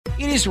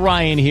It is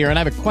Ryan here, and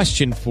I have a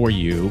question for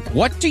you.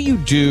 What do you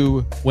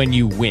do when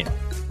you win?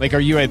 Like, are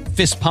you a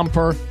fist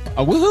pumper,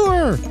 a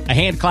woohooer, a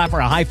hand clapper,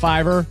 a high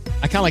fiver?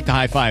 I kind of like the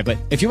high five, but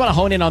if you want to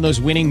hone in on those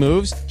winning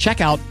moves,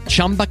 check out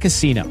Chumba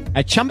Casino.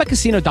 At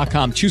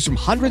ChumbaCasino.com, choose from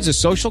hundreds of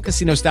social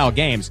casino-style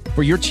games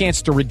for your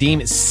chance to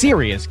redeem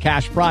serious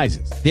cash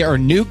prizes. There are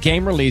new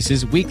game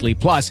releases weekly,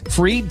 plus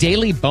free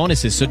daily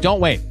bonuses. So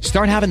don't wait.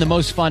 Start having the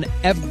most fun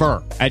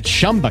ever at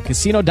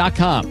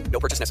ChumbaCasino.com.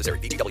 No purchase necessary.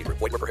 VGW Group.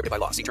 Void where prohibited by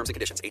law. See terms and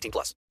conditions.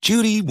 18+.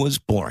 Judy was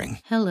boring.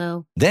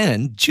 Hello.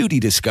 Then Judy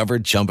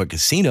discovered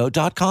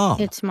ChumbaCasino.com.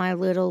 It's my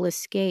little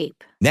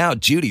escape. Now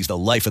Judy's the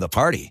life of the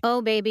party.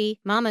 Oh,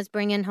 baby, mama's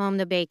bringing home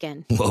the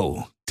bacon.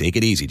 Whoa, take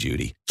it easy,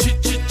 Judy.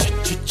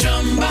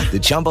 The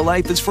Chumba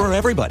life is for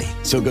everybody.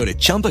 So go to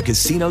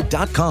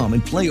ChumbaCasino.com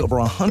and play over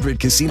 100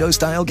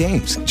 casino-style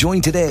games. Join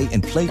today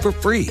and play for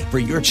free for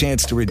your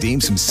chance to redeem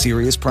some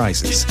serious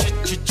prizes.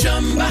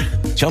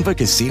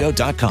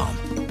 ChumbaCasino.com.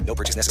 No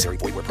purchase necessary.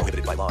 Void where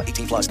prohibited by law.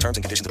 18+. Terms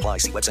and conditions apply.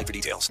 See website for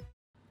details.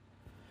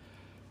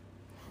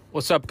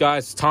 What's up,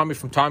 guys? It's Tommy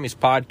from Tommy's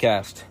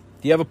Podcast.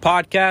 Do you have a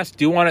podcast?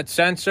 Do you want it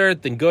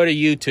censored? Then go to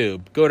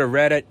YouTube, go to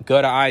Reddit,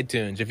 go to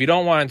iTunes. If you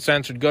don't want it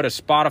censored, go to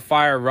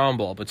Spotify or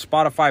Rumble. But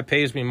Spotify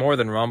pays me more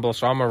than Rumble,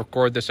 so I'm going to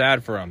record this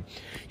ad for them.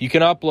 You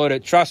can upload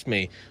it, trust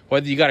me.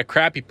 Whether you got a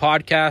crappy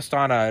podcast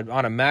on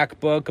a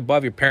MacBook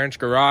above your parents'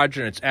 garage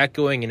and it's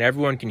echoing and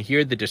everyone can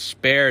hear the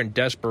despair and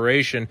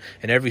desperation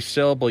in every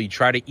syllable you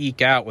try to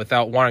eke out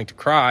without wanting to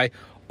cry,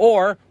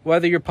 or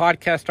whether your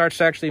podcast starts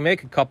to actually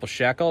make a couple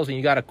shekels and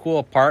you got a cool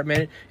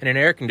apartment and an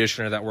air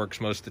conditioner that works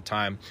most of the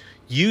time,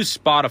 use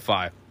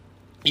Spotify.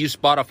 Use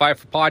Spotify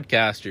for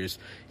podcasters.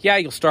 Yeah,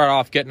 you'll start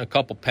off getting a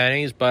couple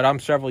pennies, but I'm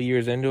several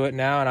years into it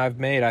now, and I've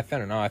made, I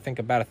think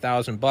about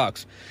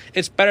 $1,000.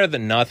 It's better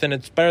than nothing.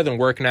 It's better than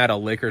working at a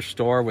liquor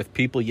store with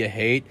people you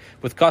hate,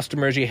 with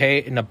customers you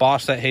hate, and a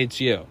boss that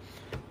hates you.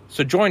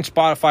 So join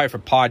Spotify for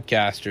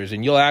podcasters,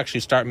 and you'll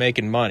actually start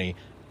making money.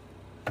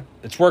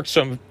 It's worked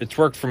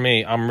for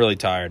me. I'm really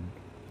tired.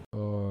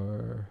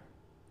 Or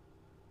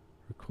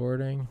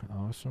recording.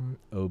 Awesome.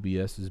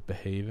 OBS is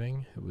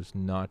behaving. It was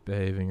not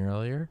behaving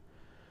earlier.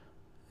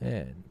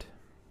 And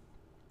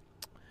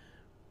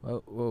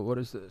what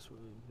is this?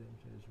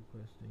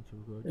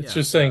 It's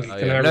just saying. No,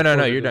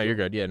 you're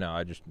good. Yeah, no,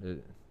 I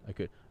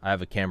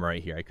have a camera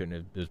right here. I couldn't.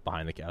 It was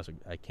behind the couch.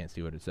 I can't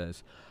see what it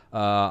says.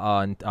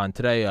 On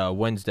today,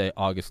 Wednesday,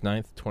 August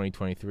 9th,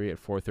 2023, at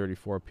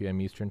 4:34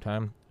 p.m. Eastern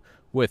Time,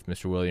 with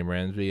Mr. William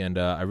Ramsey. And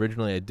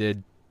originally, I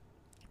did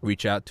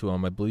reach out to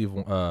him. I believe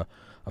a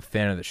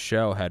fan of the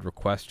show had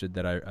requested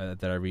that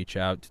I reach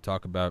out to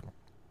talk about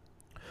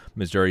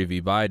Missouri v.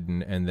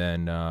 Biden, and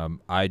then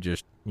I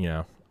just,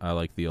 I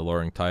like the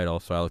alluring title,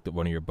 so I looked at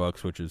one of your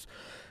books, which is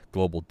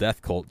Global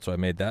Death Cult, so I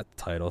made that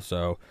title.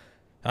 So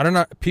I don't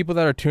know, people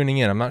that are tuning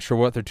in, I'm not sure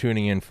what they're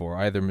tuning in for,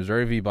 either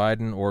Missouri v.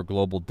 Biden or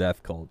Global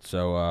Death Cult,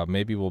 so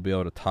maybe we'll be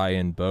able to tie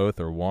in both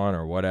or one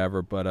or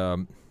whatever, but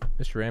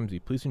Mr. Ramsey,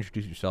 please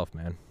introduce yourself,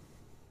 man.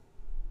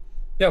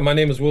 Yeah, my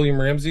name is William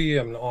Ramsey.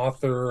 I'm an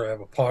author. I have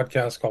a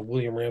podcast called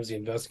William Ramsey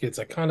Investigates.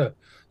 I kind of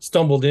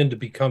stumbled into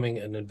becoming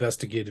an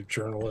investigative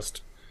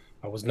journalist.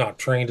 I was not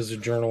trained as a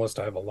journalist.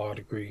 I have a law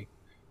degree.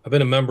 I've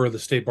been a member of the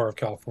State Bar of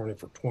California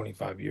for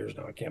 25 years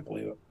now. I can't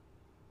believe it.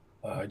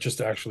 I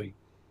just actually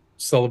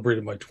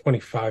celebrated my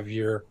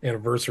 25-year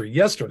anniversary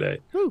yesterday.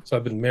 Woo. So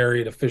I've been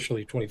married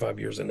officially 25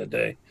 years in a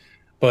day.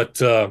 But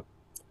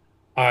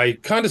I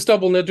kind of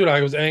stumbled into it.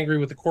 I was angry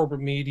with the corporate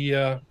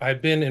media. I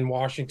had been in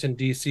Washington,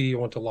 D.C. I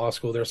went to law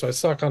school there. So I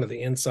saw kind of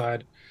the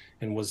inside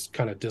and was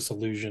kind of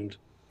disillusioned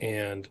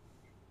and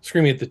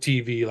screaming at the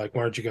TV, like,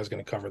 why aren't you guys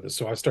going to cover this?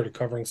 So I started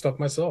covering stuff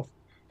myself.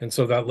 And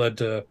so that led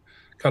to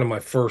kind of my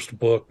first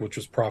book, which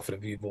was Prophet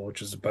of Evil,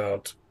 which is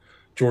about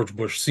George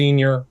Bush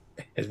Sr.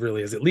 It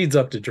really is. It leads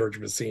up to George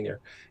Bush Sr.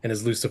 and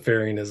his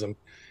Luciferianism.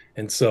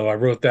 And so I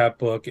wrote that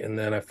book, and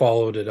then I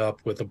followed it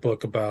up with a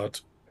book about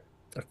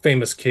a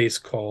famous case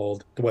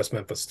called the West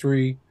Memphis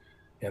Three,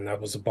 and that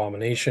was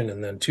Abomination.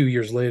 And then 2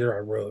 years later, I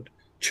wrote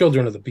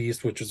Children of the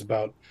Beast, which is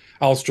about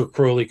Aleister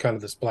Crowley, kind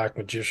of this black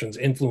magician's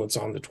influence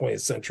on the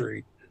 20th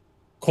century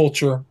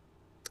culture.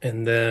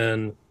 And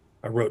then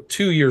I wrote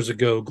 2 years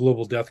ago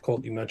Global Death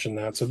Cult. You mentioned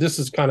that. So this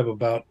is kind of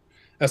about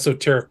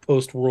esoteric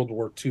post-World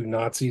War II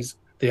Nazis.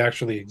 They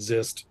actually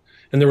exist.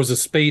 And there was a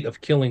spate of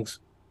killings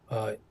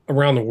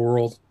around the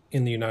world,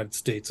 in the United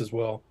States as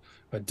well,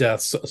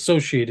 deaths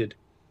associated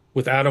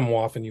with Adam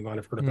Waffen. You might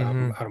have heard about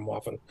Adam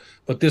Waffen.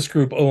 But this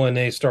group,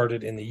 ONA,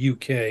 started in the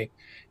UK, and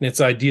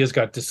its ideas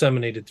got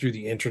disseminated through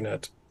the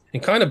internet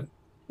and kind of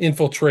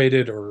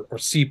infiltrated or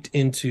seeped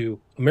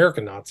into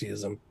American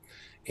Nazism.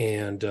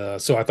 And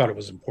so I thought it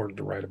was important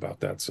to write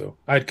about that. So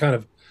I had kind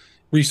of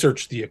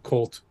researched the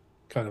occult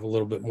kind of a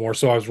little bit more.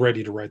 So I was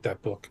ready to write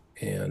that book.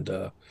 And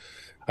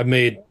I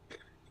made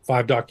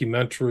 5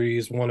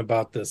 documentaries, one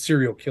about the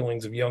serial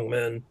killings of young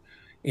men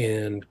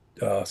in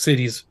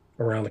cities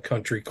around the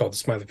country called the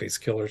Smiley Face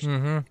Killers.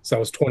 So that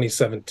was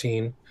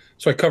 2017.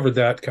 So I covered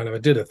that kind of. I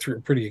did a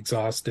pretty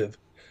exhaustive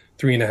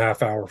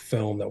 3.5 hour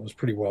film that was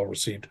pretty well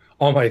received.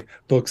 All my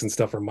books and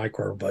stuff are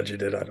micro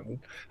budgeted. I don't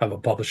have a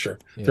publisher.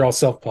 Yeah. They're all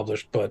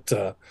self-published, but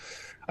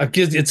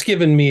it's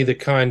given me the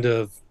kind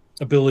of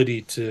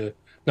ability to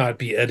not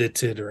be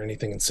edited or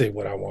anything and say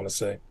what I want to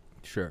say.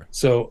 Sure.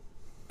 So,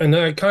 and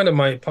then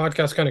my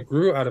podcast kind of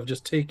grew out of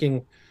just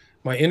taking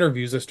my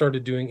interviews. I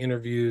started doing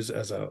interviews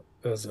as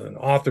an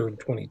author in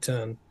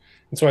 2010.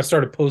 And so I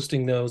started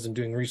posting those and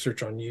doing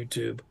research on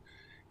YouTube.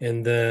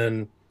 And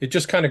then it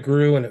just kind of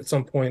grew. And at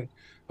some point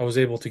I was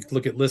able to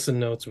look at listen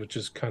notes, which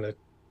is kind of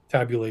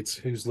tabulates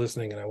who's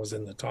listening. And I was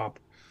in the top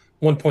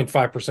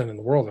 1.5% in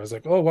the world. I was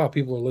like, oh, wow,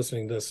 people are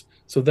listening to this.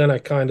 So then I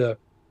kind of,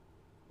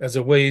 as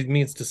a way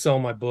means to sell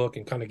my book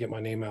and kind of get my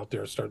name out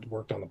there, started to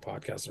work on the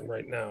podcast. And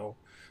right now,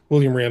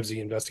 William Ramsey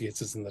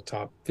Investigates is in the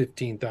top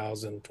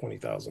 15,000,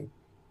 20,000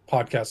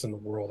 podcasts in the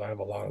world. I have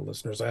a lot of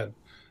listeners. I had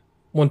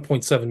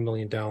 1.7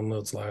 million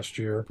downloads last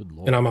year,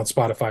 and I'm on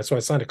Spotify. So I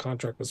signed a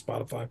contract with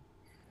Spotify.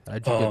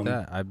 How'd you get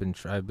that?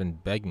 I've been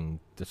begging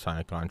to sign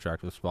a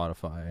contract with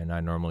Spotify, and I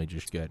normally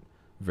just get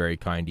very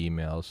kind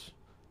emails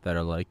that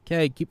are like,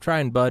 "Hey, keep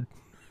trying, bud."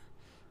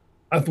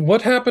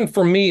 What happened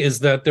for me is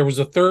that there was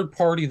a third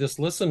party, this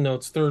Listen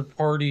Notes third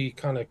party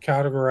kind of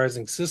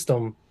categorizing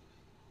system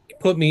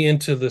put me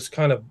into this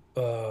kind of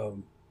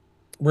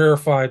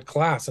rarefied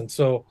class. And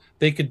so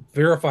they could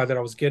verify that I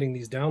was getting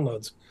these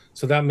downloads.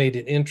 So that made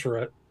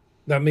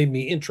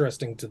me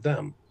interesting to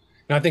them.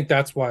 And I think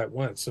that's why it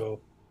went. So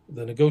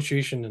the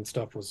negotiation and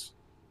stuff was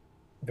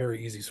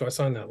very easy. So I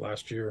signed that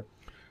last year.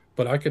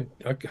 But I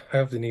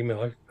have an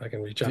email. I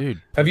can reach out.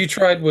 Dude, have you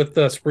tried with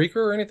Spreaker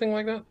or anything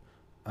like that?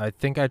 I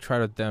think I tried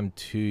with them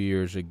 2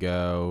 years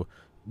ago.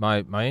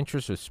 My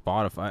interest with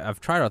Spotify, I've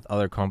tried with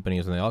other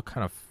companies and they all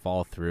kind of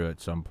fall through at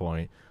some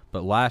point.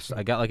 But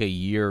I got like a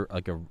year,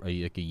 like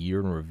a year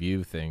in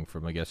review thing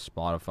from, I guess,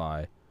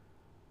 Spotify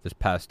this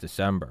past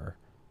December,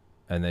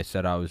 and they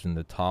said I was in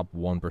the top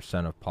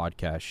 1% of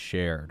podcasts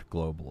shared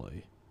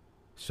globally.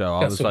 So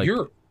I was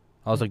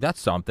like, that's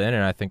something.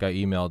 And I think I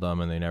emailed them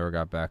and they never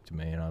got back to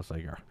me. And I was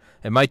like,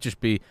 it might just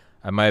be,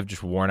 I might have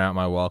just worn out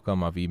my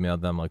welcome. I've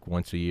emailed them like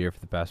once a year for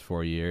the past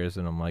 4 years.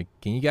 And I'm like,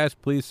 can you guys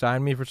please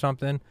sign me for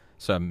something?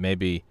 So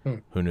maybe,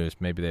 who knows,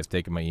 maybe they've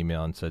taken my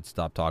email and said,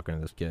 stop talking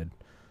to this kid.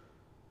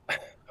 I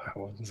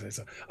wouldn't say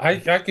so. I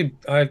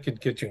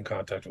could get you in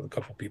contact with a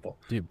couple people.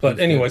 Dude, but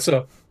anyway,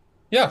 so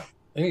yeah,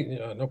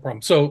 no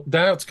problem. So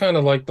that's kind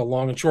of like the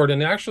long and short.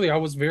 And actually, I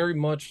was very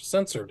much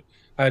censored.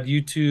 I had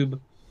YouTube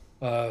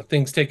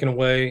things taken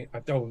away. I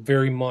felt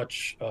very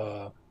much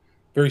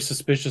very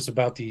suspicious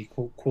about the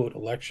quote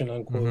election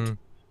unquote,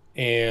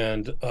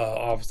 and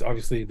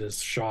obviously this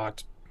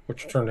shot,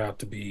 which turned out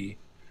to be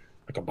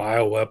like a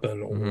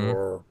bioweapon,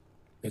 or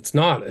it's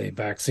not a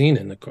vaccine,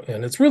 and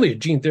it's really a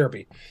gene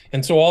therapy.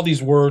 And so all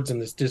these words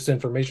and this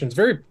disinformation is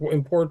very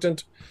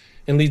important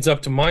and leads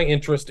up to my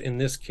interest in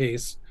this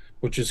case,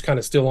 which is kind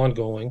of still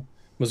ongoing,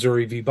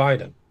 Missouri v.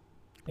 Biden.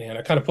 And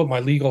I kind of put my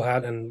legal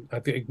hat, and I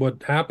think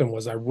what happened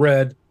was I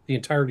read the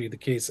entirety of the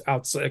case,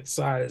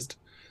 excised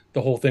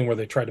the whole thing where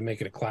they tried to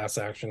make it a class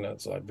action.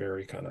 That's like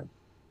very kind of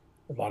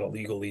a lot of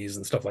legalese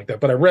and stuff like that.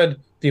 But I read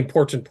the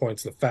important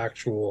points, the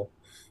factual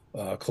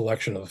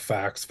collection of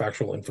facts,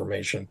 factual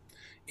information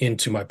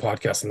into my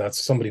podcast. And that's,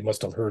 somebody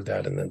must have heard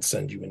that and then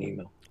send you an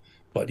email.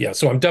 But yeah,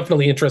 so I'm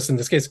definitely interested in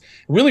this case.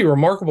 Really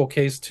remarkable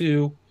case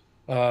too,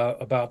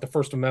 about the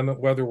First Amendment,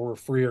 whether we're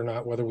free or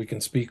not, whether we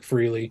can speak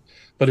freely.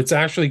 But it's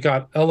actually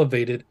got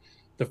elevated.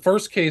 The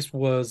first case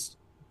was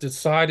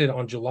decided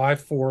on July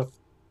 4th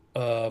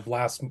of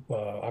last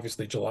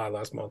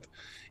month,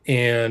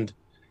 and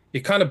it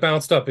kind of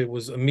bounced up. It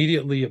was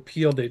immediately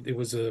appealed. It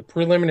was a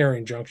preliminary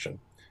injunction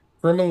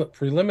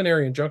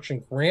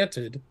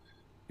granted.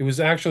 It was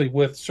actually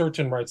with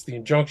certain rights. The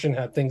injunction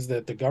had things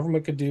that the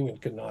government could do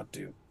and could not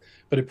do,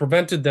 but it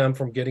prevented them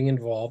from getting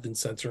involved in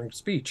censoring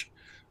speech.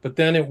 But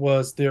then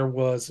there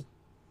was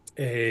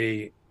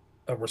a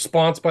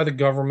response by the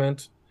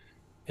government,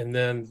 and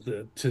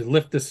then to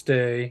lift the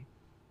stay,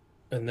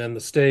 and then the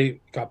stay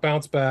got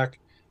bounced back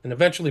and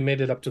eventually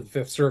made it up to the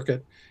Fifth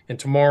Circuit. And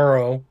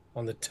tomorrow,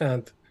 on the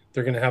 10th,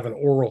 they're going to have an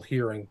oral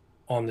hearing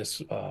on this,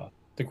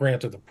 the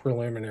grant of the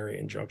preliminary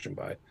injunction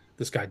by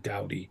this guy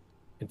Dowdy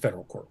in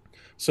federal court.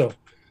 So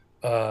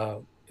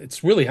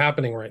it's really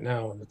happening right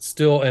now,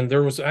 and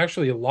there was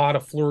actually a lot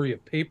of flurry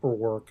of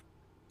paperwork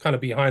kind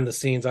of behind the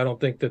scenes. I don't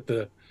think that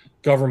the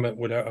government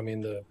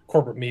the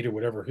corporate media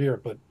would ever hear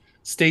it, but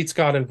states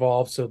got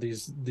involved. So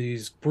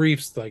these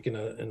briefs, like in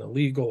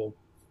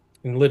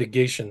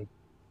litigation,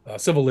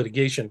 civil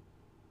litigation,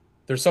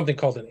 there's something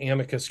called an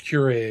amicus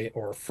curiae,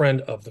 or a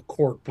friend of the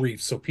court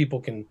brief, so people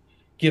can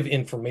give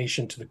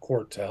information to the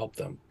court to help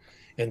them.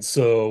 And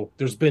so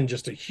there's been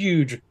just a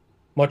huge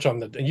much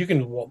on and you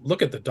can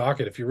look at the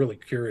docket if you're really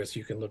curious.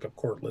 You can look up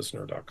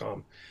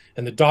courtlistener.com,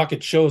 and the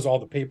docket shows all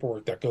the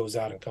paperwork that goes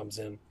out and comes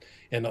in.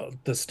 And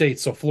the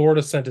states, so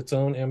Florida sent its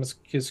own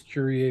amicus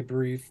curiae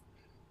brief,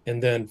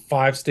 and then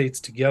 5 states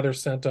together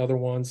sent other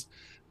ones.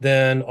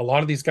 Then a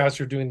lot of these guys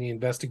who are doing the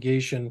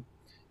investigation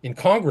in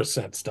Congress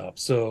sent stuff.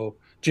 So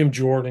Jim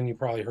Jordan, you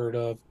probably heard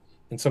of,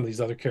 and some of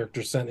these other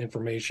characters sent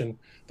information.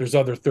 There's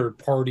other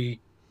third-party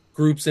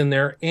groups in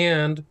there,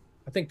 and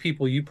I think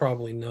people you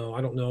probably know,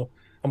 I don't know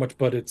how much,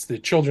 but it's the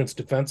Children's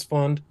Defense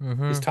Fund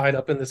is tied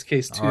up in this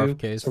case too.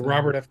 RFK's So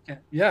Robert F.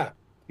 Yeah,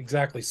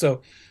 exactly.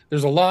 So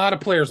there's a lot of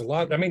players,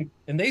 I mean,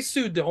 and they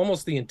sued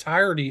almost the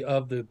entirety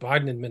of the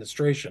Biden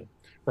administration,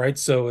 right?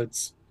 So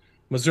it's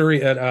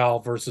Missouri et al.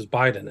 Versus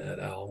Biden et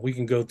al. We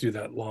can go through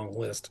that long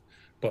list,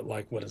 but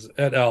like, what is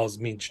et al.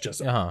 Means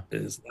just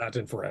is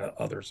Latin for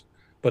others,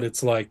 but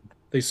it's like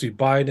they sued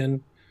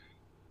Biden,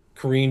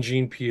 Karine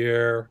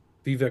Jean-Pierre,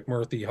 Vivek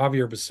Murthy,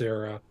 Javier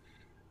Becerra,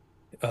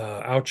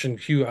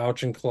 Hugh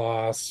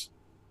Auchincloss,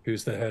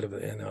 who's the head of the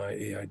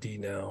NIAID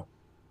now,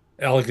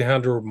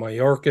 Alejandro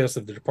Mayorkas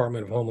of the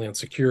Department of Homeland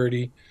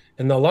Security,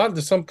 and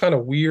there's some kind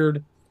of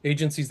weird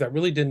agencies that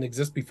really didn't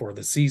exist before.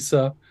 The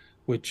CISA,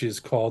 which is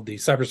called the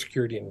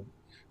Cybersecurity and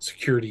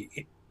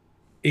Security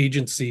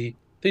Agency,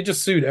 they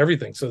just sued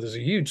everything. So there's a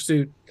huge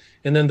suit.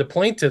 And then the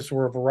plaintiffs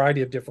were a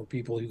variety of different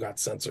people who got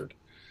censored.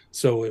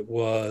 So it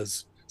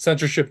was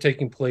censorship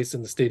taking place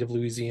in the state of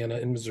Louisiana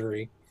and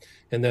Missouri.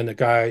 And then a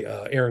guy,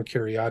 Aaron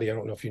Cariotti, I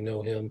don't know if you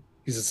know him,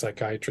 he's a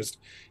psychiatrist.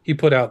 He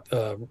put out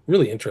a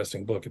really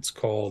interesting book. It's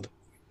called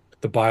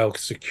The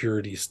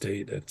Biosecurity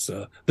State. It's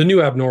The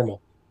New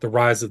Abnormal, The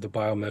Rise of the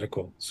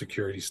Biomedical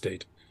Security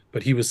State.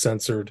 But he was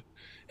censored.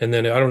 And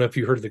then I don't know if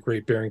you heard of the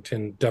Great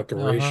Barrington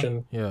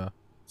Declaration. Yeah.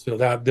 So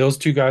those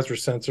two guys were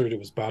censored. It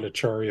was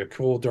Bhattacharya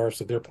Kuldar,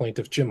 so their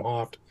plaintiff, Jim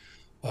Hoft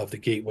of the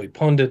Gateway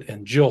Pundit,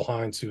 and Jill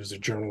Hines, who was a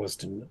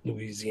journalist in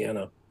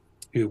Louisiana,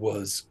 who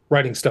was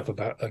writing stuff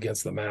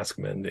against the mask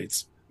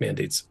mandates.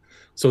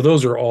 So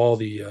those are all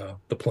the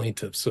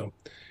plaintiffs. So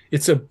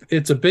it's a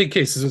big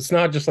case. It's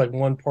not just like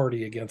one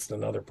party against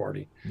another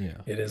party. Yeah.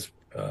 It is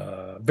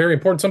very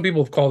important. Some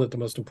people have called it the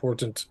most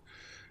important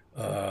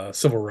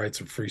civil rights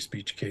and free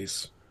speech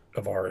case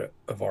of our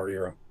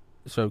era.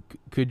 So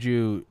could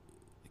you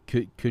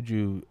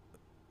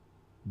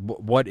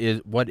what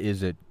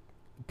is it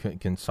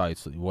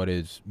concisely? What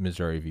is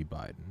Missouri v.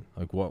 Biden?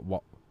 Like what?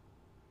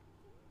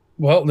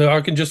 Well, no,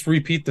 I can just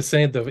repeat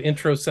the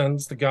intro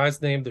sentence. The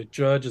guy's name, the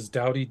judge, is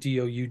Doughty,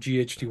 Doughty.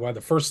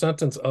 The first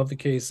sentence of the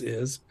case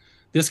is,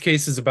 this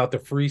case is about the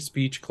free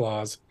speech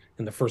clause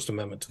in the First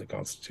Amendment to the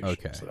Constitution.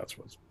 Okay. So that's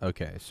what's...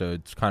 Okay, so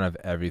it's kind of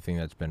everything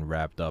that's been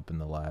wrapped up in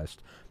the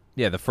last...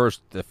 Yeah, the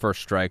first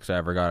strikes I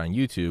ever got on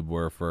YouTube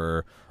were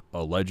for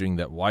alleging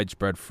that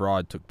widespread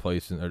fraud took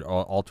place and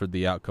altered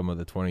the outcome of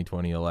the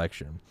 2020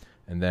 election.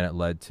 And then it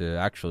led to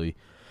actually...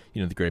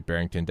 the Great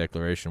Barrington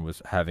Declaration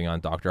was having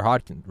on Roger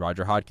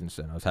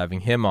Hodkinson. I was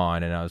having him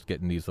on, and I was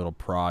getting these little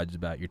prods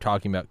about, you're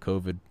talking about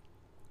COVID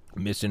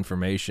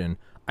misinformation.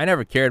 I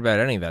never cared about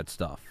any of that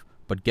stuff.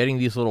 But getting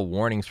these little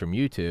warnings from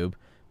YouTube,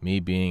 me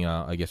being,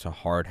 I guess, a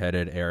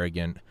hard-headed,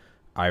 arrogant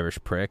Irish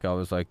prick, I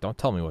was like, don't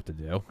tell me what to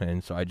do.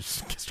 And so I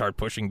just started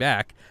pushing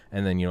back,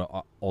 and then,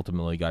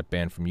 ultimately got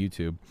banned from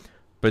YouTube.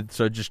 But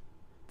so just,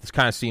 this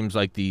kind of seems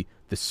like the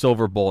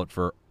silver bullet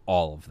for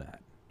all of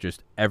that.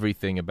 Just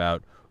everything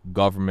about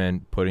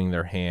government putting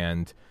their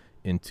hand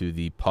into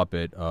the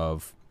puppet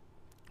of,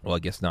 well, I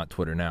guess not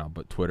Twitter now,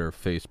 but Twitter,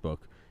 Facebook,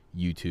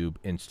 YouTube,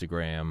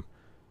 Instagram,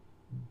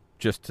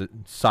 just to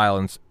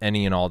silence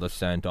any and all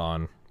dissent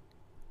on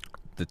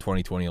the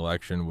 2020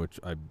 election,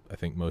 which I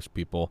think most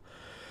people,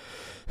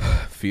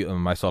 feel,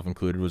 myself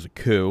included, was a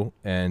coup,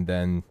 and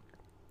then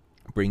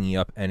bringing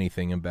up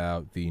anything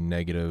about the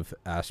negative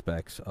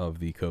aspects of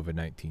the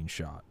COVID-19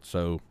 shot.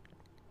 So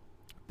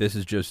this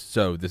is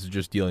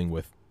just dealing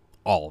with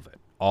all of it.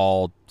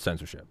 All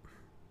censorship.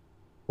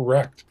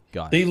 Correct.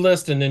 Got it. They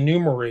list and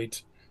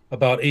enumerate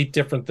about 8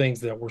 different things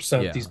that were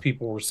sent. Yeah. These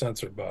people were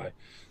censored by.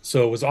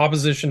 So it was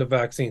opposition to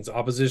vaccines,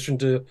 opposition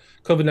to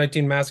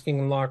COVID-19 masking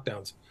and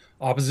lockdowns,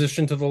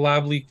 opposition to the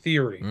lab leak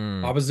theory,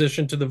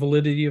 opposition to the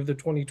validity of the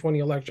 2020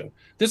 election.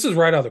 This is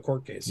right out of the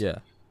court case. Yeah.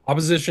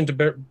 Opposition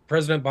to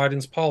President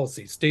Biden's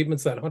policy,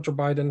 statements that Hunter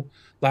Biden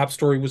lab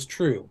story was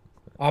true,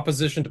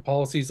 opposition to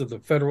policies of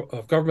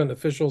of government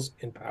officials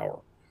in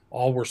power.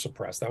 All were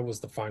suppressed. That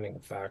was the finding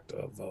of fact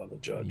of the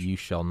judge. You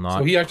shall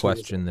not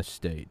question the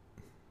state.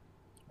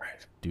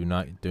 Right. Do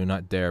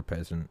not dare,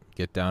 peasant.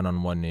 Get down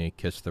on one knee,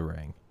 kiss the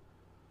ring.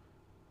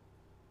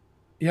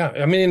 Yeah,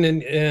 I mean,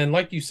 and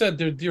like you said,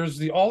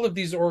 there's all of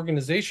these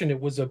organizations.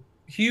 It was a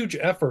huge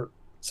effort.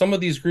 Some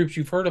of these groups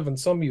you've heard of, and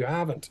some you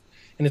haven't.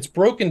 And it's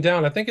broken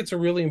down. I think it's a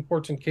really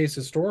important case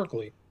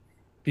historically,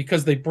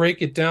 because they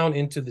break it down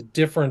into the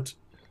different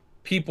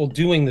people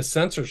doing the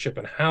censorship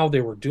and how they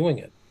were doing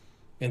it.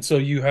 And so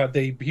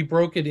he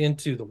broke it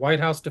into the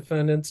White House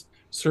defendants,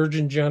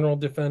 Surgeon General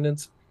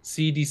defendants,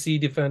 CDC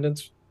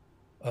defendants,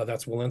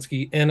 that's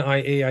Walensky,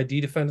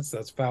 NIAID defendants,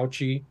 that's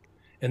Fauci,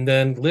 and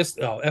then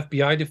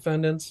FBI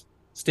defendants,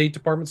 State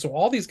Department. So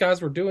all these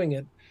guys were doing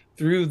it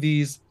through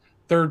these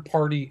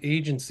third-party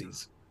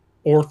agencies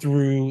or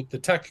through the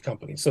tech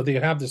companies. So they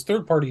have this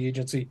third-party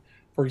agency,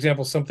 for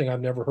example, something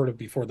I've never heard of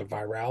before, the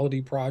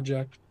Virality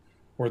Project,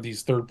 where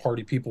these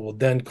third-party people will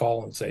then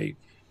call and say,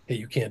 hey,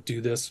 you can't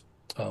do this.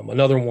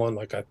 Another one,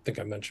 like I think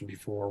I mentioned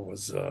before,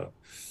 was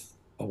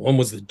One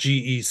was the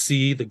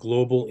GEC, the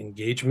Global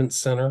Engagement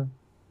Center,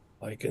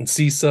 and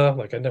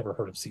CISA. I never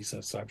heard of CISA,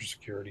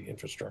 cybersecurity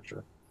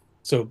infrastructure.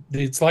 So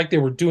it's like they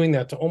were doing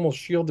that to almost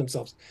shield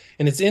themselves.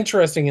 And it's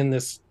interesting in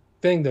this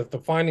thing that the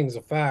findings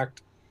of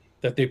fact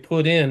that they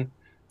put in,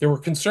 there were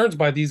concerns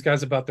by these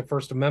guys about the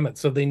First Amendment.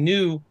 So they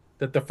knew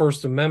that the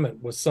First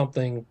Amendment was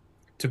something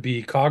to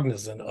be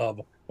cognizant of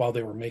while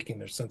they were making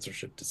their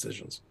censorship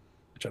decisions,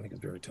 which I think is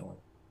very telling.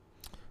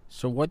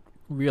 So what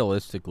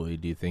realistically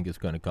do you think is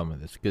going to come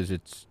of this? Because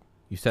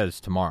you said it's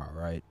tomorrow,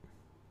 right?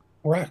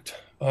 Correct.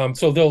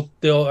 So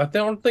they'll. I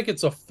don't think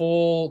it's the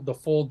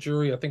full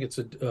jury. I think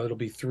it'll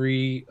be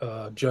 3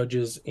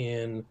 judges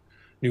in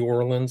New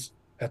Orleans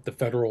at the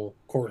federal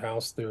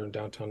courthouse there in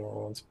downtown New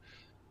Orleans,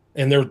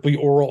 and there'll be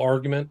oral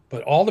argument.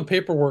 But all the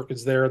paperwork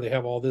is there. They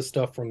have all this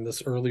stuff from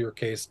this earlier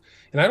case,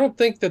 and I don't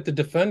think that the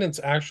defendants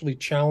actually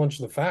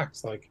challenged the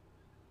facts. I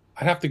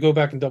have to go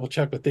back and double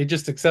check, but they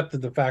just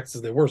accepted the facts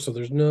as they were. So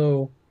there's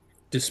no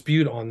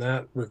dispute on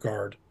that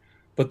regard.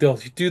 But they'll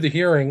do the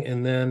hearing,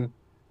 and then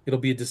it'll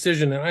be a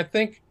decision. And I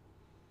think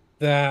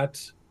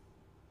that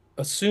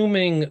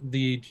assuming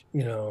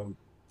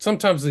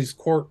sometimes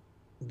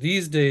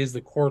these days,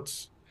 the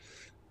courts,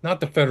 not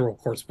the federal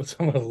courts, but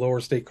some of the lower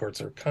state courts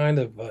are kind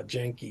of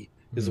janky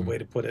is a way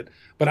to put it.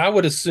 But I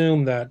would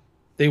assume that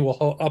they will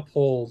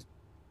uphold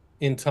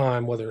in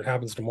time, whether it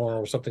happens tomorrow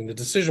or something, the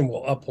decision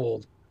will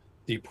uphold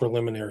the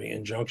preliminary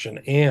injunction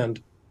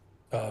and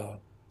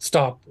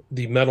stop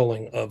the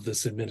meddling of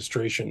this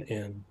administration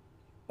in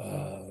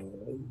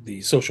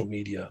the social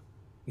media,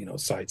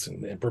 sites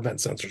and prevent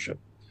censorship.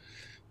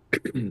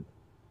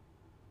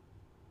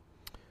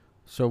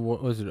 So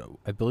what was it?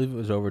 I believe it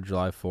was over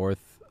July 4th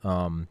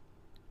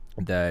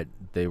that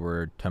they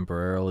were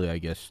temporarily, I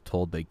guess,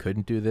 told they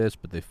couldn't do this,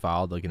 but they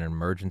filed an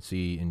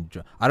emergency.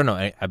 I don't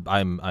know.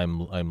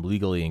 I'm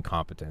legally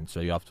incompetent, so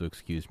you have to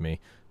excuse me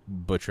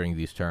butchering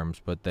these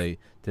terms. But the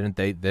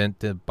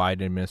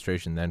Biden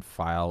administration then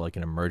file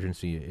an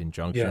emergency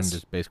injunction, Yes.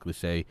 just basically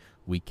say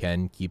we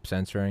can keep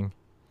censoring.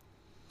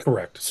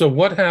 Correct. So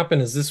what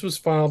happened is this was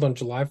filed on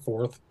July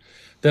 4th.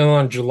 Then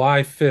on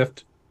July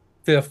 5th,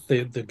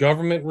 the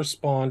government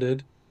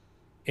responded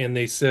and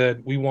they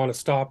said, we want to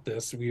stop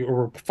this. We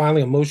were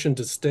filing a motion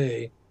to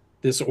stay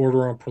this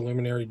order on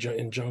preliminary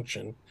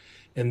injunction.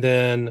 And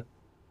then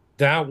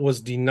that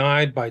was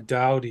denied by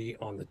Dowdy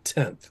on the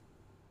 10th.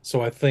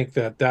 So I think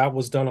that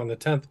was done on the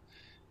 10th.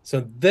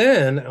 So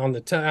then on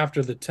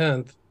after the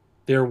 10th,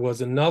 there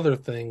was another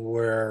thing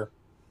where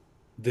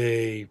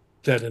they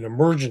said an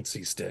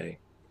emergency stay.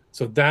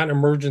 So that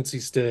emergency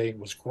stay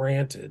was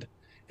granted,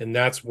 and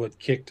that's what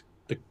kicked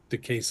the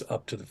case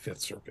up to the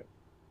Fifth Circuit.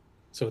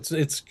 So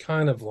it's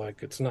kind of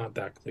it's not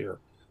that clear.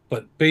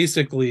 But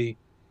basically,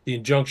 the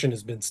injunction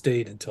has been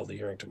stayed until the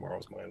hearing tomorrow,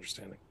 is my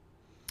understanding.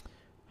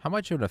 How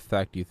much of an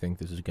effect do you think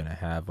this is going to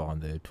have on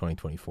the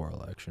 2024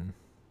 election?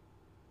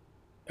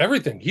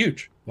 Everything,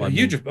 huge. A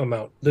huge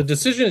amount. The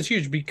decision is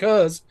huge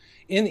because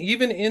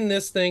even in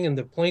this thing, and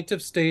the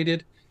plaintiff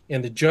stated,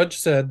 and the judge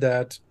said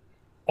that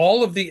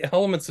all of the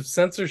elements of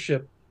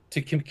censorship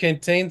to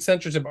contain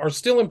censorship are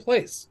still in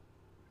place.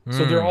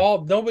 So they're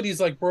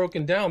nobody's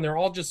broken down. They're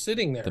all just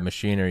sitting there. The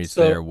machinery's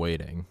there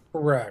waiting.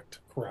 Correct.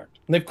 And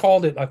they've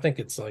called it, I think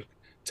it's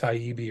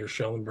Taibbi or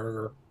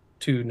Schellenberger,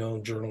 2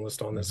 known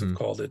journalists on this, have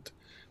called it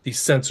the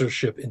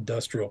censorship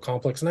industrial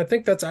complex. And I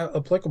think that's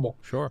applicable.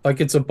 Sure.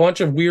 It's a bunch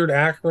of weird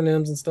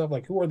acronyms and stuff.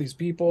 Who are these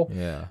people?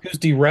 Yeah. Who's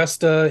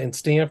DeResta in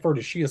Stanford?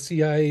 Is she a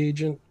CIA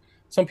agent?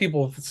 Some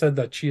people have said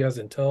that she has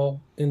intel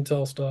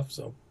stuff,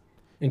 so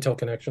intel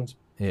connections.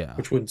 Yeah.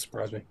 Which wouldn't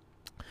surprise me.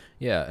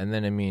 Yeah, and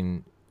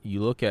then,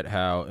 you look at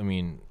how,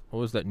 what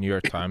was that New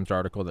York Times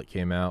article that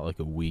came out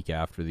a week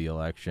after the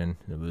election?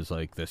 It was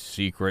the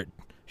secret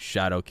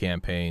shadow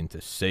campaign to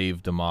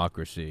save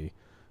democracy,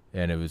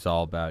 and it was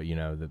all about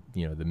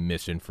the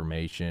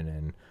misinformation,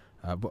 and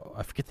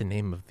I forget the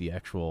name of the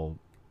actual,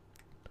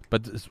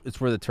 but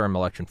it's where the term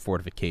election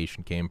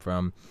fortification came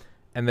from,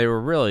 and they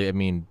were really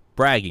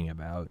bragging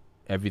about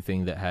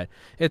everything that had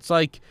it's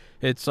like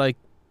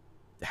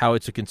how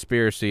it's a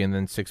conspiracy, and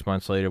then 6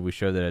 months later we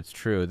show that it's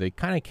true. They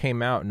kind of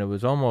came out, and it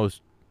was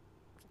almost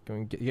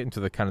going to get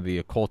into the kind of the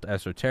occult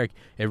esoteric.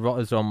 It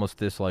was almost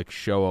this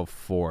show of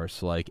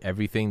force,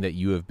 everything that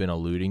you have been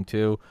alluding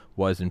to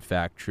was in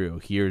fact true.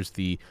 Here's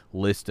the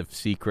list of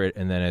secret,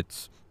 and then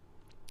it's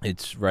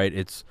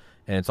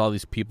all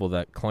these people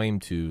that claim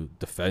to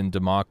defend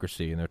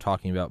democracy, and they're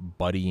talking about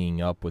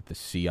buddying up with the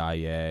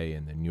CIA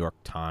and the New York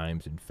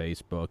Times and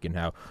Facebook, and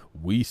how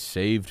we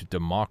saved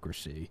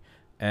democracy.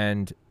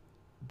 And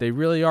they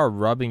really are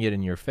rubbing it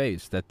in your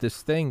face that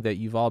this thing that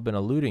you've all been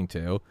alluding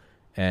to,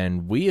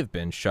 and we have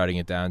been shutting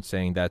it down,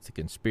 saying that's a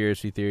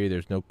conspiracy theory,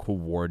 there's no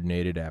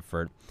coordinated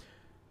effort.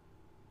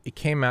 It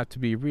came out to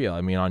be real.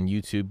 On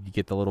YouTube, you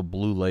get the little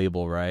blue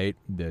label, right?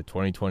 The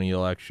 2020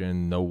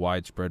 election, no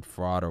widespread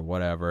fraud or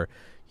whatever.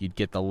 You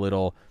get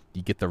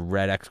the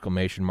red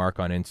exclamation mark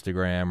on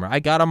Instagram. I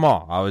got them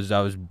all. I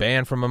was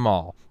banned from them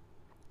all.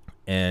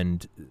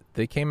 And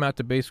they came out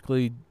to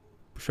basically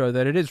show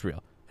that it is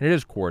real. And it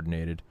is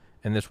coordinated.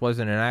 and this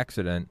wasn't an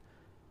accident,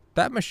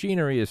 that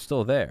machinery is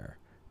still there.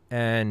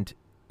 And,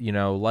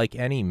 like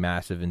any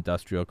massive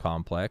industrial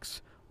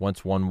complex,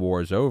 once one war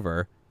is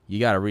over, you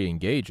got to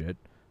re-engage it.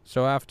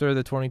 So after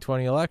the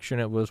 2020 election,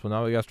 it was, well,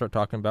 now we got to start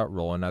talking about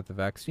rolling out the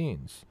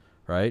vaccines,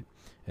 right?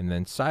 And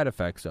then side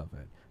effects of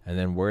it. And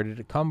then where did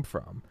it come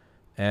from?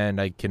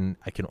 And I can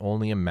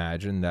only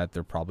imagine that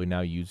they're probably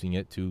now using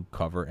it to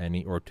cover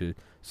any, or to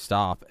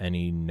stop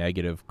any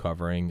negative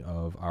covering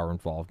of our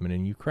involvement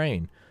in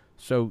Ukraine.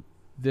 So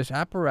this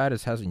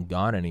apparatus hasn't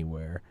gone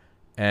anywhere.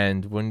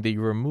 And when they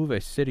remove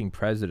a sitting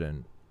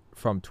president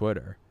from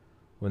Twitter,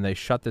 when they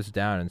shut this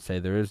down and say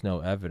there is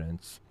no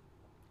evidence,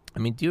 I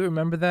mean, do you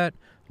remember that?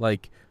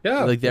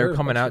 They're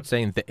coming out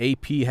saying the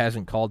AP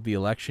hasn't called the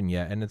election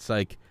yet, and it's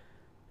like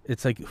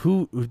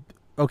who?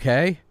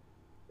 Okay,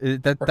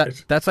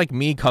 that's like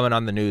me coming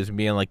on the news and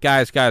being like,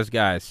 guys,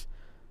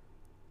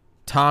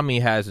 Tommy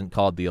hasn't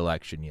called the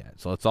election yet,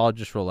 so let's all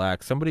just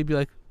relax. Somebody be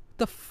like, what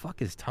the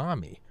fuck is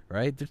Tommy?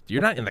 Right?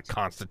 You're not in the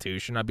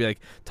Constitution. I'd be like,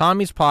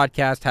 Tommy's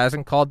podcast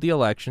hasn't called the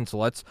election, so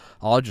let's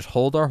all just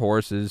hold our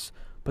horses.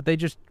 But they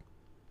just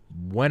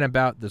went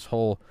about this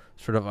whole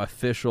sort of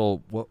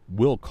official, what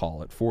we'll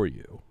call it for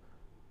you.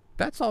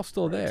 That's all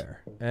still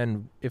there.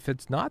 And if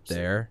it's not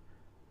there,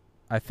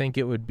 I think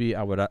it would be,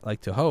 I would like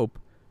to hope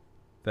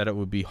that it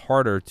would be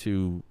harder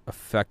to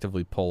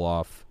effectively pull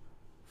off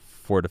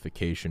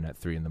fortification at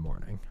 3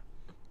 a.m.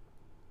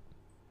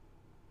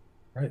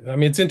 Right. I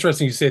mean, it's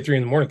interesting you say 3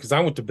 a.m. because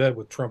I went to bed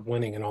with Trump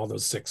winning in all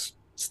those 6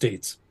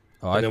 states.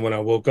 And then when I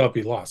woke up,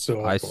 he lost.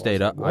 So I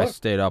stayed up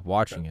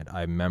watching it.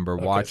 I remember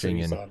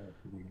watching, and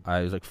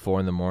I was like 4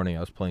 a.m. I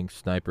was playing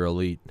Sniper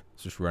Elite. I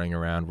was just running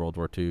around World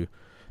War II,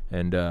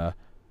 and I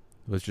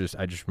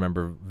just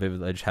remember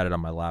vividly. I just had it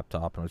on my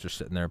laptop, and I was just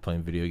sitting there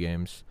playing video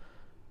games,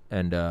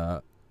 and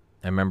I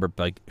remember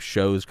like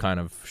shows kind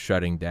of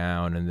shutting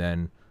down, and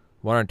then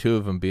 1 or 2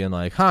 of them being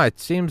like, it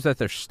seems that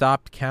they're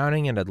stopped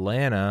counting in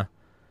Atlanta.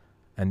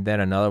 And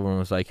then another one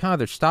was like,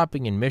 they're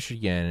stopping in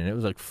Michigan. And it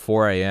was like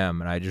 4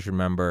 a.m. And I just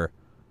remember,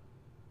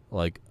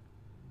 like,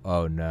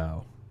 oh,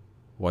 no,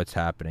 what's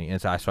happening?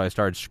 And so I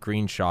started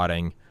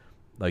screenshotting,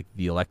 like,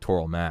 the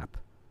electoral map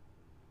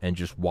and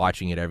just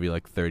watching it every,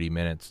 like, 30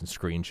 minutes and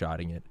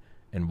screenshotting it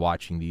and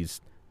watching these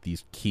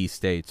key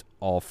states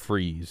all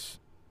freeze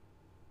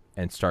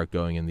and start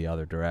going in the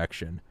other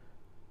direction.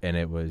 And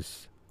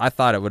I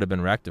thought it would have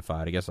been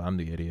rectified. I guess I'm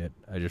the idiot.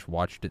 I just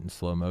watched it in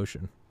slow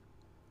motion.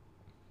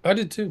 I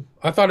did too.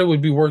 I thought it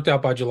would be worked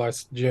out by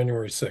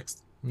January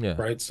 6th. Yeah.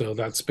 Right. So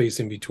that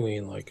space in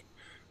between, like,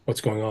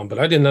 what's going on. But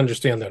I didn't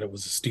understand that it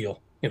was a steal.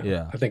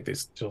 Yeah. I think they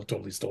still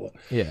totally stole it.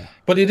 Yeah.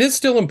 But it is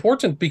still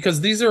important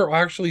because these are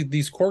actually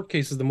these court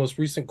cases, the most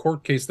recent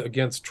court case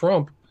against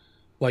Trump,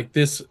 like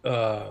this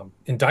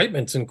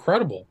indictment's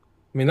incredible.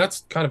 I mean,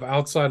 that's kind of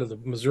outside of the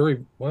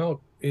Missouri. Well,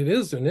 it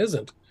is and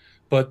isn't.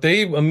 But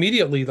they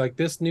immediately, like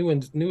this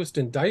newest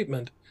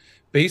indictment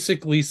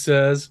basically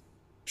says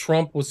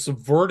Trump was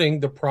subverting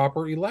the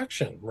proper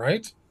election,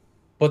 right?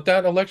 But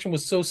that election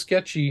was so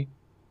sketchy,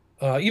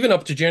 even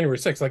up to January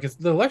 6th. Like,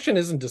 the election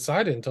isn't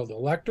decided until the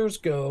electors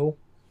go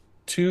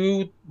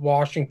to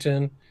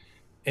Washington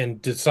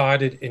and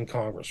decide it in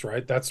Congress,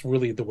 right? That's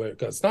really the way it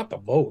goes. It's not the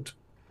vote.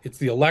 It's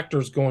the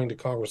electors going to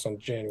Congress on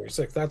January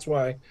 6th. That's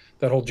why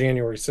that whole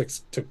January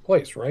 6th took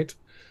place, right?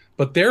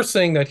 But they're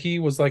saying that he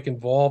was, like,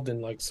 involved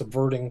in, like,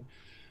 subverting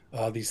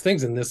these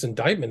things in this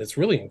indictment. It's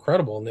really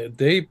incredible. And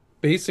they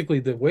basically,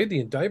 the way the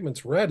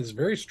indictment's read is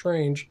very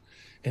strange.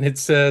 And it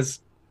says,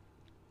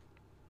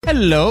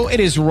 Hello,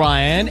 it is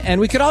Ryan, and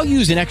we could all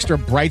use an extra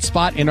bright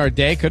spot in our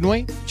day, couldn't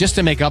we? Just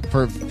to make up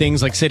for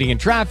things like sitting in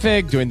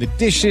traffic, doing the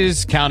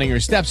dishes, counting your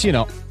steps,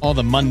 all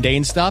the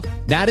mundane stuff.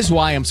 That is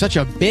why I'm such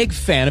a big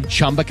fan of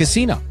Chumba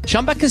Casino.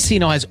 Chumba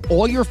Casino has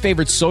all your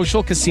favorite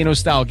social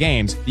casino-style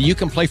games that you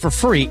can play for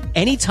free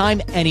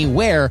anytime,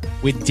 anywhere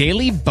with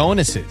daily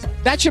bonuses.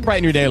 That should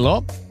brighten your day a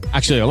little.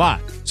 Actually, a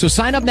lot. So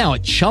sign up now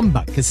at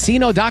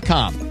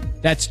ChumbaCasino.com.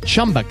 That's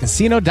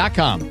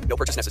ChumbaCasino.com. No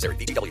purchase necessary.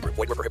 VGW Group.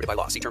 Void where prohibited by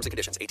law. See terms and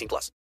conditions.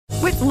 18+.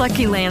 With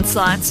Lucky Land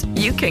Slots,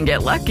 you can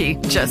get lucky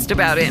just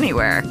about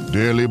anywhere.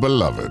 Dearly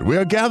beloved, we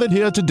are gathered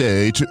here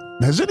today to...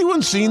 Has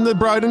anyone seen the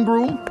bride and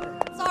groom?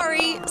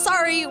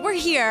 Sorry, we're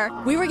here.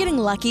 We were getting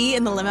lucky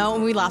in the limo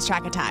and we lost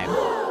track of time.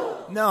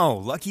 No,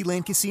 Lucky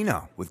Land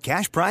Casino. With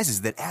cash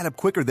prizes that add up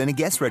quicker than a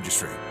guest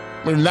registry.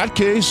 In that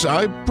case,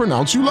 I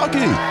pronounce you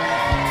lucky.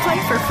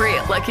 Play for free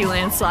at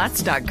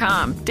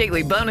LuckyLandSlots.com.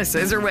 Daily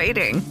bonuses are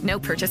waiting. No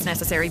purchase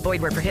necessary.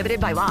 Void where prohibited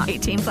by law.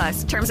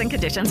 18+. Terms and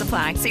conditions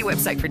apply. See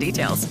website for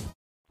details.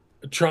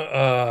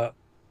 Joe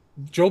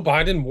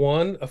Biden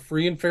won a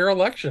free and fair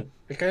election.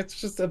 Like, it's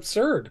just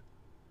absurd.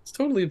 It's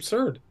totally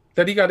absurd.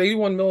 That he got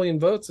 81 million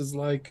votes is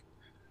like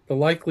the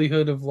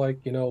likelihood of,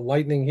 like,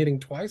 lightning hitting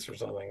twice or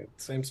something at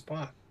the same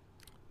spot.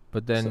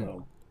 But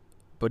then,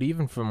 but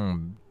even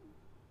from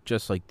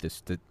just like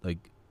this, like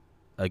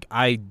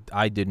I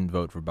didn't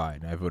vote for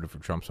Biden. I voted for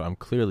Trump, so I'm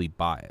clearly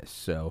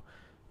biased. So,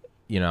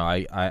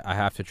 I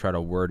have to try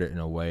to word it in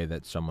a way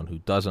that someone who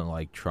doesn't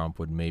like Trump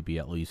would maybe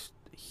at least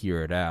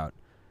hear it out.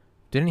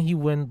 Didn't he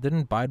win?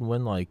 Didn't Biden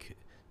win like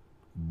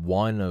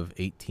 1 of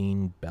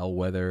 18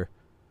 bellwether,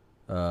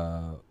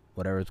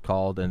 whatever it's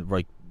called, and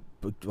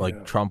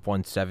like Trump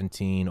won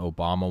 17,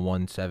 Obama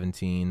won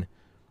 17,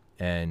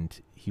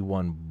 and he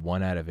won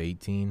 1 out of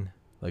 18.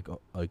 Like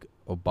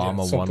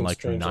Obama won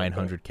like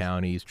 900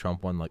 counties,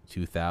 Trump won like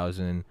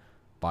 2,000,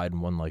 Biden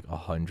won like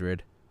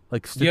 100.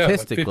 Like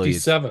statistically, like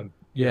 57.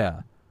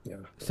 Yeah.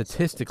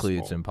 Statistically,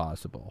 it's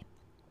impossible.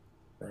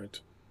 Right.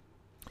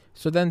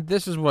 So then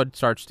this is what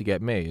starts to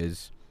get me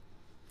is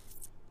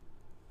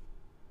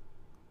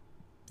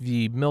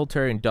the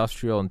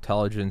military-industrial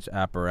intelligence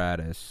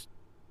apparatus.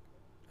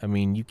 I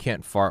mean, you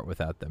can't fart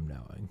without them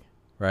knowing,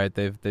 right?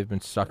 They've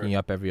been sucking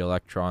up every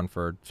electron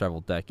for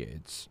several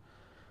decades,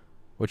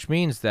 which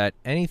means that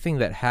anything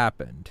that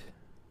happened,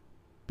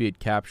 be it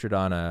captured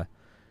on a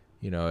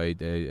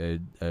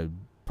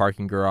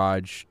parking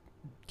garage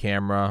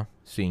camera,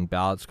 seeing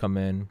ballots come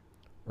in,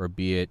 or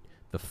be it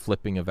the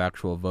flipping of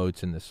actual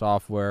votes in the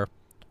software,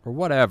 or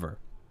whatever,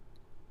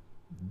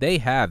 they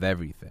have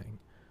everything.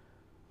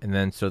 And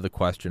then so the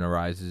question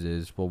arises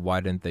is, well, why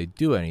didn't they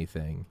do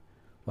anything?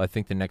 Well, I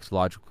think the next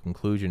logical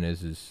conclusion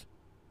is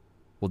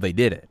well, they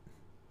did it.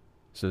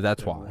 So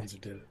that's why. The ones who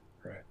did it.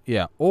 Right.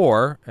 Yeah,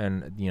 or,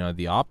 and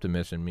the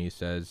optimist in me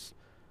says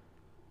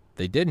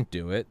they didn't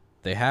do it.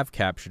 They have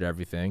captured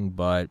everything,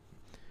 but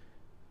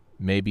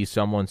maybe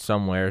someone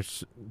somewhere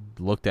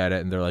looked at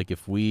it and they're like,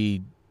 if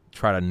we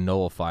try to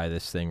nullify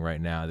this thing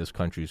right now, this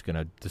country is going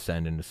to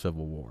descend into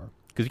civil war.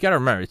 Because you got to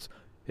remember,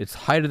 it's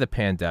height of the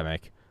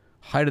pandemic,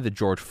 height of the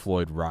George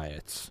Floyd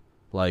riots.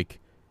 Like,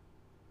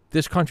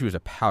 this country was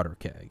a powder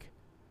keg.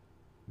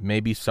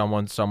 Maybe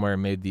someone somewhere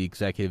made the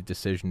executive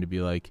decision to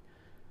be like,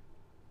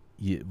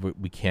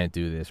 we can't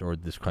do this, or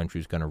this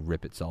country is going to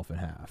rip itself in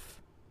half.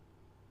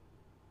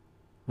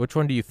 Which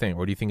one do you think?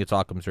 Or do you think it's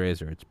Occam's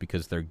razor? It's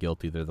because they're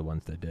guilty, they're the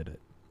ones that did it.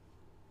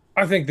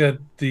 I think that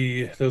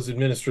those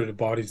administrative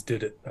bodies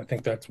did it. I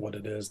think that's what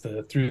it is.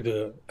 Through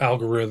the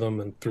algorithm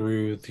and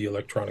through the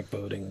electronic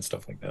voting and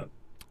stuff like that.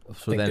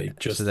 So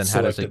then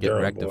how does it get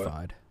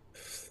rectified?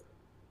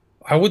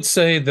 I would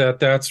say that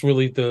that's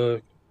really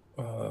the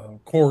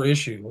core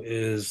issue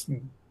is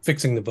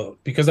fixing the vote,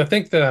 because I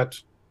think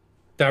that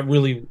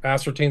really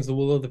ascertains the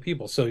will of the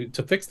people. So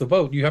to fix the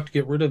vote, you have to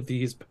get rid of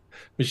these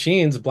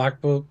machines,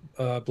 black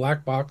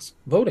box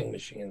voting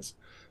machines.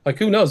 Like,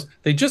 who knows?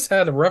 They just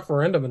had a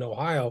referendum in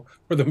Ohio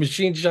where the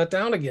machine shut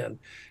down again,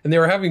 and they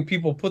were having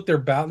people put their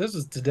ballot. This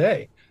is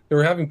today. They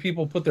were having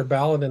people put their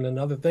ballot in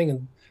another thing,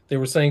 and they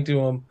were saying to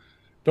them,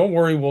 "Don't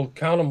worry, we'll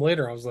count them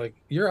later." I was like,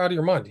 "You're out of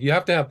your mind. You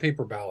have to have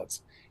paper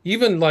ballots."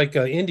 Even like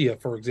India,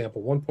 for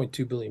example,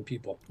 1.2 billion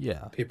people.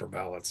 Yeah, paper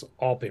ballots,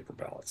 all paper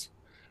ballots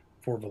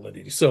for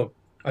validity. So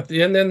at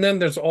the end, and then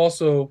there's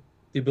also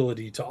the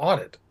ability to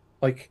audit.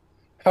 Like,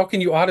 how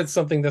can you audit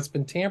something that's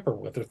been tampered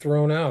with or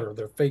thrown out, or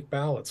they're fake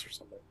ballots or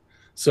something?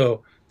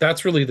 So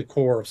that's really the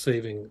core of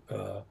saving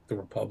the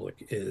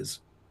republic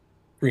is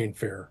free and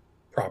fair,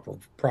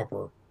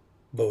 proper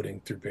voting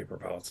through paper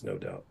ballots, no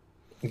doubt.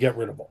 And get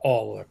rid of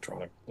all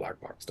electronic black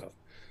box stuff.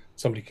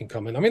 Somebody can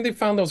come in. I mean, they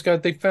found those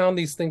guys. They found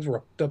these things were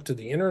hooked up to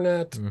the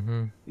internet.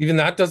 Mm-hmm. Even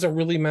that doesn't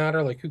really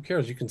matter. Like, who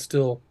cares? You can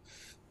still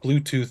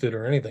Bluetooth it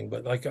or anything.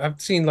 But like,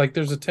 I've seen, like,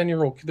 there's a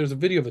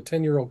video of a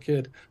 10-year-old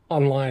kid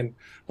online,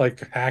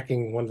 like,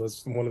 hacking one of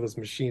those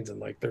machines in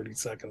like 30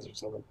 seconds or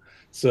something.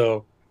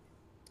 So,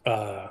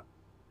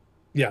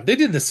 yeah, they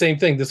did the same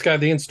thing. This guy,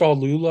 they installed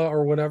Lula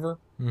or whatever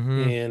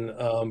in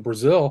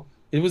Brazil.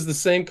 It was the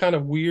same kind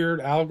of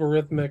weird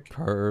algorithmic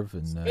curve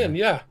and spin.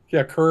 Yeah,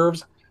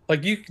 curves.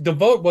 Like, the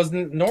vote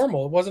wasn't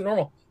normal. It wasn't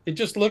normal. It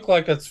just looked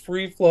like it's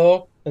free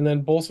flow, and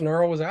then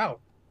Bolsonaro was out.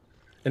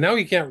 And now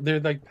he can't. They're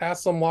like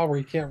past some law where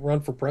he can't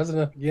run for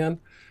president again,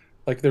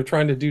 like they're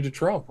trying to do to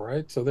Trump,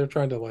 right? So they're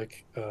trying to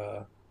like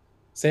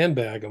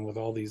sandbag him with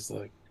all these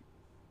like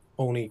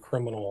phony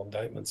criminal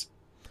indictments.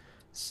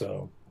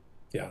 So,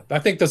 yeah, I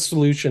think the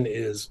solution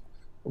is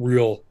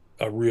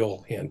a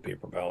real hand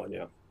paper ballot.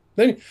 Yeah,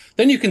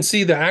 then you can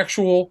see the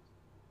actual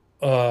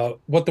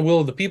what the will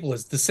of the people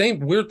is. The same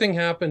weird thing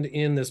happened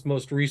in this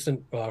most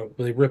recent.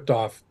 They ripped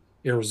off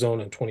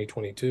Arizona in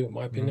 2022, in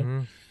my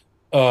opinion.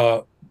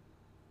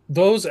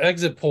 Those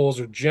exit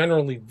polls are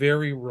generally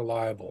very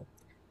reliable.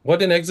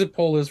 What an exit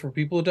poll is, for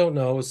people who don't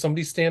know, is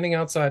somebody standing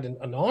outside and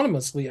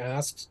anonymously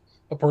asks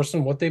a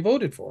person what they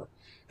voted for.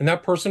 And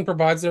that person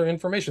provides their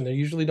information. They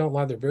usually don't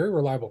lie. They're very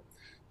reliable.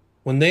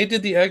 When they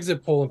did the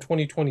exit poll in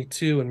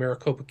 2022 in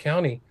Maricopa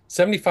County,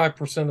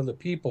 75% of the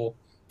people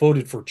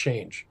voted for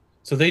change.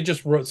 So they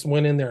just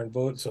went in there and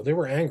voted. So they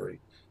were angry.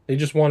 They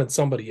just wanted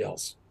somebody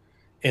else.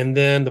 And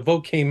then the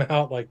vote came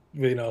out like,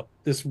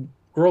 this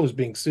girl is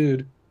being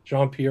sued.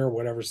 Jean-Pierre,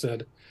 whatever,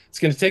 said, it's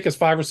going to take us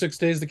 5 or 6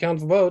 days to count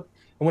the vote.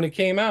 And when it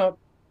came out,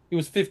 it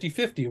was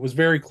 50-50. It was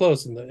very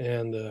close, and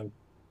the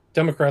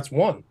Democrats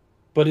won.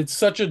 But it's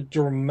such a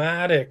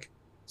dramatic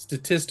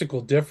statistical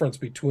difference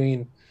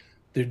between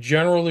the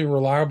generally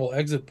reliable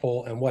exit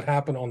poll and what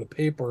happened on the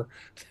paper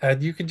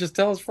that you can just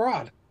tell is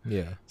fraud.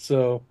 Yeah.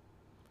 So.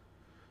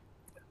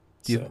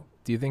 Do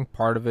Do you think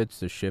part of it's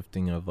the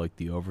shifting of like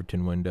the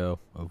Overton window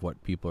of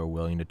what people are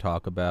willing to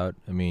talk about?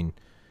 I mean,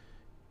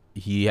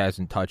 he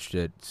hasn't touched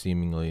it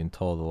seemingly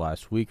until the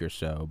last week or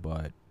so,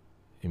 but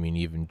I mean,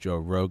 even Joe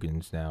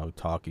Rogan's now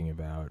talking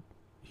about,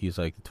 he's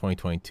like, the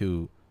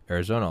 2022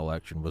 Arizona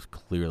election was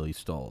clearly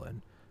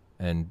stolen.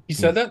 And he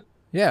said that?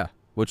 Yeah,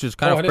 which is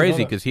kind of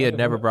crazy because he had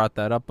never that. brought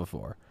that up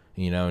before,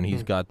 and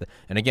he's got the,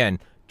 and again,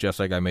 just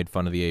like I made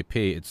fun of the AP,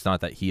 it's not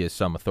that he is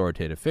some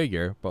authoritative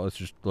figure, but let's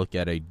just look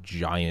at a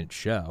giant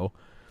show.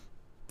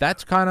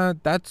 That's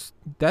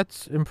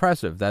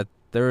impressive that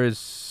there is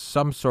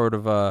some sort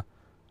of a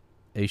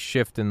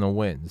shift in the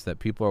winds, that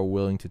people are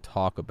willing to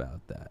talk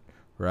about that,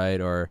 right?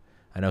 Or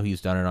I know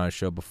he's done it on a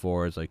show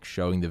before, is like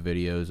showing the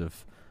videos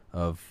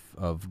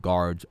of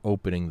guards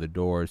opening the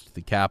doors to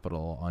the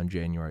Capitol on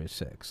January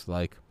 6th.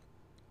 Like,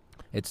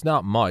 it's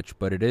not much,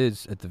 but it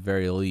is at the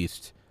very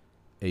least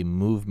a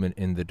movement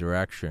in the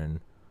direction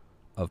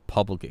of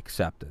public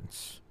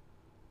acceptance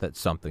that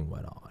something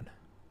went on.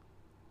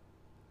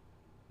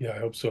 Yeah, I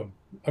hope so.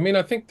 I mean,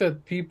 I think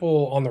that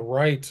people on the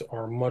right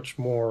are much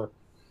more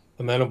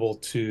amenable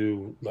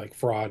to like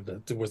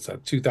fraud. What's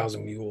that,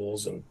 2,000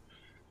 mules and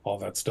all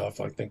that stuff.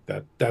 I think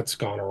that that's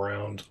gone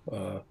around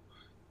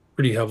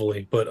pretty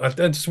heavily. But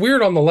it's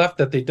weird on the left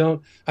that they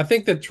don't. I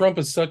think that Trump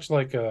is such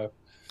like a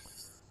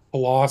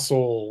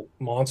colossal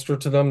monster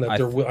to them that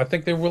I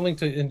think they're willing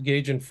to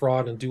engage in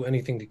fraud and do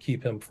anything to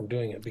keep him from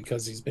doing it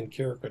because he's been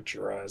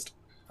caricaturized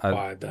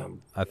by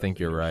them. I think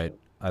you're right.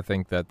 I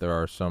think that there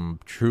are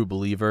some true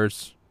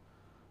believers,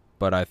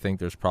 but I think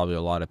there's probably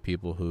a lot of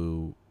people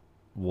who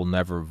will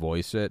never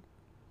voice it,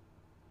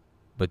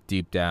 but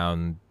deep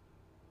down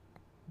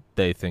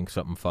they think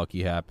something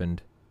fucky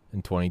happened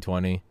in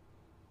 2020,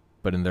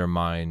 but in their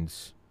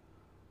minds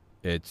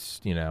it's,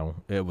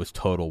 it was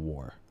total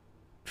war.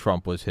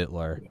 Trump was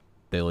Hitler.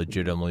 They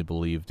legitimately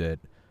believed it.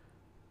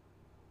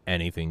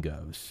 Anything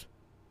goes.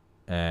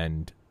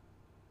 And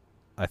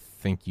I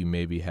think you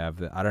maybe have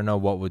that. I don't know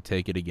what would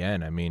take it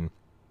again. I mean,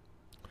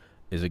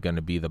 is it going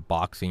to be the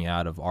boxing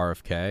out of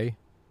RFK?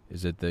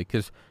 Is it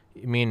because,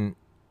 I mean,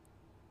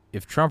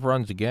 if Trump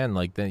runs again,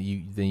 like then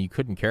you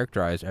couldn't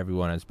characterize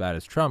everyone as bad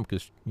as Trump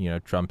because,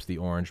 Trump's the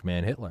orange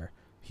man Hitler.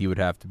 He would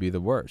have to be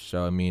the worst.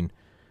 So, I mean,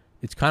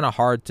 it's kind of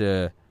hard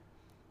to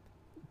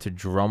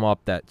drum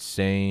up that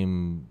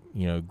same,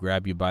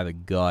 grab you by the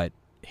gut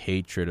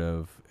hatred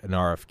of an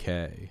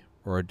RFK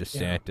or a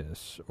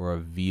DeSantis or a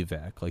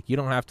Vivek. Like, you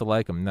don't have to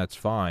like them, and that's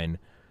fine.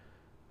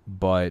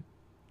 But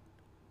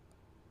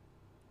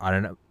I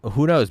don't know.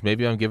 Who knows?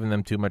 Maybe I'm giving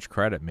them too much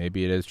credit.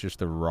 Maybe it is just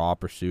the raw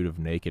pursuit of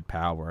naked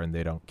power, and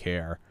they don't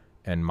care.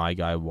 And my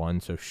guy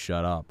won, so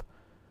shut up.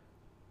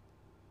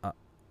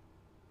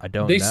 I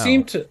don't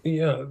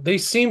know. They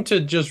seem to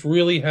just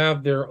really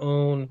have their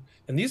own,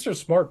 and these are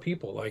smart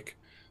people. Like,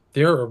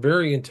 there are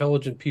very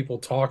intelligent people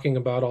talking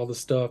about all this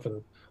stuff,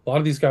 and a lot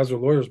of these guys are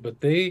lawyers, but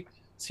they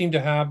seem to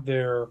have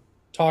their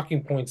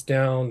talking points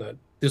down, that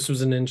this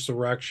was an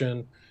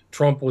insurrection.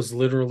 Trump was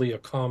literally a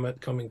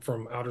comet coming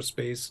from outer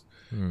space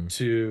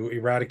to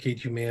eradicate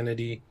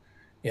humanity.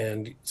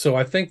 And so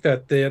I think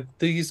that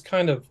these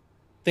kind of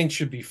things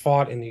should be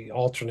fought in the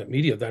alternate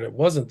media, that it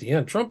wasn't the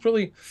end. Trump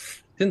really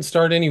didn't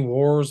start any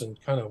wars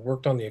and kind of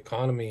worked on the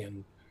economy.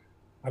 And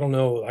I don't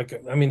know, I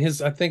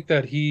think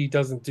that he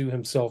doesn't do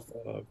himself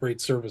a great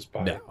service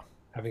by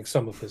having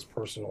some of his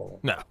personal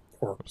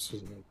quirks.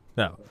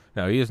 No,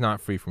 he is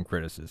not free from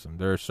criticism.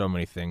 There are so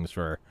many things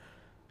where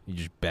you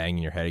just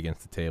banging your head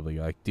against the table.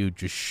 You're like, dude,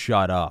 just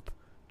shut up.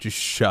 Just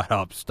shut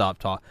up. Stop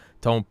talking.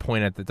 Don't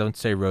point at don't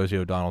say Rosie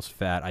O'Donnell's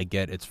fat. I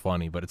get it's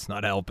funny, but it's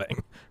not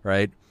helping,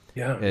 right?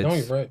 Yeah, no,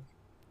 you're right.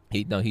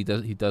 He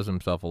does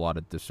himself a lot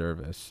of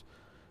disservice.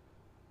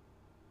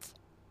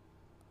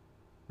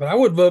 But I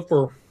would vote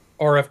for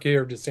RFK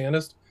or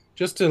DeSantis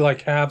just to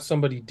like have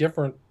somebody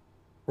different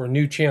or a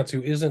new chance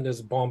who isn't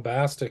as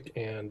bombastic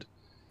and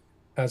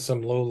has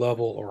some low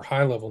level or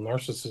high level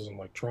narcissism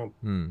like Trump.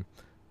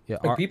 Yeah,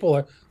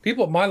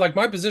 like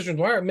my position,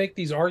 why I make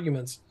these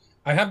arguments,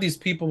 I have these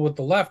people with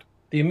the left,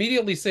 they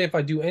immediately say if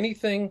I do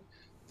anything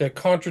that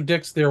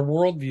contradicts their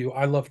worldview,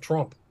 I love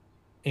Trump.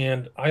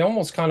 And I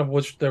almost kind of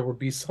wish there would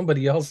be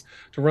somebody else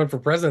to run for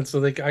president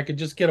so I could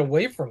just get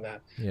away from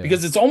that. Yeah.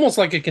 Because it's almost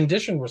like a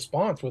conditioned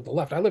response with the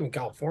left. I live in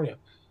California,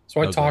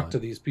 so I talk to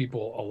these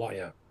people a lot.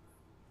 Yeah,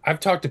 I've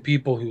talked to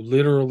people who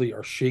literally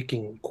are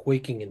shaking,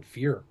 quaking in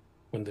fear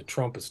when the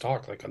Trump has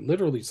talked. Like, I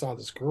literally saw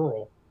this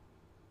girl.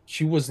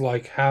 She was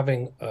like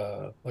having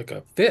a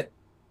fit.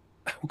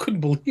 I couldn't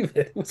believe it.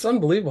 It was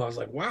unbelievable. I was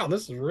like, wow,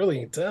 this is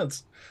really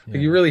intense. Yeah.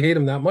 Like, you really hate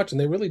him that much, and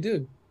they really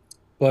do.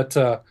 But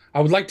I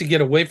would like to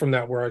get away from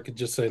that, where I could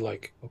just say,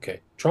 like,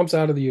 okay, Trump's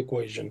out of the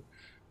equation.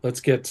 Let's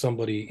get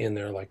somebody in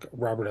there like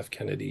Robert F.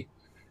 Kennedy,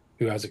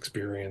 who has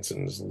experience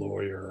and is a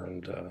lawyer,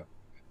 and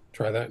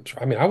try that.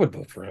 I mean, I would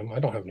vote for him. I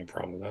don't have any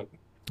problem with that.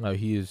 No,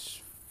 he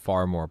is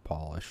far more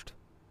polished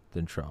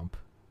than Trump.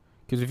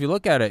 Because if you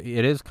look at it,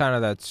 it is kind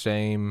of that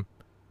same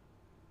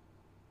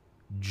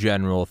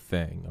general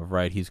thing of,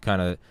 right,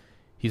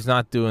 He's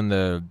not doing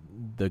the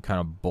kind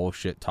of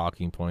bullshit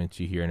talking points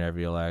you hear in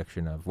every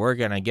election of we're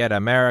going to get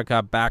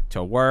America back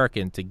to work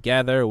and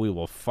together we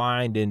will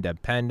find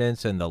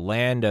independence in the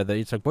land of the...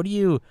 It's like,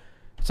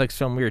 it's like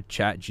some weird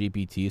chat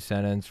GPT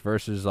sentence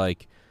versus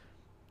like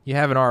you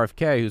have an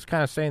RFK who's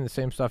kind of saying the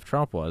same stuff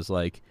Trump was.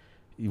 Like,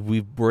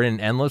 we're in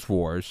endless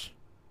wars.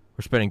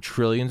 We're spending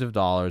trillions of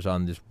dollars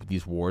on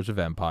these wars of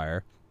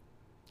empire,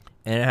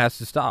 and it has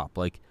to stop.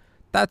 Like,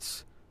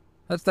 that's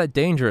that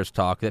dangerous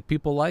talk that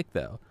people like,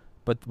 though.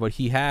 But what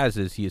he has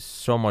is he is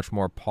so much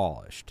more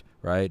polished,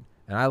 right?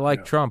 And I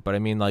like Trump, but I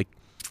mean, like,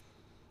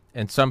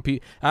 and some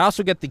people... I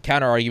also get the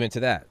counter argument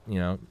to that. You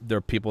know, there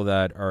are people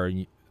that are,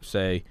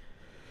 say...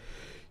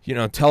 You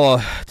know, tell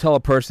a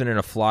person in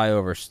a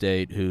flyover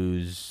state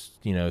whose,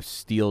 you know,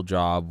 steel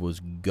job was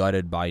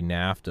gutted by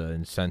NAFTA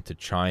and sent to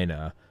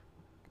China,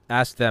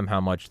 ask them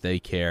how much they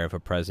care if a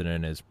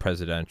president is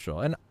presidential.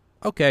 And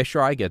okay,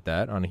 sure, I get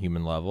that on a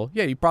human level.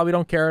 Yeah, you probably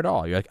don't care at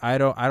all. You're like, I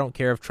don't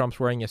care if Trump's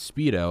wearing a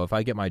Speedo. If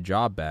I get my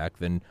job back,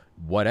 then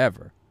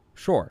whatever.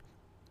 Sure.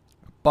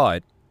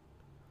 But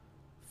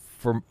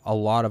for a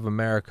lot of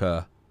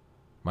America,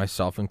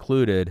 myself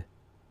included,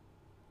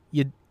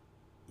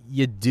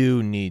 you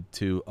do need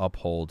to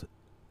uphold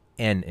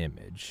an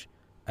image,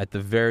 at the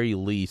very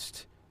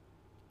least,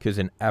 because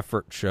an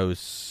effort shows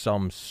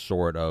some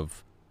sort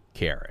of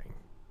caring,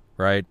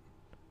 right?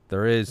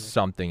 There is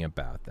something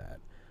about that,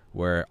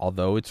 where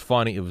although it's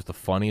funny, it was the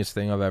funniest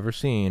thing I've ever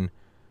seen,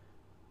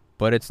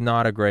 but it's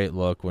not a great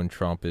look when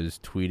Trump is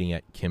tweeting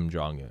at Kim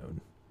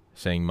Jong-un,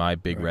 saying my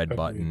big red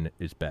button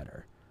is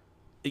better.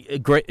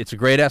 It's a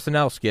great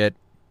SNL skit,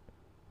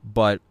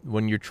 but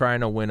when you're trying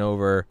to win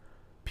over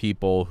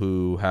people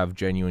who have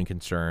genuine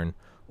concern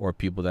or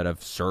people that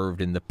have served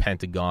in the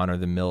Pentagon or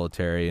the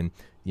military, and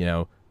you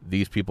know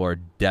these people are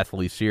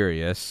deathly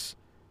serious,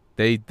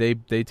 they're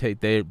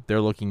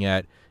looking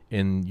at,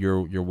 and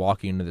you're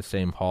walking into the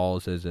same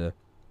halls as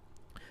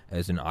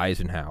an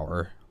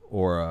Eisenhower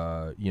or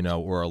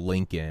a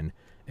Lincoln,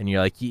 and you're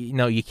like,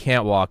 you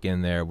can't walk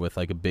in there with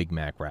like a Big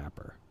Mac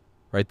wrapper,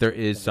 right? There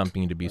is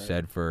something to be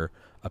said for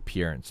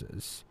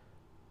appearances.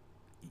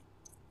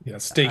 Yeah,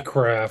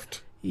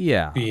 statecraft.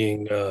 Yeah,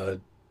 being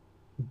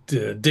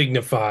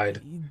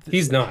dignified.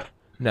 He's not.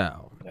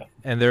 No, yeah.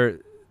 And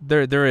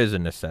there is a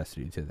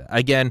necessity to that.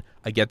 Again,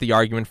 I get the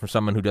argument from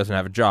someone who doesn't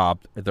have a job.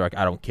 They're like,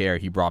 I don't care.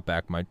 He brought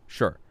back my...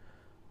 Sure.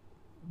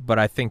 But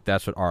I think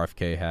that's what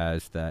RFK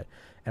has. That,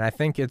 and I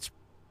think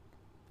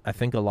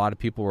a lot of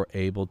people were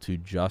able to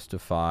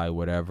justify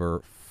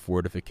whatever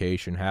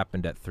fortification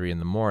happened at 3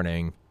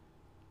 a.m.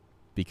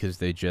 because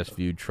they just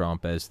viewed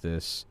Trump as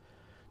this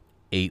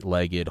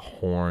 8-legged,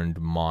 horned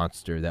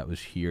monster that was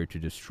here to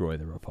destroy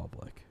the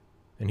republic.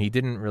 And he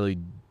didn't really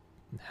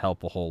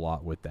help a whole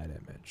lot with that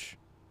image.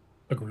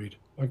 Agreed.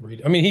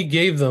 I mean, he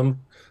gave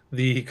them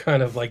the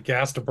kind of like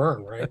gas to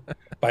burn, right?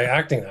 By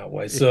acting that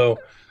way. So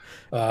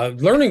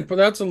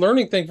that's a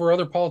learning thing for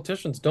other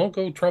politicians. Don't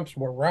go Trump's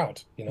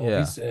route. You know,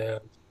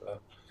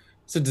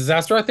 it's a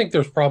disaster. I think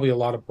there's probably a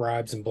lot of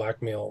bribes and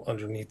blackmail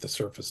underneath the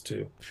surface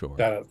too. Sure.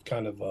 That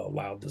kind of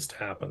allowed this to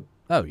happen.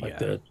 Oh, like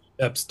the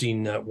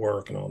Epstein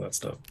network and all that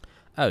stuff.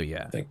 Oh,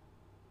 yeah. I think.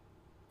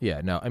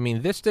 Yeah, no, I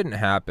mean, this didn't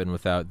happen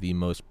without the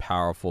most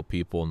powerful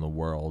people in the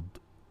world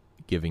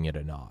giving it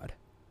a nod.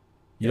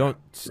 You don't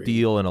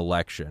steal an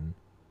election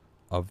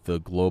of the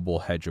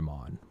global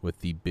hegemon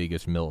with the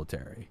biggest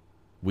military.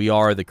 We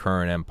are the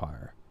current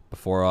empire.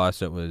 Before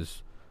us, it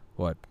was,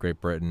 Great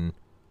Britain.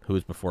 Who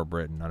was before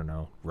Britain? I don't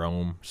know.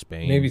 Rome,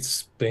 Spain. Maybe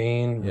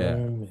Spain,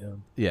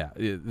 Rome, Yeah,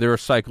 there are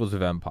cycles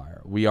of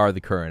empire. We are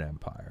the current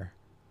empire.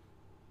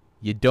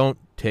 You don't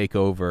take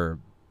over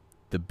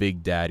the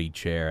big daddy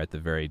chair at the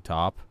very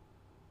top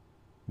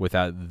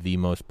without the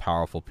most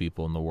powerful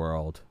people in the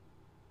world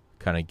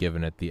kind of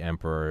giving it the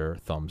emperor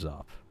thumbs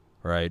up,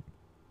 right?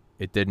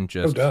 It didn't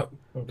just... No doubt.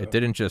 It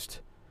didn't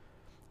just...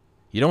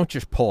 You don't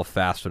just pull a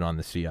fast one on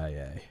the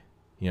CIA.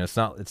 You know,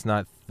 it's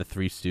not the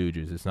Three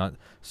Stooges. It's not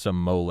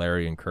some Mo,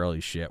 Larry, and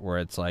Curly shit where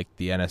it's like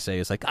the NSA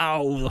is like,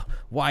 oh,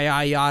 why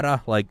I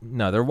yada? Like,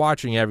 no, they're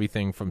watching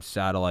everything from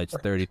satellites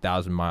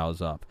 30,000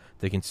 miles up.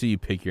 They can see you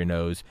pick your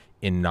nose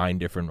in 9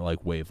 different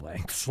like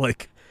wavelengths.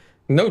 Like,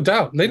 no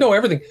doubt, they know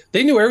everything.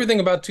 They knew everything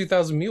about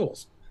 2,000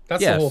 Mules.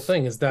 That's the whole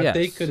thing. Is that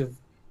they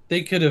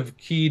could have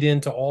keyed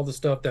into all the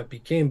stuff that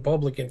became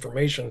public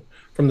information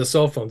from the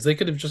cell phones. They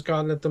could have just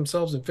gotten it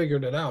themselves and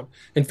figured it out,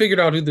 and figured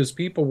out who those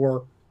people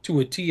were to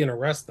a T and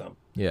arrest them.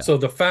 Yeah. So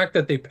the fact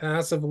that they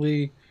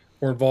passively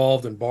were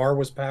involved and Barr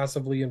was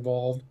passively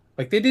involved,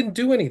 like they didn't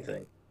do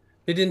anything.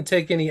 They didn't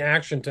take any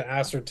action to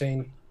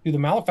ascertain who the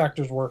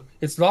malefactors were.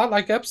 It's not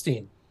like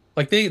Epstein.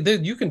 Like they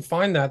you can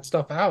find that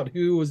stuff out,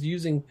 who was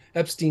using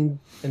Epstein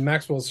and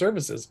Maxwell's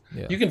services.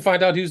 Yeah. You can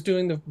find out who's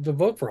doing the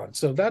vote fraud.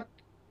 So that,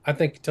 I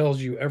think,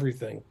 tells you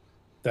everything,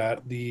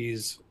 that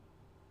these,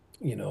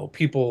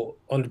 people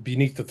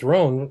beneath the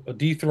throne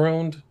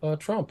dethroned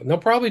Trump. And they'll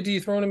probably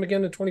dethrone him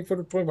again in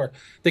 2024.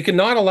 They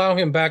cannot allow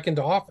him back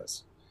into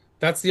office.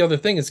 That's the other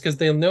thing, is because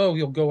they'll know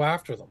he'll go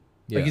after them.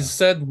 Yeah. Like he's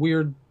said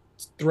weird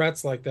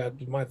threats like that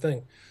is my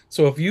thing.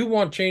 So if you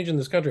want change in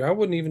this country, I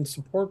wouldn't even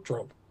support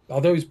Trump,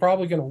 although he's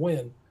probably going to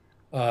win.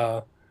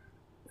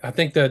 I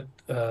think that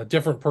a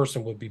different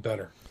person would be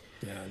better.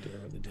 Yeah,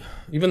 I really do.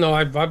 Even though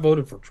I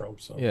voted for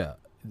Trump. So yeah,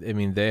 I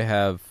mean,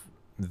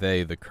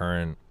 the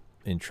current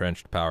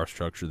entrenched power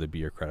structure, the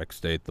bureaucratic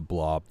state, the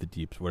blob, the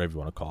deeps, whatever you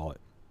want to call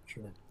it.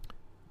 Sure.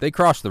 They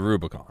crossed the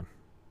Rubicon,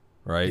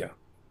 right? Yeah.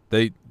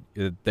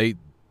 They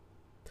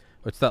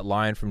what's that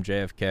line from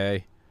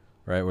JFK,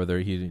 right? Where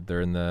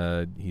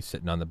he's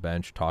sitting on the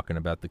bench talking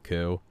about the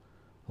coup.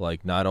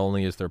 Like, not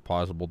only is there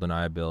plausible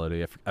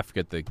deniability, I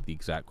forget the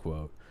exact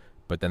quote,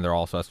 but then there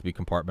also has to be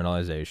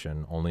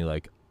compartmentalization. Only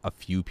like a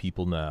few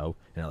people know,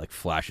 and it like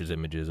flashes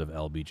images of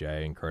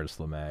LBJ and Curtis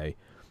LeMay.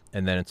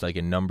 And then it's like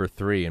in number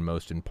 3, and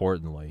most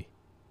importantly,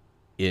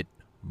 it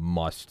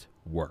must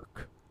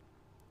work.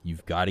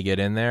 You've got to get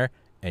in there,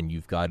 and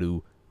you've got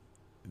to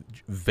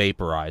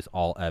vaporize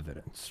all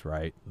evidence,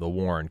 right? The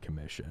Warren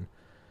Commission.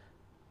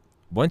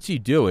 Once you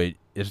do it,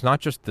 it's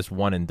not just this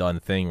one and done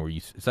thing where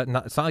it's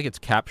not like it's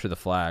capture the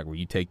flag where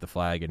you take the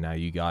flag and now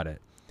you got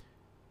it.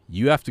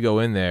 You have to go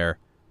in there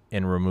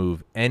and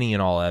remove any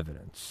and all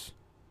evidence.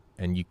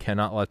 And you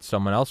cannot let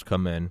someone else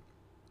come in,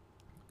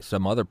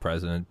 some other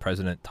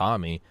President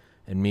Tommy,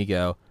 and me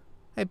go,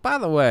 hey, by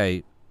the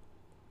way,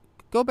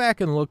 go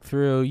back and look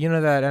through,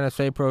 that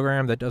NSA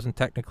program that doesn't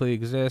technically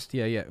exist?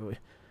 Yeah.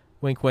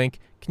 Wink, wink.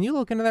 Can you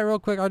look into that real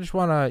quick? I just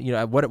want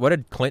to, what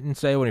did Clinton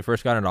say when he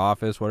first got into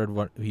office? What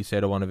did he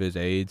say to one of his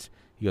aides?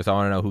 He goes, I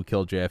want to know who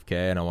killed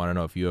JFK, and I want to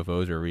know if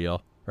UFOs are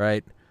real,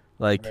 right?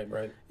 Like,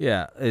 right.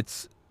 Yeah,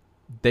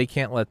 they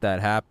can't let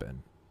that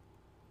happen.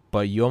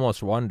 But you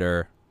almost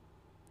wonder,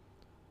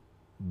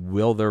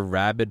 will their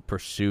rabid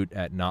pursuit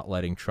at not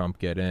letting Trump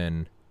get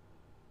in,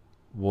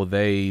 will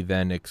they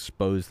then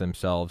expose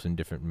themselves in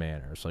different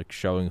manners, like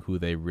showing who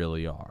they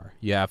really are?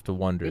 You have to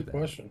wonder that. Good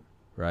question.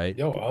 Right?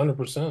 Yo,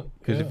 100%.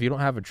 Because if you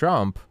don't have a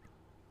Trump,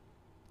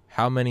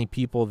 how many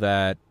people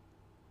that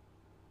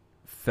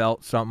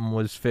felt something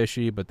was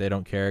fishy but they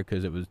don't care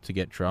because it was to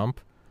get Trump,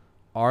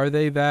 are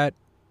they that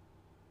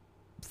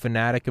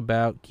fanatic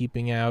about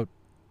keeping out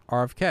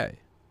RFK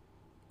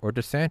or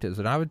DeSantis?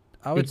 And I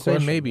would say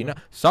maybe not.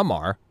 Some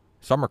are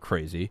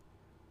crazy.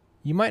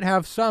 You might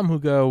have some who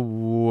go,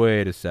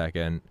 wait a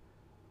second,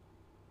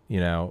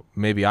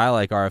 maybe I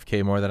like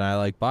RFK more than I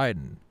like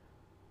Biden,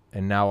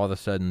 and now all of a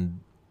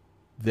sudden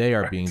they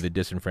are being the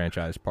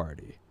disenfranchised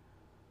party.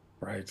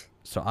 Right.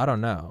 So I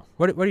don't know.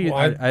 What do you?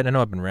 I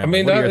know I've been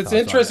rambling. I mean, it's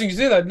interesting you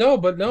say that.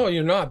 No,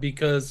 you're not,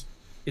 because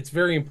it's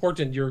very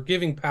important. You're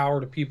giving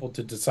power to people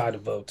to decide a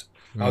vote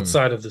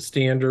outside of the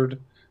standard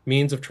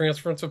means of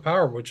transference of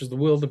power, which is the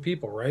will of the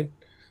people, right?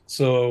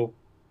 So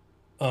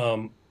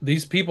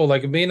these people,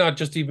 like, it may not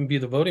just even be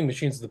the voting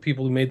machines, the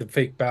people who made the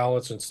fake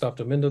ballots and stuffed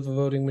them into the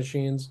voting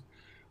machines,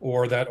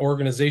 or that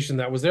organization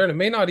that was there. And it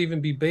may not even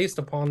be based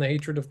upon the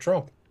hatred of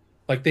Trump.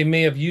 Like, they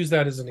may have used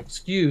that as an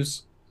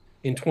excuse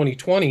in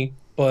 2020,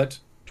 but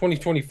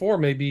 2024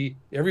 maybe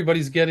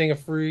everybody's getting a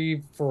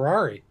free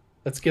Ferrari.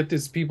 Let's get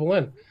these people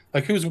in.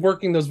 Like, who's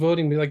working those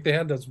voting? Like, they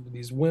had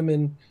these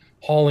women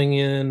hauling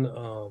in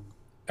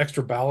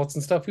extra ballots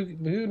and stuff.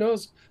 Who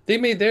knows? They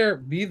may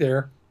be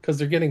there because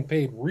they're getting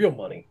paid real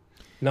money,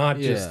 not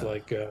just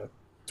like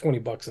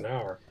 $20 an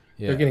hour.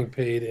 Yeah. They're getting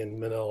paid in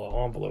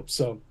manila envelopes.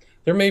 So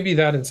there may be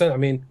that incentive. I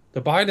mean,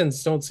 the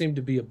Bidens don't seem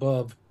to be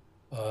above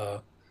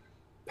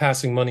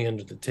passing money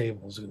under the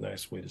table is a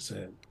nice way to say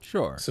it.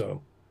 Sure.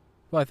 So,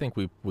 well, I think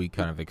we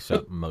kind of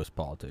accept most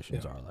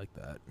politicians are like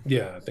that.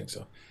 Yeah, I think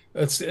so.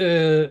 It's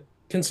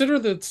consider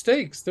the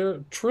stakes. They're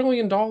 $1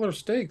 trillion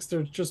stakes.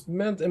 They're just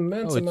immense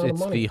amount of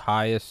money.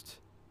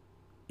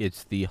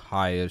 It's the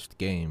highest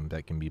game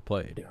that can be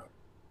played.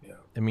 Yeah.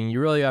 I mean, you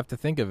really have to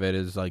think of it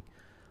as like,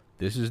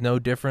 this is no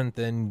different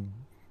than,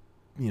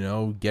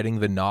 getting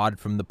the nod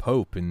from the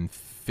Pope in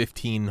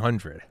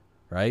 1500,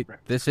 right?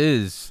 This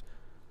is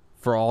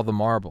for all the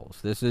marbles.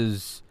 This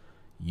is,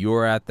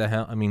 you're at the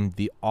helm. I mean,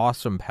 the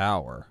awesome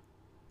power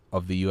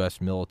of the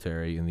U.S.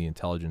 military and the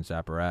intelligence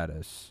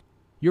apparatus.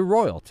 You're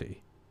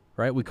royalty,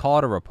 right? We call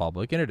it a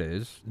republic, and it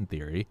is, in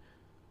theory,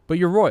 but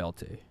you're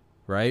royalty,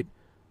 right?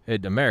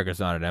 America's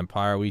not an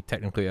empire. We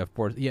technically have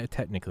borders. Yeah,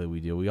 technically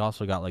we do. We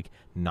also got like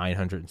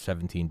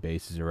 917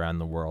 bases around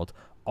the world,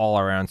 all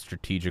around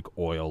strategic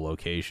oil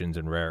locations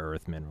and rare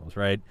earth minerals,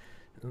 right?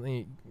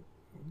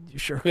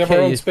 Sure. We have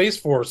our own Space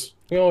Force.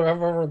 We all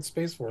have our own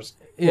Space Force.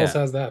 Who else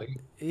has that?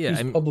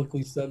 Who's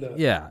publicly said that?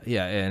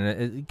 Yeah,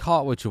 and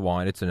call it what you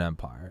want. It's an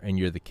empire, and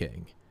you're the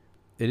king.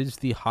 It is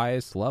the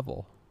highest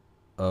level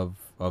of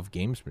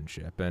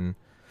gamesmanship, and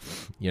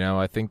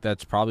I think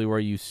that's probably where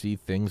you see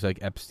things like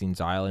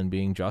Epstein's Island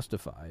being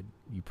justified.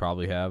 You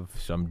probably have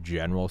some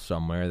general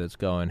somewhere that's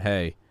going,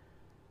 hey,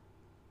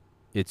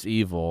 it's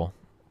evil,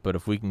 but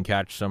if we can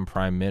catch some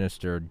prime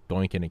minister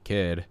doinking a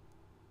kid,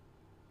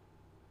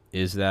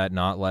 is that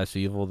not less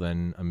evil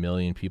than 1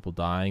 million people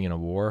dying in a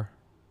war?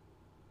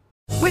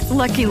 With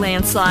Lucky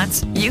Land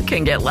Slots, you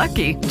can get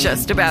lucky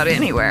just about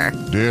anywhere.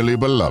 Dearly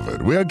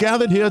beloved, we are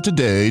gathered here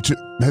today to...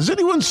 Has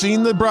anyone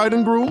seen the bride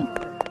and groom?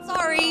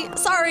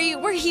 Sorry,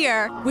 we're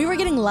here. We were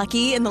getting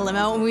lucky in the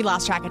limo and we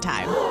lost track of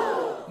time.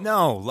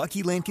 No,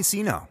 Lucky Land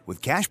Casino,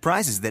 with cash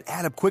prizes that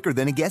add up quicker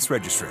than a guest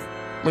registry.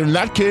 In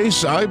that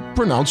case, I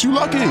pronounce you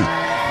lucky.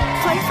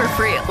 Play for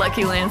free at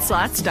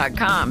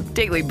LuckyLandSlots.com.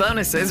 Daily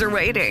bonuses are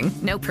waiting.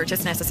 No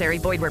purchase necessary.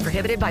 Void where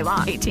prohibited by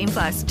law.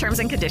 18+. Terms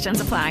and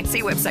conditions apply.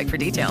 See website for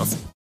details.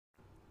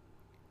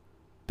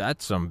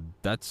 That's some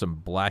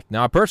black.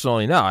 Now,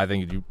 personally, no. I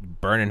think you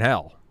burn in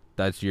hell.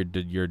 That's you're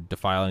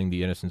defiling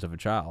the innocence of a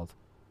child.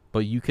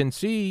 But you can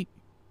see,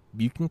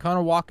 you can kind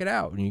of walk it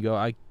out, and you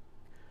go,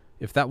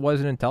 if that was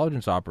an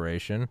intelligence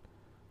operation,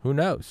 who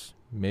knows?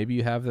 Maybe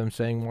you have them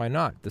saying, why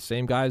not? The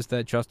same guys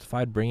that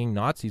justified bringing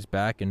Nazis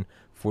back in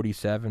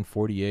 47,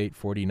 48,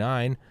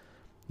 49,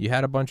 you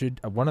had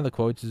one of the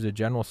quotes is a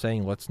general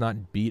saying, let's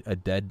not beat a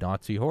dead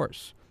Nazi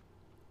horse.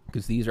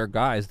 Because these are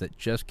guys that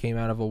just came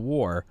out of a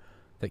war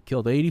that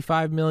killed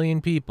 85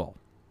 million people,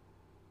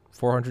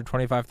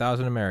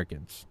 425,000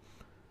 Americans.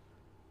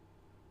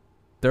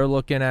 They're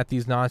looking at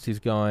these Nazis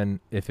going,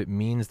 if it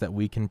means that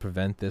we can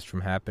prevent this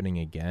from happening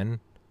again.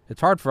 It's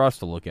hard for us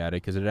to look at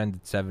it because it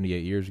ended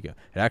 78 years ago.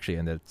 It actually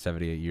ended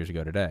 78 years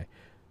ago today.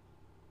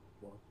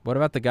 What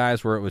about the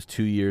guys where it was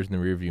 2 years in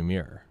the rearview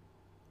mirror?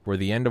 Where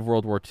the end of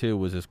World War II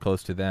was as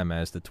close to them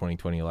as the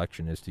 2020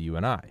 election is to you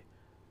and I.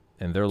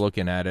 And they're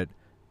looking at it,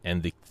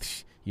 and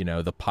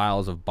the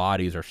piles of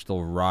bodies are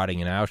still rotting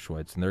in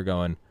Auschwitz, and they're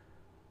going,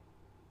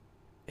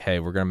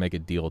 hey, we're going to make a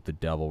deal with the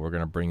devil. We're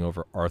going to bring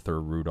over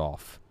Arthur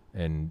Rudolph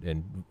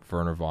and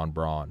Werner von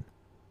Braun.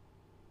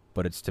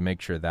 But it's to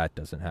make sure that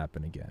doesn't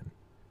happen again.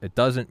 It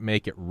doesn't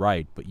make it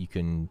right, but you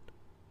can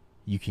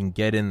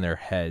get in their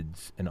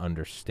heads and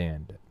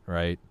understand it,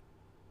 right?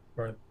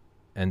 Right.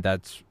 And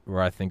that's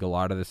where I think a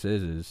lot of this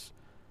is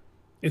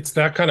it's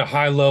that kind of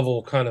high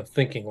level kind of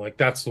thinking, like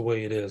that's the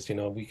way it is.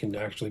 We can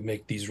actually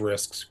make these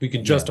risks. We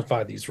can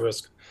justify these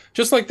risks.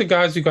 Just like the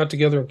guys who got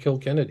together and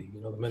killed Kennedy,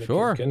 the men who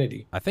killed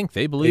Kennedy. I think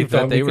they believed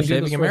that they were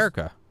saving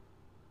America.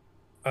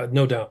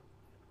 No doubt.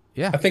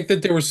 Yeah. I think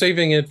that they were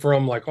saving it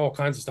from like all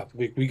kinds of stuff.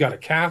 We got a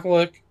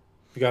Catholic.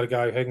 We got a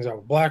guy who hangs out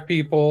with black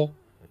people.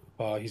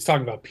 He's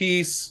talking about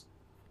peace.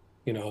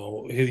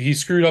 He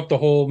screwed up the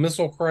whole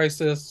missile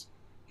crisis.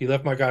 He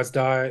let my guys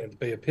die at the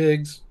Bay of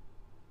Pigs.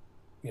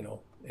 And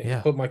he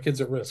put my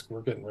kids at risk.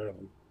 We're getting rid of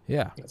him.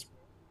 Yeah.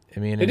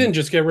 They didn't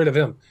just get rid of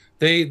him.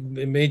 They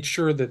made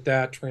sure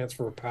that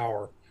transfer of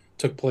power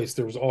took place.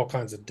 There was all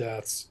kinds of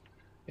deaths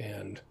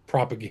and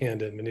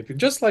propaganda and manipulation,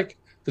 just like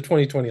the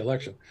 2020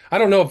 election. I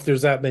don't know if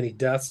there's that many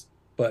deaths,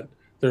 but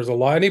there's a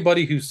lot.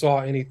 Anybody who saw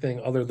anything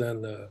other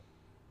than the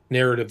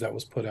narrative that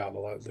was put out,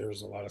 there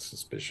was a lot of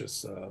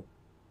suspicious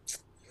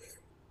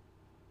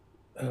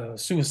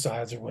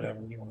suicides or whatever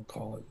you want to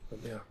call it. But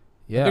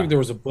I think there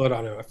was a book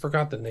on it. I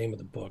forgot the name of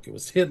the book. It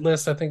was Hit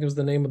List, I think it was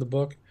the name of the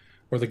book,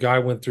 where the guy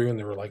went through and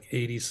there were like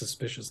 80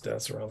 suspicious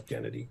deaths around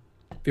Kennedy.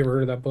 Have you ever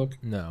heard of that book?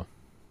 No.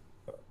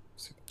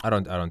 I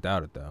don't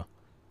doubt it though.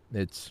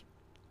 It's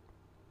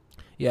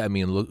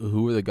look,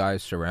 who were the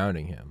guys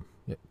surrounding him?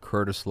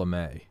 Curtis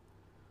LeMay,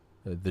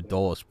 the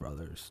Dulles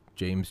brothers,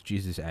 James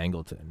Jesus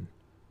Angleton,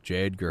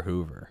 J. Edgar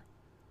Hoover.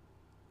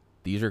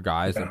 These are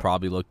guys that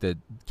probably looked at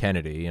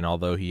Kennedy, and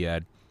although he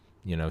had,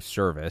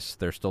 service,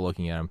 they're still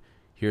looking at him.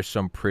 Here's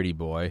some pretty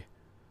boy,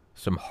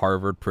 some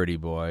Harvard pretty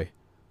boy,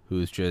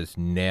 who's just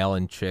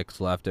nailing chicks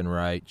left and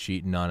right,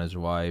 cheating on his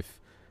wife,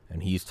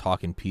 and he's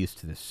talking peace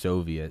to the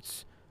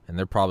Soviets, and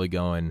they're probably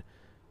going,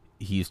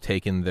 he's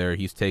taking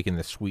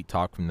the sweet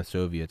talk from the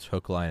Soviets,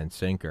 hook, line, and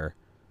sinker.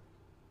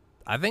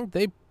 I think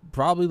they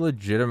probably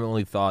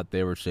legitimately thought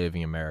they were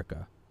saving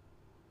America.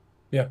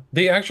 Yeah,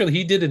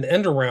 he did an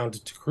end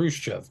around to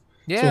Khrushchev.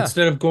 Yeah. So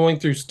instead of going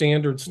through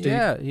standard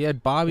state, he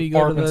had Bobby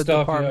go to the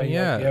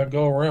department.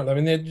 Go around. I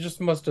mean, they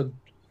just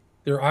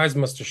their eyes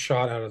must have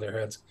shot out of their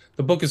heads.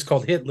 The book is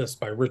called Hit List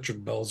by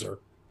Richard Belzer.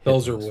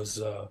 Belzer was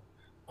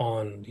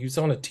he was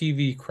on a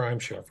TV crime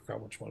show. I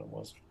forgot which one it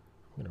was.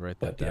 I'm gonna write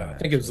that down. I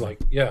think it was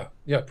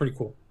pretty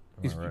cool.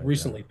 He's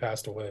recently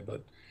passed away,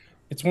 but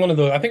it's one of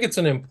the. I think it's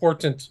an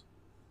important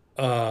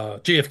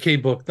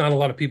JFK book. Not a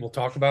lot of people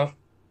talk about,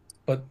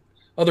 but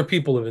other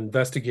people have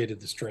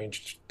investigated the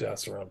strange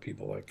deaths around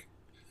people. Like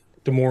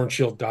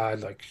DeMorenshield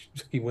died. Like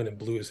he went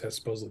and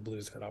supposedly blew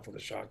his head off with a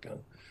shotgun.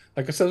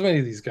 Like I said, so many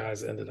of these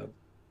guys ended up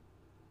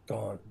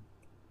gone.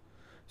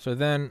 So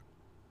then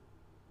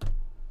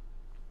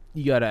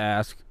you got to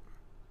ask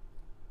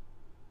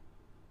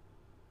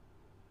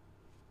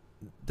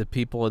the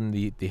people in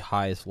the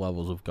highest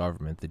levels of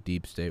government, the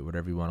deep state,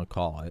 whatever you want to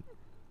call it.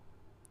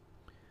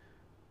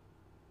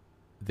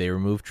 They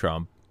removed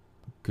Trump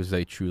because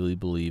they truly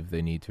believe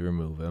they need to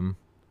remove him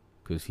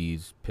because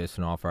he's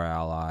pissing off our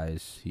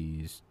allies.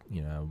 He's,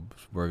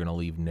 we're going to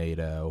leave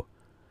NATO.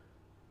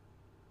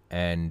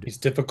 And he's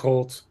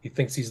difficult. He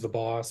thinks he's the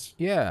boss.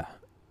 Yeah.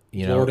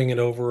 Lording it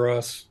over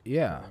us.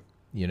 Yeah.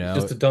 He's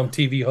just a dumb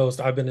TV host.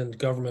 I've been in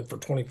government for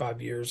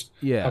 25 years.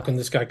 Yeah. How can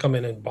this guy come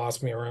in and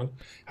boss me around?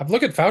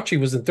 Look at Fauci.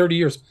 Was in 30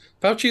 years.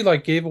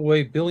 Fauci gave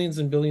away billions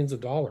and billions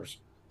of dollars.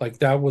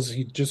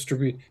 He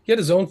distributed. He had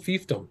his own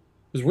fiefdom.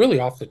 was really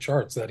off the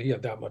charts that he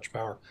had that much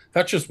power.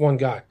 That's just one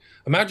guy.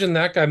 Imagine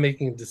that guy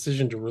making a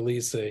decision to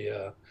release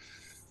a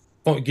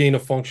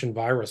gain-of-function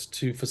virus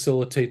to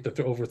facilitate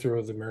the overthrow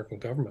of the American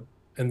government,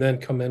 and then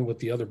come in with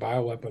the other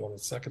bioweapon on the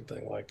second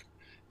thing. Like,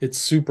 it's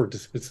super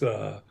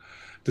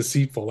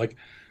deceitful. Like,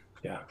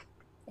 yeah.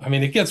 I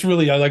mean, it gets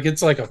really like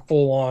it's like a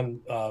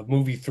full-on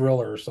movie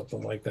thriller or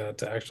something like that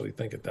to actually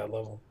think at that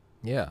level.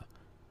 Yeah.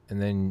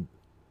 And then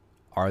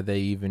are they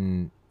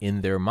even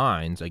in their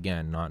minds,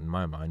 again, not in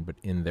my mind, but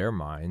in their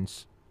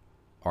minds,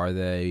 are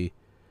their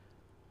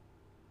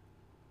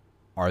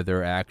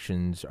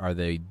actions,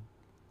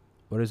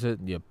 what is it?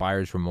 Yeah,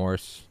 buyer's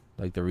remorse.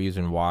 Like the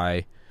reason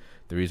why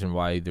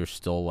there's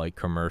still like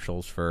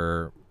commercials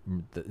for,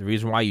 the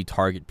reason why you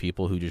target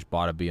people who just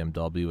bought a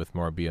BMW with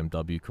more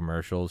BMW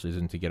commercials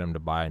isn't to get them to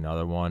buy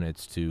another one.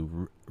 It's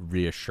to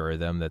reassure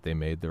them that they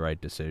made the right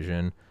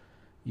decision.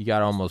 You got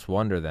to almost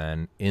wonder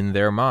then, in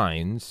their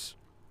minds,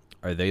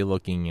 are they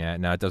looking at,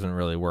 now it doesn't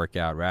really work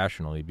out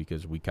rationally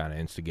because we kind of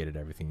instigated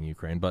everything in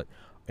Ukraine, but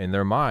in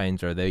their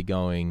minds, are they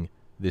going,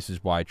 this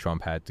is why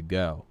Trump had to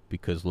go?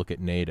 Because look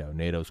at NATO.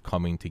 NATO's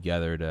coming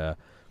together to,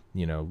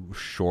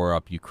 shore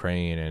up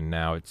Ukraine, and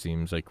now it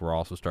seems like we're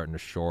also starting to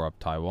shore up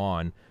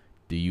Taiwan.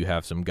 Do you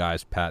have some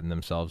guys patting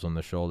themselves on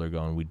the shoulder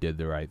going, we did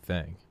the right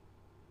thing?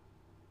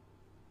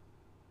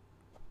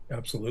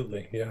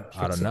 Absolutely, yeah.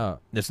 I don't know.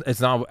 It's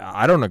not,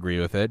 I don't agree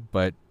with it,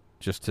 but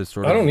just to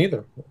sort of... I don't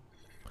either.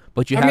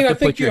 But you have to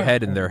put your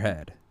head in their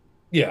head.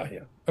 Yeah,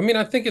 yeah. I mean,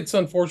 I think it's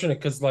unfortunate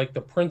because, like, the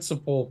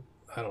principle,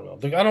 I don't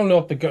know. I don't know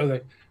if the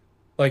guy,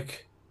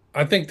 like,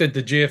 I think that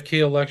the JFK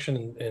election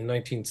in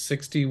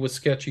 1960 was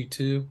sketchy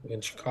too, in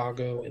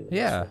Chicago and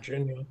West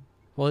Virginia.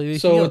 Well,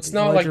 so it's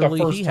not like the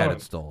first he time. had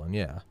it stolen,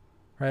 yeah.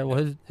 Right.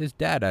 Well, his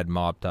dad had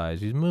mob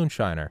ties. He's a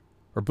moonshiner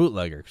or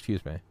bootlegger,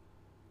 excuse me.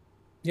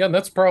 Yeah, and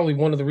that's probably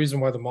one of the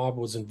reasons why the mob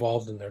was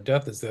involved in their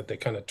death, is that they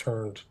kind of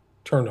turned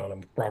on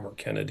him. Robert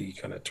Kennedy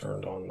kind of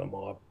turned on the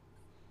mob,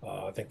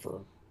 I think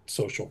for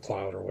social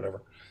clout or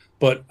whatever.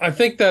 But I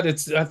think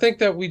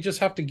that we just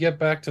have to get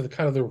back to the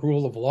kind of the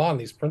rule of law and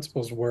these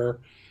principles where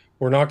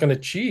we're not going to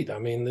cheat. I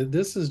mean,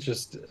 this is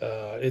just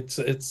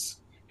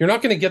you're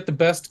not going to get the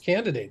best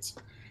candidates.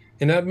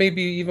 And that may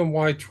be even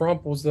why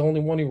Trump was the only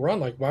one who run.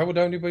 Like, why would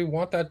anybody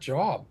want that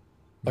job?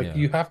 Like,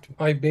 you have to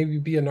maybe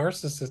be a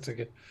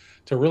narcissist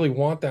to really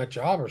want that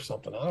job or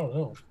something. I don't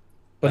know.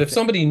 But if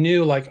somebody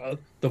knew, like,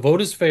 the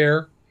vote is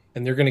fair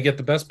and they're going to get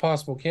the best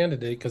possible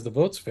candidate because the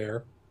vote's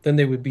fair, then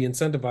they would be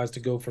incentivized to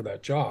go for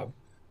that job.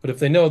 But if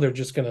they know they're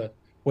just going to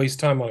waste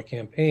time on a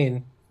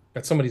campaign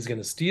that somebody's going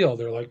to steal,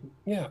 they're like,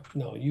 yeah,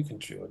 no, you can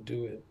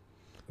do it.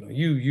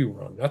 You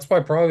run. That's why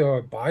probably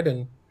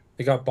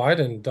they got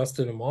Biden,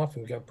 dusted him off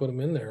and put him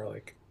in there.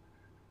 Like,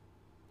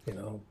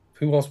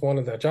 who else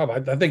wanted that job?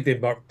 I think they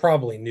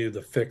probably knew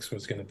the fix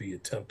was going to be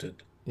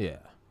attempted. Yeah.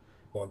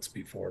 Once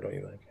before, don't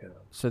you think? Yeah.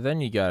 So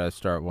then you got to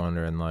start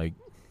wondering, like,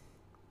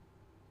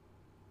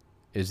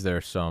 is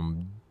there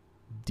some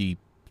deep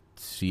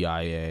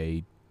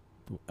CIA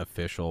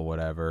official,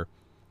 whatever,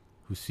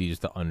 who sees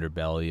the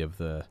underbelly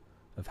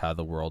of how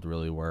the world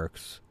really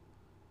works?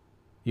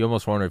 You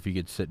almost wonder if you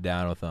could sit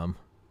down with them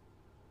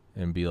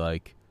and be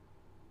like,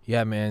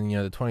 yeah, man,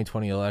 the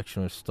 2020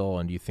 election was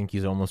stolen. Do you think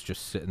he's almost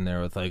just sitting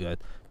there with like a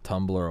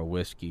tumbler of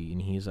whiskey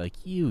and he's like,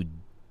 you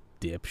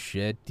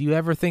dipshit, do you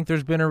ever think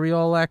there's been a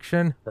real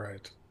election?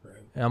 Right.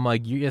 And I'm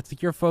like,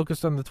 you're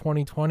focused on the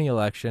 2020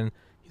 election.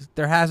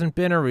 There hasn't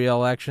been a real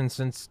election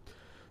since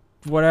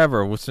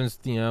Woodrow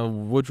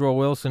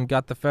Wilson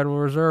got the Federal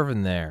Reserve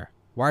in there.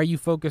 Why are you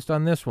focused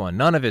on this one?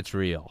 None of it's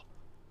real.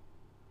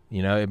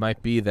 It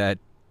might be that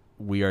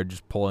we are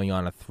just pulling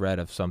on a thread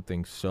of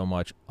something so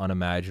much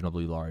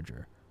unimaginably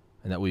larger,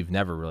 and that we've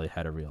never really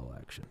had a real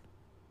election.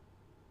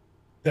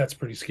 That's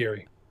pretty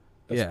scary.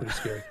 That's pretty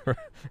scary.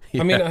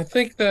 Yeah. I mean, I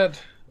think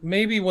that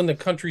maybe when the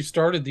country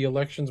started, the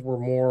elections were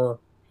more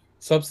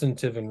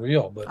substantive and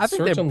real. But I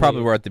think they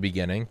probably were at the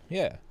beginning.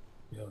 Yeah.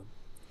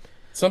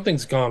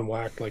 Something's gone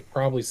whack, like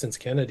probably since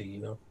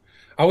Kennedy.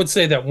 I would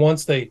say that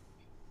once the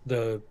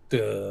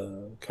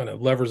kind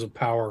of levers of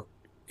power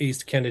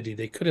aced Kennedy,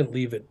 they couldn't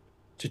leave it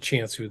to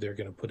chance who they're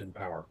going to put in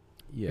power.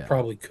 Yeah. They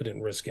probably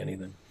couldn't risk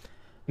anything.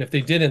 And if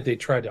they didn't, they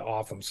tried to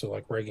off him. So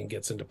like Reagan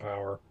gets into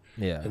power.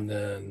 Yeah. And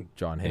then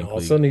John Hinckley. All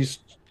of a sudden he's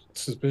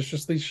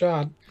suspiciously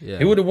shot. Yeah.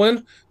 He would have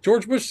won.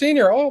 George Bush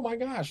Sr. Oh my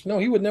gosh. No,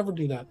 he would never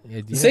do that.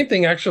 Yeah, the same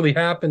thing actually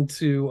happened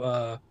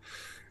to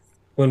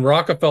when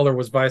Rockefeller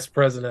was vice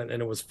president,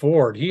 and it was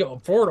Ford.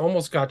 Ford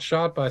almost got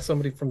shot by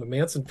somebody from the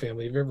Manson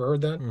family. Have you ever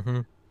heard that? Mm-hmm.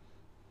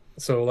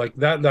 So like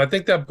that, I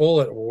think that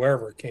bullet, or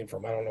wherever it came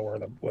from, I don't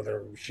know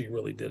whether she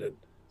really did it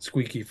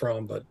squeaky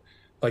from, but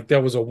like there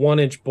was a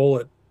 1-inch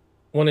bullet,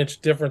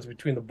 1-inch difference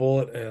between the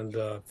bullet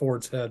and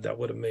Ford's head that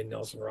would have made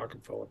Nelson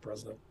Rockefeller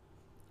president.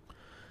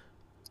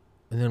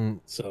 And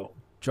then so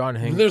John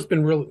Hinckley. There's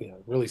been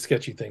really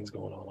sketchy things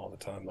going on all the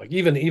time. Like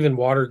even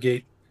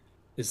Watergate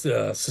is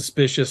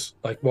suspicious.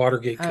 Like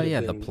Watergate. Oh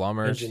yeah, the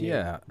plumbers.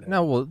 Yeah.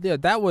 No, well, yeah,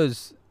 that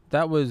was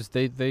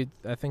they.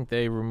 I think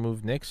they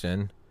removed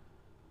Nixon.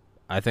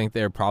 I think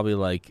they're probably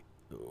like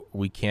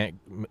we can't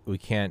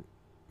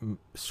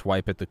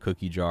swipe at the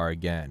cookie jar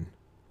again.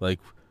 Like,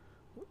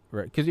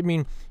 right? Because I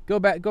mean, go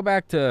back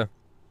to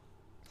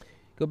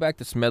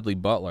Smedley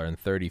Butler in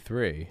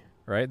 '33,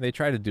 right? They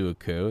tried to do a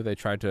coup. They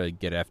tried to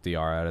get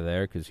FDR out of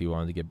there because he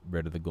wanted to get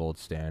rid of the gold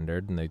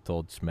standard. And they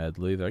told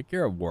Smedley, they're like,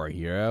 "You're a war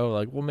hero.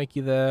 Like, we'll make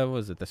you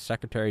the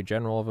Secretary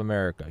General of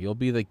America. You'll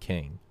be the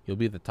king. You'll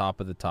be the top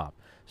of the top."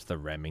 It's the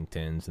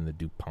Remingtons and the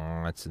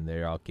DuPonts, and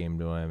they all came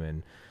to him.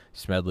 And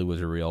Smedley was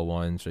a real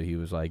one, so he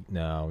was like,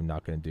 "No, I'm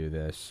not going to do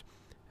this."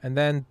 And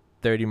then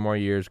 30 more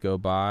years go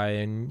by,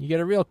 and you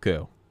get a real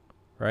coup,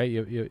 right?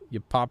 You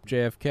pop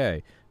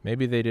JFK.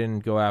 Maybe they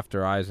didn't go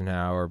after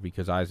Eisenhower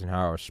because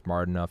Eisenhower was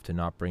smart enough to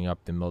not bring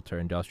up the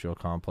military-industrial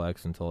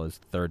complex until his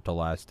third to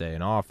last day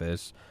in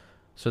office.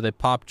 So they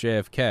popped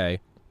JFK.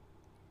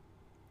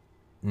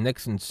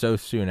 Nixon so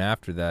soon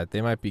after that,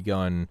 they might be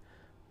going,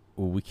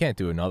 well, we can't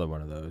do another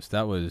one of those.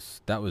 That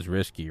was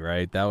risky,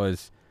 right? That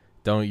was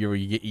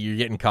you're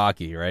getting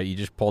cocky, right? You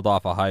just pulled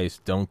off a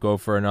heist. Don't go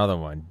for another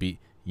one. Be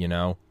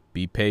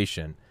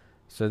patient.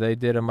 So they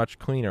did a much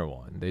cleaner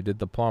one. They did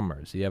the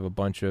plumbers. You have a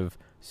bunch of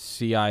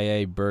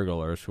CIA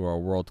burglars who are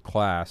world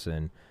class,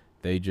 and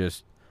they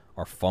just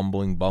are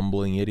fumbling,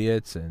 bumbling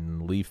idiots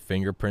and leave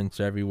fingerprints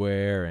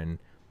everywhere. And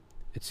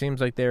it seems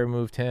like they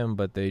removed him,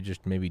 but they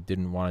just maybe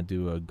didn't want to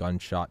do a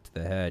gunshot to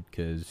the head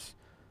because,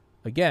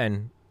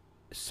 again,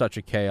 such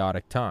a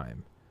chaotic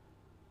time.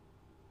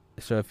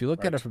 So if you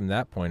look at it from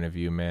that point of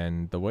view,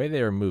 man, the way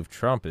they removed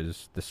Trump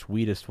is the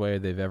sweetest way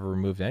they've ever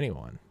removed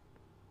anyone.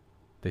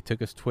 They took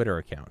his Twitter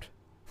account.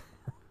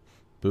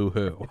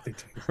 Boo-hoo.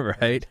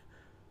 Right?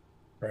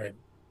 Right.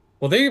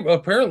 Well, they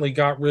apparently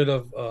got rid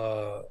of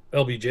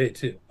LBJ,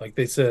 too. Like,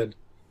 they said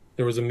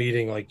there was a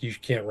meeting, like, you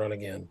can't run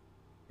again.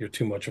 You're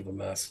too much of a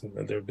mess.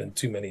 And there have been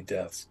too many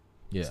deaths.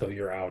 Yeah. So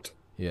you're out.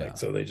 Yeah. Like,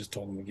 so they just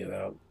told him to get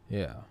out.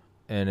 Yeah.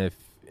 And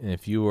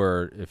if you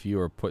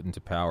were put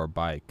into power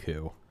by a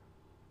coup,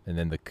 and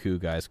then the coup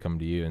guys come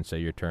to you and say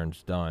your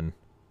turn's done,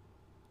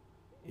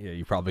 yeah,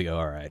 you probably go,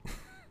 all right.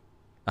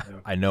 Yeah.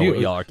 I know what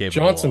y'all are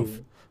capable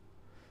of.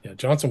 Yeah,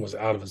 Johnson was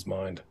out of his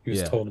mind. He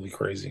was totally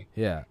crazy.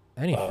 Yeah,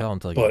 and he fell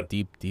into a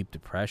deep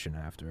depression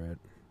after it.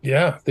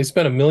 Yeah, they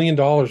spent $1 million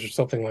or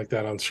something like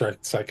that on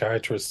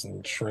psychiatrists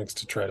and shrinks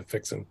to try to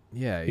fix him.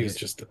 Yeah, he was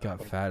just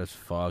got fat as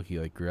fuck. He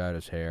grew out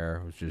his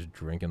hair. Was just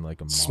drinking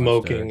like a monster.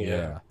 Smoking.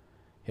 Yeah.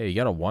 You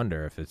gotta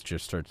wonder if it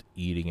just starts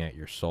eating at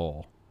your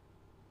soul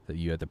that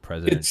you had the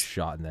president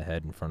shot in the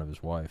head in front of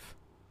his wife.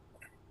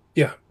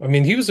 Yeah, I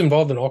mean, he was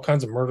involved in all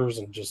kinds of murders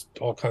and just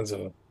all kinds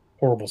of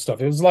horrible stuff.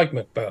 It was like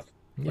Macbeth.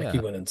 Like he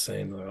went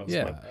insane.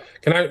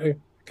 Can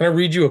I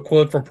read you a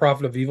quote from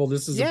Prophet of Evil?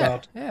 This is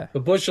about the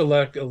Bush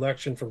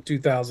election from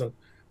 2000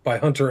 by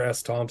Hunter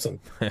S. Thompson.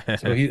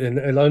 So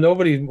and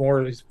nobody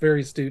more. He's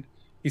very astute.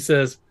 He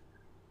says,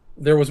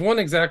 "There was one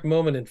exact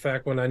moment, in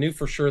fact, when I knew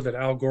for sure that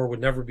Al Gore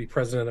would never be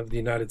president of the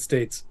United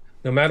States,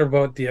 no matter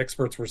what the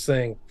experts were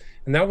saying.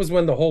 And that was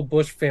when the whole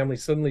Bush family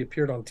suddenly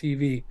appeared on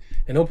TV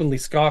and openly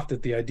scoffed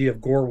at the idea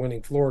of Gore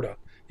winning Florida.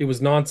 It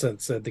was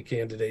nonsense," said the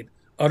candidate.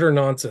 "Utter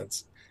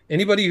nonsense.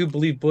 Anybody who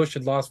believed Bush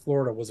had lost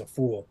Florida was a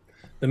fool.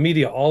 The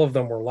media, all of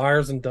them, were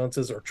liars and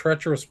dunces or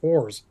treacherous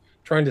whores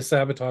trying to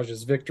sabotage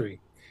his victory.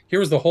 Here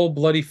was the whole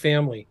bloody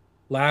family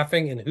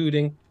laughing and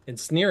hooting and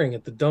sneering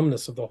at the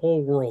dumbness of the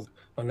whole world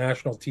on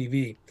national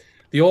TV.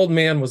 The old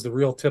man was the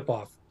real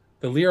tip-off.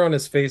 The leer on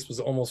his face was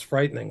almost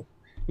frightening.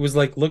 It was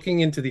like looking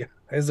into the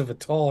eyes of a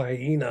tall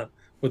hyena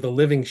with a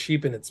living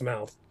sheep in its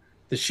mouth.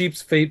 The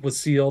sheep's fate was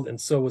sealed,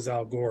 and so was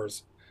Al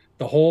Gore's.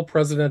 The whole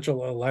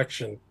presidential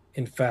election,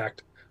 in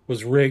fact,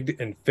 was rigged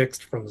and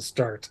fixed from the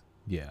start."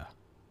 Yeah.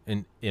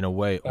 In a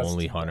way,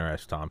 only Hunter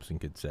S. Thompson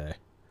could say.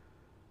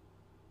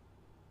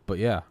 But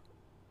yeah,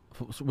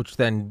 which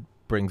then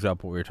brings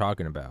up what we were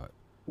talking about.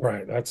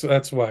 Right.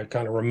 That's why I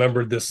kind of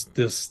remembered this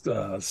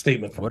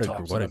statement from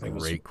Thompson. What a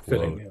great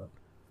quote.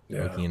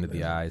 Looking into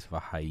the eyes of a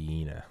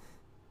hyena.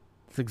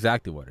 That's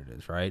exactly what it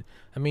is, right?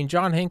 I mean,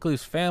 John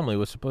Hinckley's family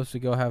was supposed to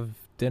go have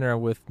dinner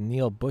with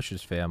Neil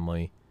Bush's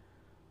family,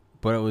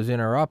 but it was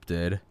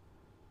interrupted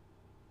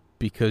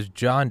because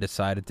John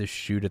decided to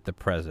shoot at the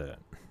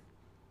president.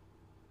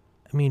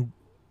 I mean,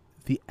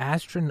 I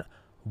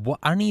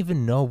don't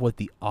even know what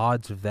the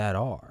odds of that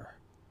are.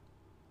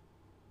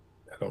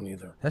 I don't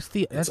either.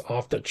 That's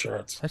off the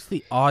charts. That's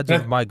the odds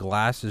of my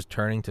glasses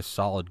turning to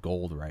solid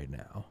gold right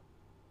now.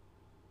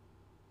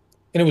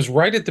 And it was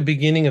right at the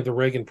beginning of the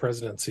Reagan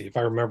presidency, if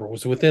I remember. It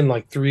was within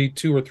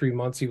 2 or 3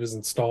 months he was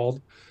installed.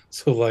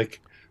 So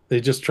they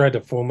just tried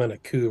to foment a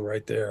coup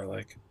right there.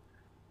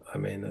 I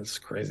mean, that's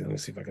crazy. Let me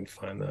see if I can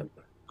find that.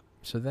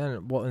 So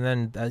then, and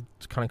then that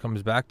kind of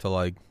comes back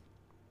to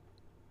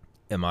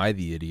am I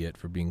the idiot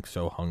for being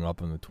so hung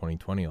up on the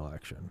 2020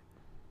 election?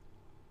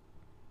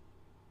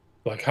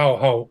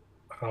 How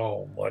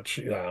much?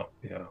 Yeah.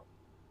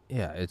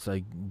 Yeah, it's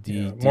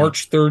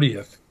March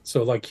 30th.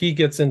 So he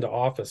gets into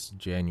office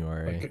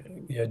January.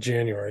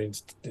 January.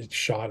 It's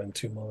shot in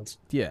 2 months.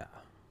 Yeah.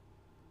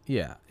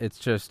 It's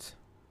just,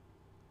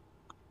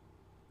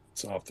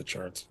 it's off the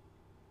charts.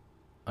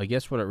 I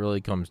guess what it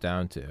really comes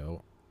down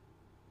to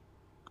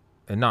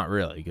and not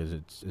really, because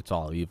it's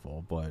all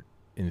evil, but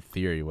in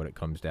theory what it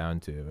comes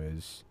down to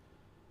is,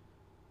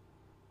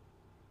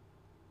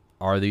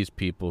 are these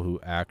people who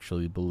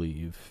actually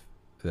believe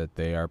that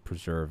they are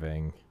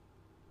preserving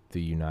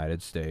the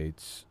United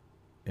States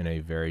in a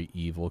very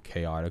evil,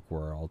 chaotic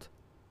world?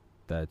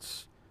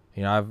 That's,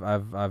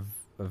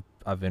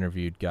 I've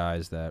interviewed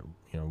guys that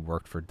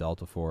worked for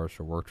Delta Force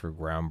or worked for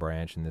Ground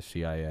Branch in the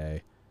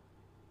CIA,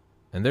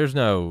 and there's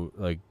no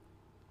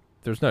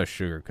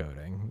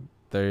sugarcoating.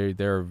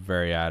 They're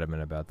very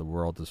adamant about the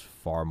world is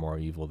far more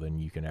evil than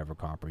you can ever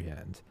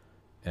comprehend,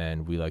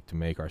 and we like to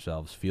make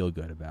ourselves feel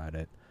good about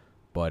it,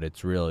 but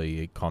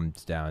it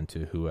comes down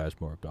to who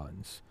has more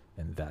guns,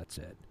 and that's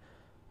it.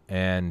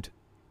 And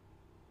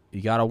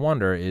you gotta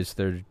wonder, is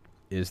there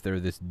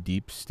this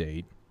deep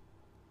state?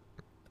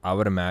 I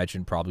would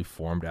imagine probably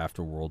formed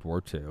after World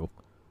War II.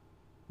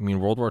 I mean,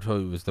 World War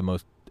II was the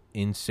most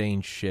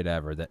insane shit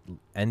ever that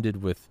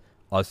ended with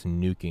us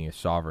nuking a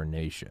sovereign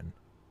nation.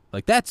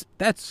 Like, that's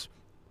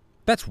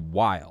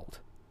wild.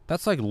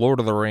 That's like Lord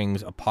of the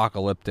Rings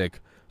apocalyptic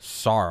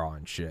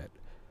Sauron shit.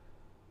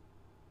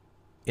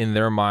 In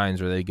their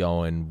minds, are they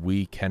going,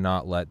 we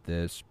cannot let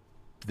this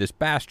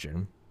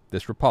bastion,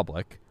 this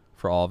republic,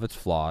 for all of its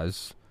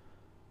flaws,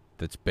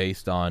 that's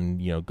based on,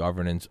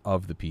 governance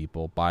of the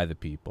people, by the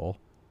people.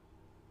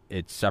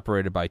 It's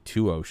separated by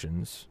 2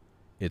 oceans.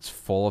 It's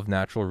full of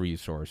natural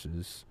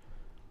resources.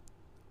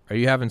 Are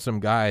you having some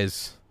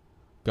guys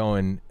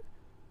going,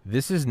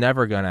 this is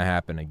never going to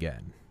happen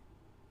again?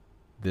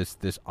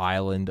 This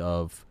island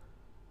of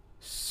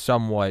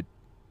somewhat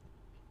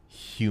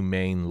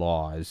humane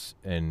laws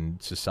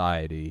and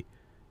society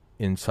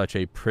in such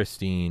a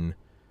pristine,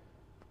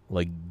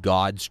 like,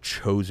 God's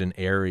chosen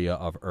area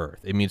of Earth.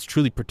 I mean, it's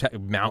truly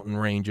mountain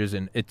ranges,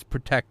 and it's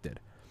protected.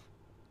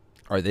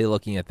 Are they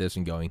looking at this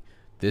and going,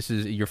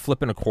 you're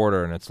flipping a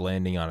quarter and it's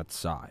landing on its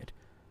side?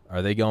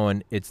 Are they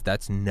going,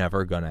 that's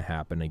never going to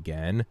happen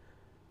again?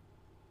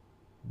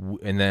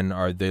 And then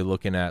are they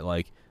looking at,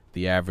 like,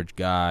 the average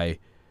guy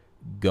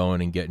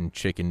going and getting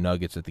chicken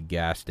nuggets at the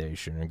gas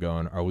station and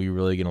going, are we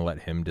really going to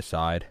let him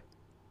decide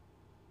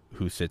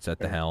who sits at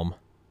the helm?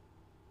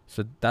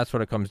 So that's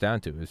what it comes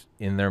down to, is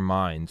in their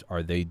minds,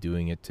 are they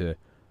doing it to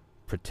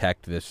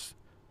protect this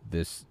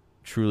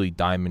truly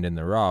diamond in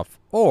the rough,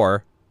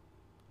 or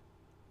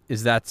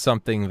is that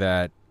something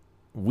that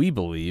we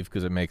believe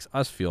because it makes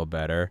us feel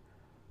better,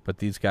 but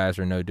these guys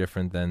are no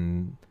different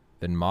than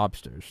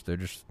mobsters? They're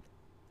just,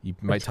 you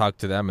might talk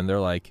to them and they're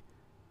like,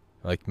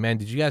 man,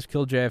 did you guys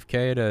kill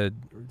JFK to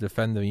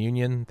defend the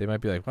Union? They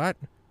might be like, what?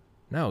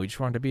 No, we just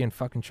wanted to be in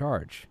fucking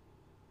charge.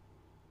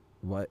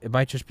 What? It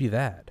might just be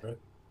that. Right.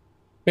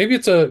 Maybe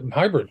it's a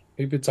hybrid.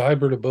 Maybe it's a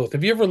hybrid of both.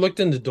 Have you ever looked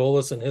into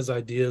Dulles and his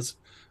ideas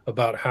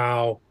about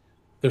how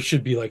there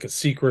should be like a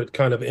secret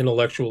kind of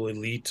intellectual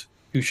elite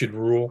who should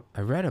rule?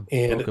 I read a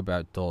book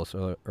about Dulles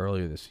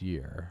earlier this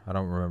year. I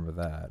don't remember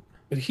that.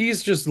 But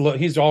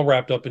he's all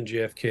wrapped up in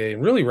JFK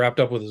and really wrapped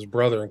up with his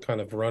brother and kind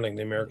of running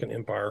the American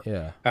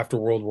empire after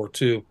World War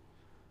II.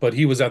 But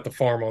he was at the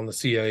farm on the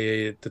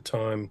CIA at the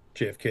time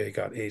JFK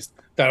got aced.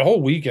 That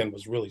whole weekend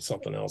was really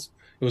something else.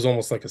 It was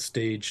almost like a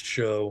staged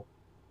show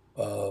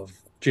of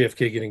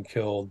JFK getting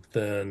killed,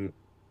 then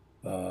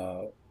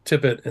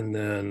Tippit, and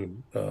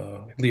then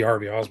Lee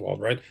Harvey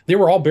Oswald, right? They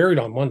were all buried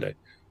on Monday.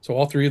 So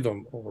all 3 of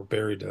them were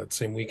buried that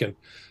same weekend.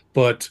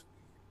 But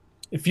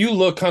if you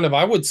look kind of,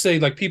 I would say,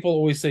 like, people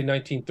always say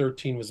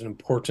 1913 was an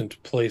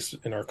important place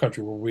in our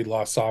country where we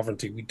lost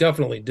sovereignty. We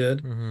definitely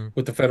did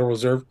with the Federal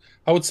Reserve.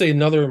 I would say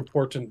another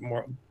important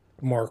mark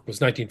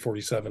was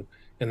 1947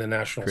 and the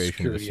National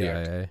Security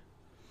Act.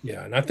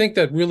 Yeah, and I think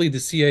that really the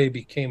CIA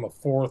became a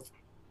 4th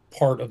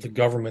part of the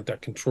government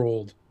that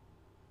controlled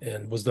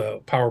and was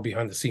the power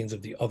behind the scenes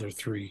of the other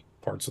 3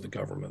 parts of the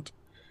government.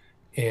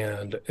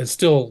 And it's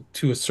still,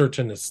 to a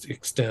certain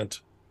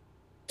extent,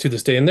 to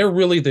this day. And they're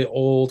really the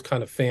old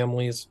kind of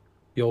families,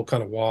 the old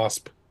kind of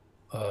WASP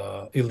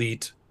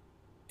elite,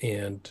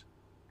 and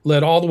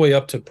led all the way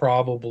up to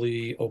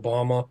probably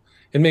Obama,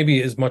 and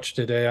maybe as much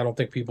today. I don't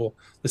think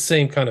the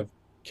same kind of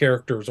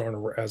characters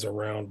aren't as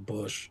around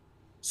Bush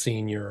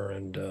Sr.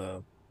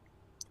 and,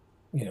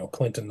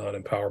 Clinton not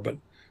in power. But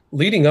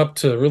leading up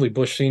to really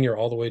Bush Sr.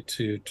 all the way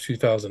to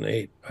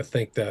 2008, I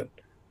think that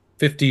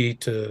 50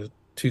 to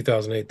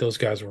 2008, those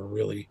guys were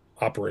really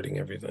operating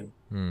everything,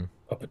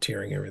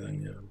 puppeteering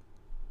everything.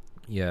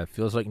 Yeah, it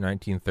feels like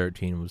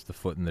 1913 was the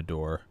foot in the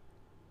door.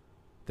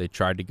 They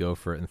tried to go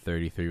for it in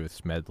 33 with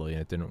Smedley,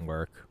 and it didn't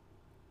work.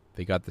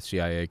 They got the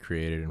CIA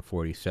created in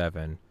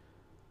 47,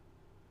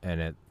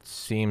 and it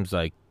seems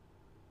like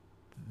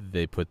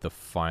they put the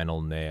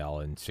final nail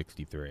in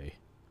 63.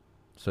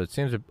 So it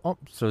seems,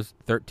 so it's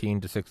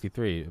 13 to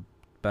 63,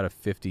 about a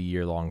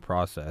 50-year-long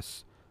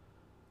process.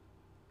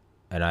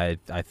 And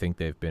I think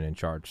they've been in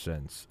charge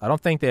since. I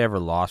don't think they ever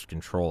lost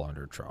control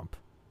under Trump.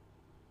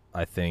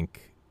 I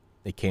think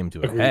it came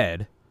to a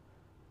head,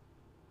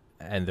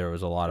 and there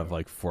was a lot of,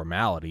 like,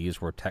 formalities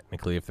where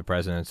technically if the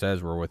president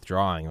says we're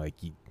withdrawing, like,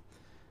 we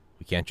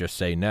can't just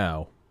say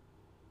no.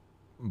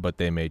 But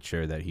they made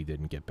sure that he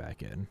didn't get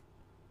back in.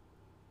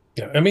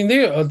 Yeah, I mean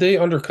they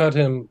undercut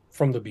him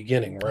from the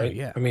beginning, Oh, right?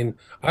 yeah. I mean,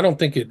 I don't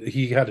think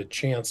he had a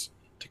chance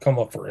to come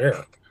up for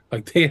air.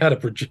 Like they had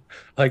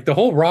like the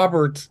whole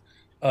Robert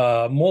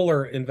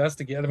Mueller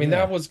investigate. I mean,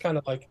 Yeah. that was kind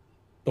of like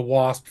the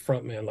WASP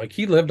frontman. Like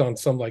he lived on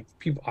some like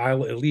people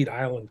island, elite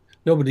island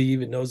nobody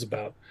even knows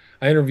about.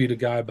 I interviewed a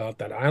guy about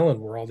that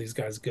island where all these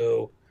guys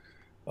go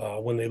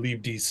when they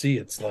leave DC.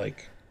 It's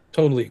like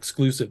totally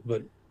exclusive,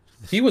 but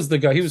he was the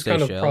guy. He was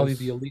kind of probably the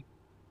Seychelles. elite.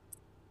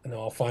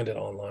 No, I'll find it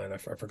online. I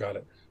forgot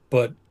it.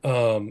 But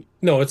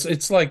no,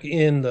 it's like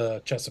in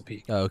the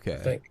Chesapeake, I Okay.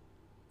 think,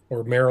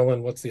 or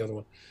Maryland. What's the other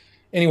one?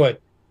 Anyway,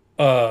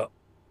 uh,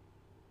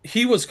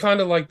 he was kind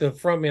of like the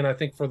front man, I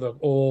think, for the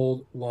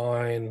old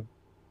line,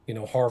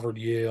 Harvard,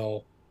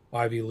 Yale,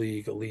 Ivy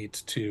League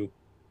elites to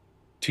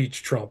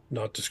teach Trump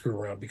not to screw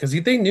around because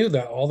they knew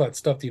that all that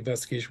stuff, the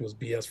investigation was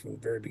BS from the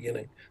very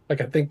beginning. Like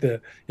I think the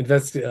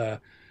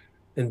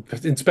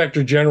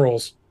inspector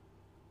general's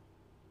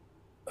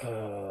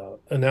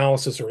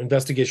analysis or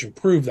investigation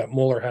proved that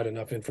Mueller had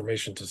enough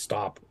information to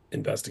stop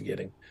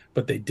investigating,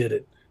 but they did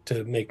it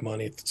to make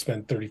money,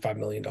 spend $35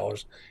 million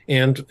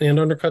and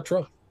undercut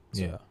Trump.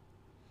 So, Yeah.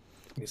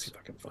 let me see if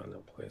I can find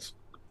that place.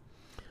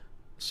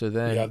 So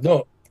then, Yeah,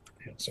 no,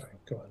 yeah, sorry,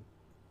 go ahead.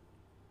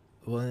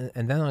 well,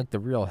 and then like the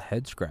real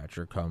head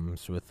scratcher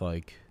comes with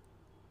like,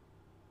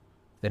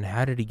 then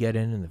how did he get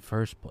in the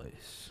first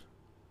place?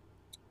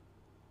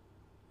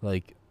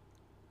 Like,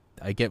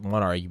 I get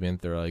one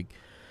argument. They're like,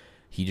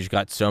 he just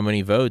got so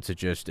many votes,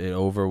 it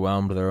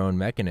overwhelmed their own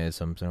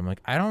mechanisms. And I'm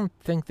like, I don't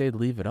think they'd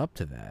leave it up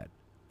to that.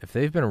 If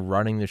they've been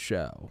running the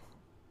show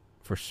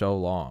for so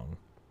long,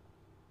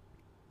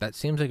 that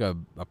seems like a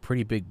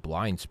pretty big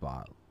blind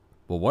spot.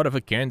 Well, what if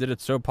a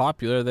candidate's so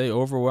popular they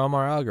overwhelm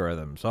our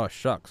algorithms? Oh,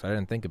 shucks, I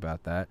didn't think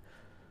about that.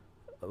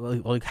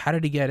 Like how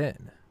did he get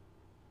in?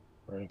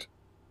 Right.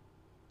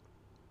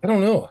 I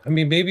don't know. I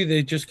mean, maybe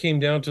they just came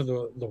down to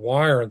the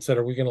wire and said,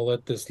 are we going to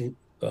let this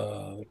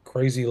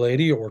crazy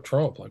lady or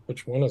Trump? Like,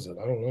 which one is it?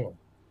 I don't know.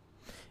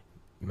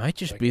 It might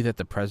just be that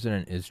the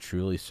president is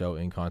truly so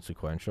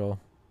inconsequential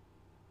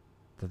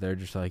that they're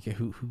just like, yeah,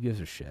 who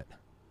gives a shit?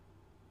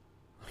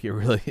 Like, it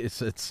really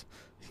is. It's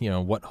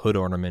what hood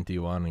ornament do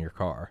you want on your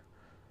car?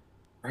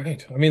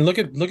 Right. I mean, look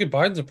at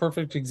Biden's a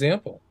perfect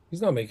example.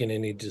 He's not making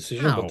any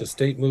decision, but the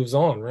state moves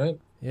on, right?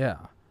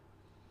 Yeah.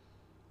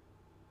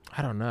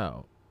 I don't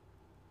know.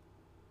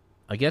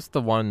 I guess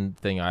the one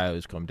thing I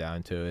always come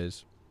down to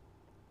is,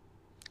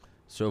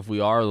 so if we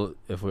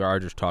are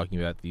just talking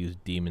about these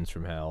demons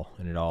from hell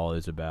and it all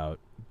is about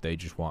they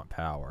just want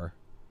power,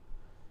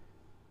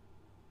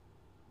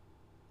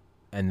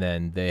 and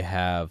then they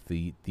have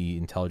the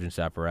intelligence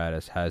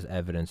apparatus has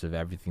evidence of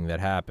everything that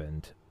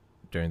happened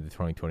during the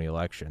 2020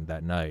 election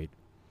that night,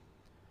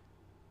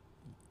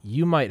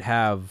 you might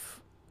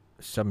have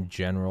some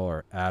general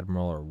or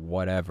admiral or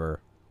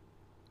whatever,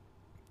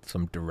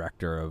 some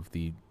director of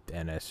the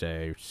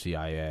NSA,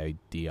 CIA,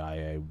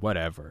 DIA,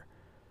 whatever.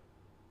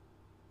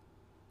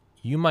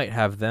 You might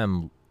have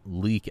them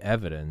leak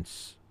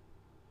evidence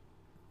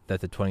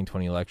that the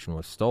 2020 election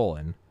was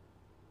stolen,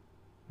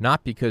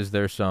 not because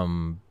they're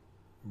some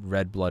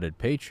red-blooded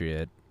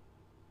patriot,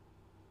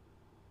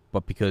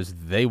 but because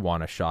they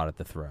want a shot at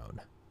the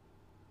throne.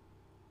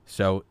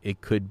 So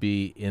it could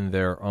be in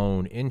their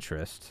own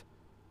interest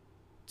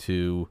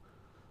to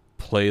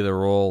play the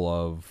role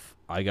of,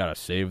 I gotta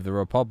save the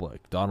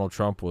republic. Donald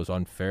Trump was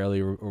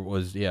unfairly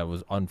removed,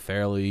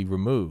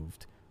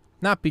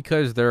 not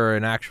because they're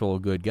an actual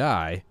good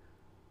guy,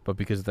 but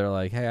because they're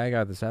like, hey, I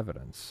got this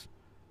evidence,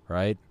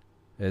 right?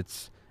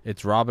 It's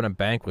robbing a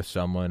bank with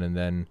someone and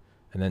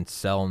then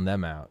selling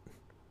them out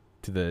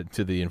to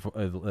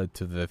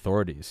the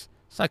authorities.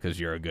 It's not because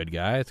you're a good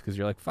guy. It's because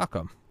you're like, fuck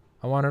them.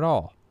 I want it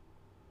all.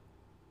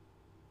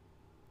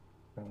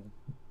 I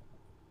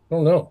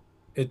don't know.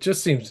 It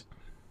just seems,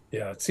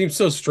 it seems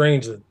so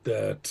strange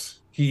that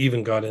he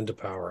even got into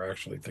power.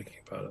 Actually, thinking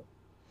about it,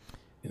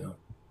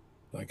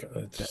 like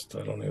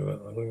I don't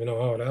even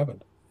know how it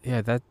happened.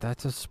 Yeah,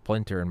 that's a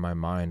splinter in my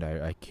mind.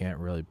 I can't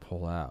really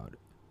pull out.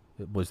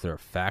 Was there a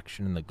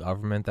faction in the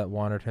government that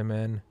wanted him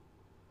in?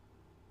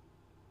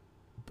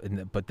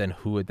 But then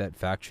who would that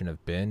faction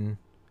have been?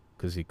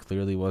 Because he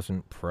clearly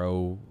wasn't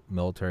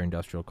pro-military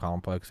industrial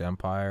complex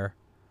empire.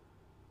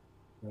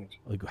 Right.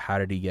 Like, how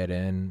did he get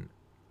in?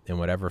 And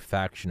whatever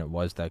faction it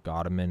was that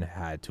got him in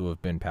had to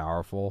have been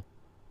powerful.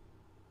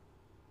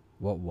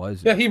 What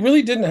was it? Yeah, he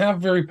really didn't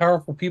have very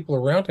powerful people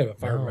around him,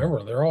 if I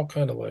remember. They're all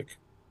kind of like...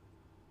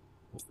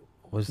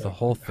 Was the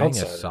whole thing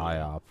a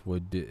outsider.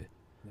 psyop?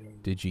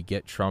 Did you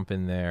get Trump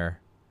in there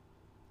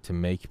to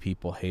make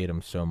people hate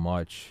him so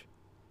much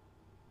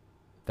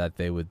that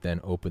they would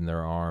then open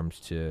their arms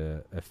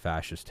to a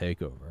fascist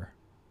takeover?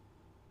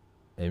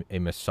 A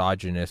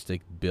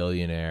misogynistic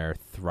billionaire,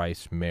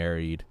 thrice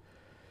married,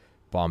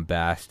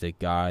 bombastic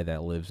guy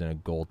that lives in a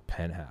gold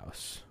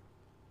penthouse.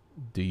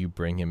 Do you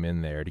bring him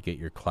in there to get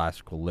your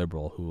classical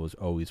liberal who was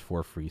always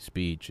for free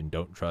speech and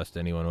don't trust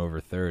anyone over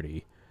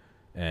 30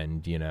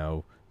 and,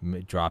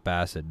 drop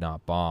acid,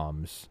 not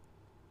bombs?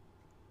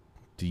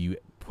 Do you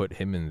put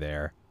him in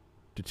there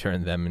to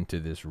turn them into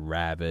this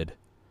rabid,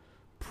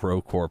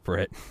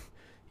 pro-corporate,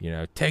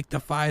 take the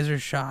Pfizer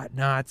shot,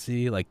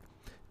 Nazi. Like,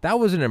 that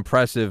was an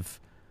impressive,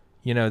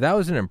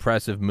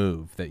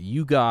 move that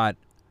you got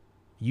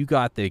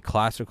the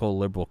classical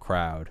liberal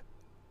crowd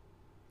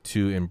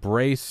to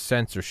embrace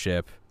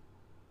censorship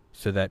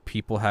so that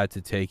people had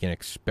to take an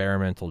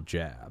experimental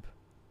jab,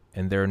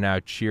 and they're now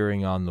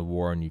cheering on the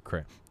war in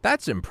Ukraine.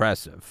 That's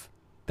impressive.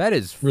 That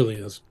is really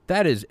is.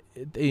 That is,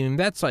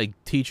 that's like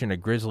teaching a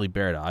grizzly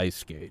bear to ice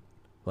skate.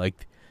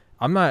 Like,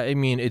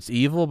 it's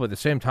evil, but at the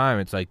same time,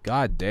 it's like,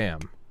 God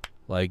damn.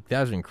 Like,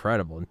 that was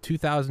incredible. In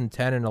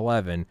 2010 and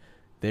 11,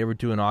 they were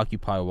doing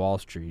Occupy Wall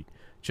Street.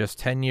 Just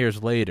 10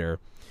 years later,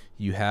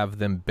 you have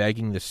them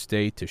begging the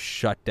state to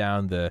shut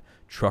down the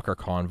trucker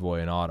convoy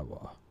in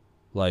Ottawa.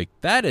 Like,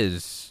 that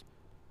is,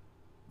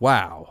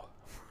 wow.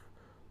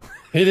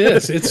 It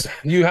is.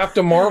 You have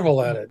to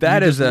marvel at it.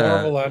 That is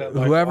marvel at it,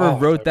 like, whoever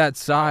wrote that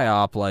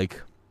psyop, like,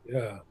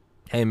 yeah.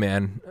 Hey,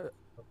 man,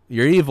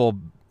 you're evil,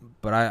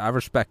 but I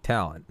respect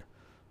talent.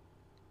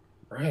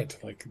 Right.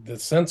 Like, the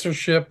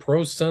censorship,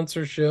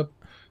 pro-censorship,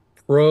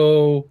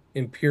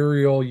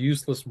 pro-imperial,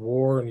 useless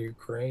war in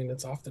Ukraine,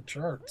 it's off the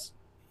charts.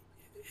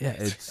 Yeah,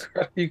 it's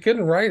you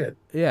couldn't write it.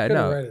 Yeah,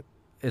 no.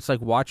 It's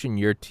like watching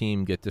your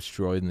team get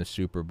destroyed in the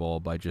Super Bowl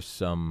by just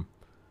the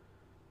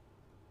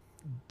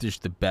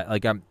bet.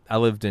 Like, I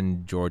lived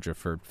in Georgia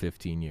for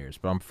 15 years,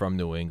 but I'm from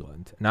New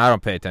England. Now, I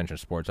don't pay attention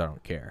to sports. I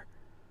don't care.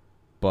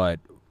 But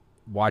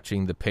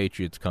watching the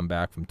Patriots come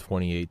back from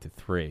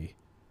 28-3,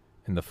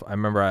 I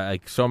remember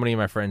so many of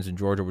my friends in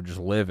Georgia were just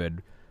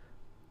livid.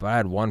 But I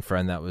had one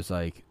friend that was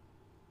like,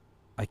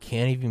 I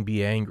can't even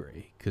be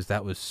angry because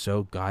that was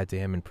so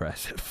goddamn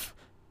impressive.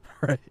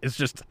 Right?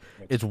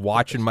 It's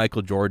watching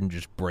Michael Jordan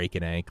just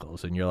breaking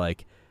ankles, and you're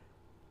like,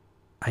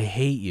 I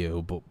hate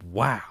you, but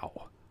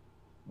wow.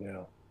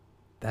 Yeah.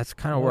 That's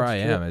kind of where I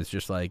am. It's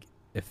just like,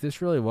 if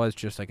this really was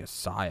just like a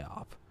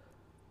psyop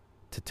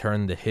to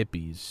turn the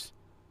hippies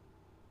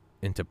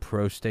into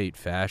pro-state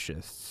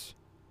fascists,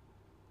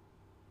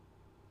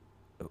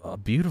 a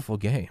beautiful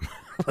game.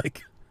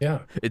 Like,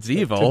 yeah, it's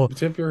evil.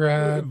 Tip your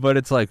hat. But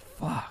it's like,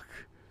 fuck,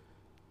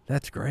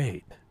 that's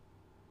great.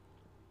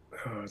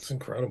 Oh, it's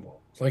incredible.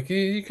 Like,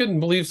 you couldn't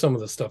believe some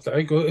of the stuff.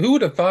 Who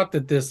would have thought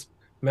that this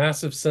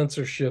massive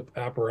censorship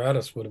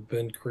apparatus would have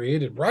been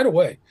created right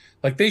away?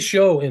 Like, they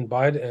show in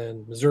Biden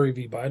and Missouri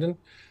v. Biden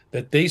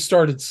that they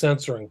started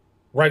censoring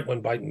right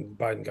when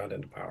Biden got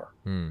into power.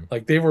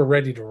 Like, they were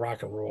ready to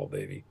rock and roll,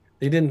 baby.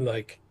 They didn't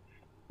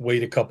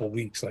wait a couple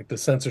weeks. Like, the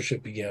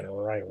censorship began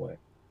right away.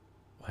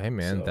 Hey,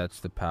 man, that's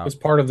the power. That was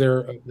part of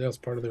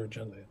their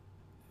agenda.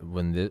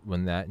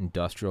 When that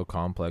industrial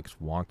complex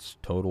wants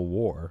total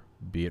war,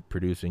 be it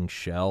producing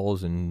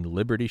shells and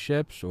Liberty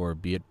ships or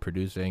be it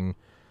producing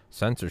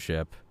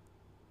censorship,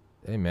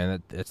 hey,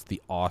 man, that's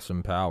the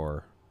awesome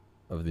power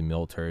of the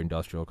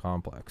military-industrial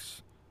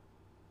complex.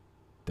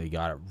 They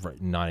got it right,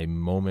 not a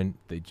moment.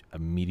 They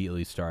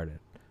immediately started.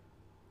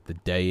 The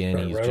day in,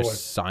 he's just away.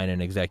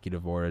 Signing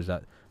executive orders.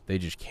 That they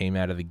just came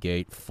out of the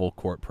gate, full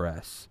court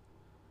press.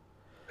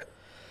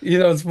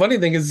 The funny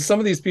thing is some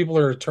of these people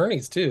are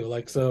attorneys too.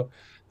 Like, so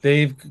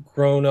they've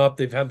grown up,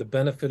 they've had the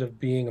benefit of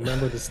being a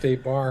member of the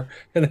state bar,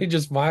 and they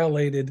just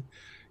violated,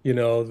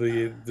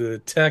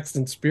 the text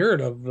and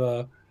spirit of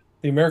the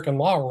American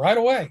law right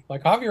away.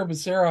 Like, Javier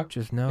Becerra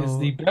is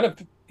the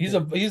benefit.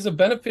 He's a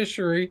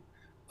beneficiary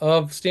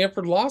of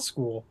Stanford Law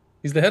School.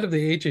 He's the head of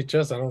the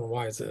HHS. I don't know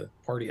why it's a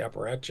party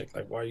apparatchik.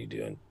 Like, why are you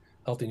doing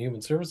Health and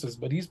Human Services?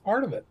 But he's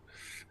part of it.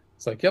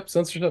 It's like, yep,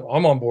 censorship.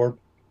 I'm on board.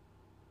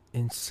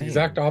 Insane.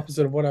 Exact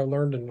opposite of what I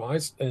learned in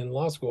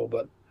law school,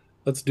 but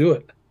let's do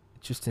it.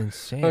 Just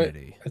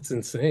insanity. It's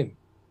insane.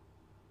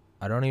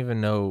 I don't even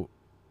know.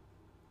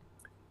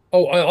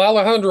 Oh,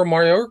 Alejandro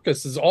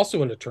Mayorkas is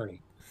also an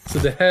attorney. So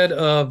the head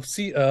of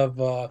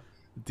the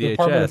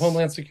Department of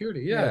Homeland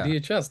Security. Yeah,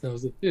 DHS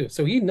knows it too.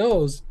 So he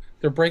knows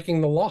they're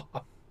breaking the law.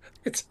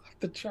 It's off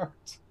the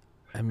charts.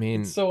 I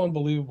mean, it's so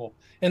unbelievable.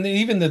 And then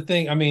even the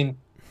thing,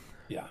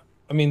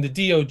 the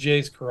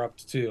DOJ's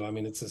corrupt too. I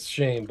mean, it's a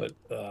shame, but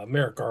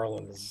Merrick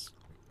Garland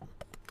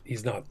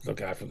he's not the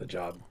guy for the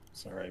job.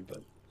 Sorry,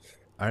 but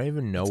I don't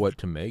even know what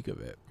to make of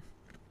it.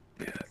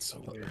 Yeah, it's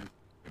so weird.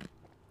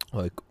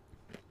 Like,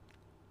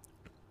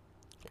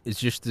 it's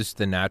just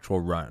the natural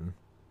run.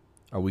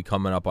 Are we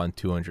coming up on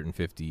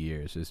 250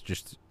 years? Is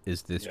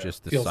this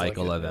just the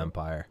cycle of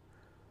empire?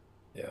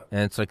 Yeah.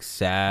 And it's like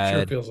sad.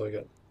 Sure feels like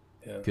it.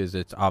 Yeah. Because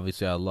it's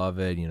obviously, I love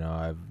it.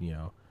 I've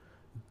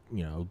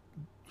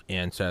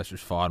ancestors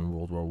fought in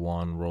World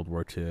War I, World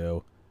War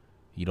II.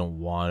 You don't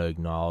want to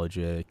acknowledge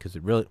it because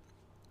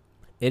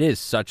it is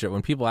such a,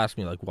 when people ask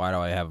me, like, why do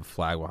I have a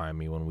flag behind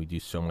me when we do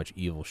so much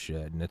evil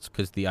shit? And it's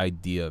because the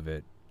idea of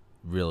it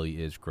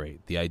really is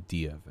great. The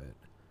idea of it.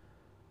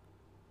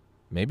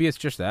 Maybe it's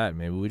just that.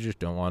 Maybe we just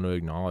don't want to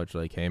acknowledge,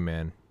 like, hey,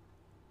 man,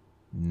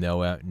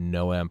 no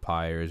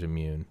empire is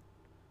immune.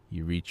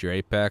 You reach your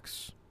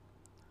apex,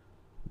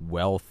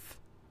 wealth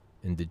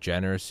and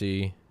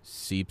degeneracy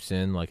seeps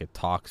in like a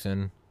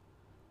toxin,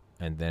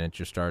 and then it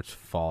just starts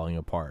falling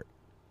apart.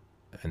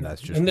 And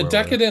that's just and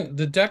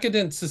the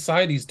decadent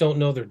societies don't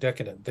know they're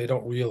decadent. They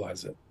don't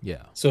realize it.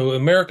 Yeah. So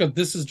America,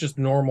 this is just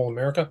normal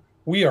America.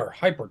 We are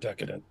hyper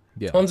decadent.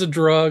 Yeah. Tons of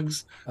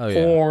drugs,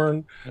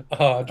 porn,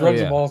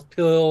 drugs of all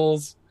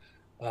pills.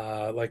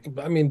 I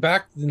mean,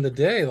 back in the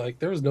day, like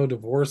there was no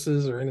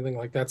divorces or anything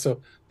like that.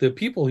 So the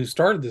people who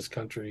started this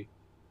country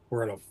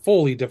were on a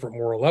fully different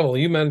moral level.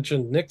 You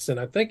mentioned Nixon.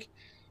 I think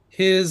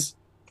his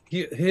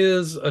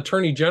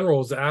attorney general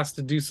was asked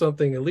to do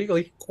something illegal.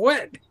 He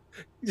quit.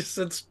 He just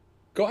said,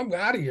 "Go, I'm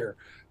out of here.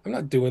 I'm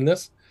not doing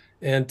this."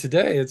 And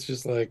today it's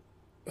just like,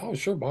 "Oh,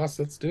 sure, boss,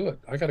 let's do it.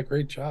 I got a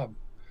great job.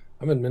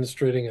 I'm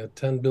administrating a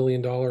 $10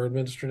 billion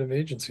administrative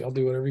agency. I'll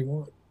do whatever you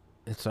want."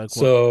 It's like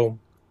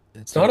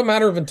it's not a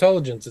matter of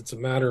intelligence. It's a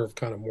matter of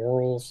kind of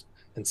morals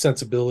and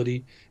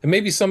sensibility. And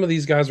maybe some of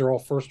these guys are all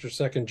first or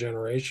second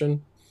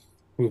generation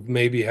who've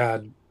maybe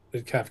have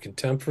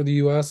contempt for the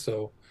U.S.,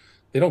 so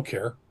they don't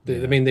care.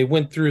 I mean, they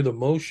went through the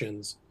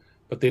motions,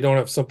 but they don't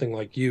have something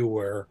like you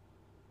where,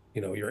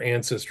 your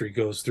ancestry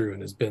goes through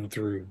and has been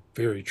through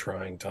very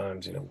trying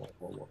times, like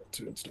World War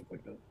II and stuff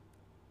like that.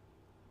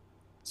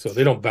 So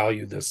they don't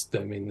value this. I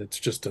mean, it's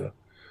just a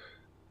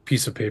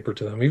piece of paper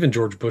to them. Even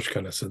George Bush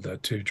kind of said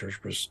that too.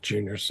 George Bush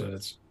Jr.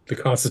 said the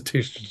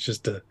Constitution is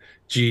just a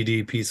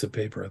GED piece of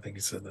paper. I think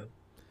he said that.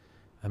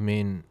 I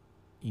mean,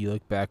 you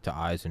look back to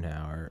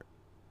Eisenhower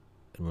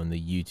and when the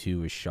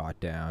U-2 was shot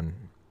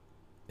down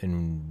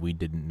and we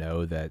didn't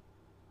know that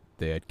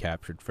they had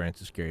captured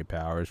Francis Gary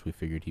Powers. We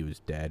figured he was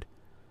dead.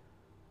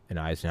 And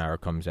Eisenhower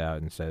comes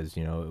out and says,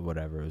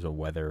 whatever, it was a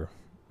weather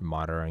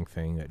monitoring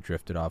thing that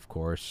drifted off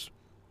course.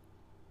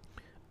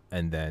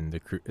 And then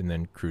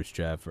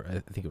Khrushchev, or I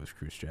think it was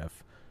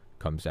Khrushchev,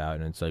 comes out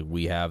and it's like,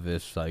 we have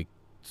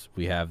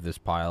this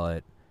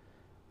pilot.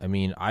 I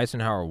mean,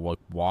 Eisenhower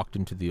walked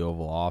into the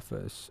Oval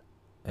Office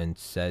and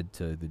said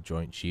to the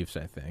Joint Chiefs,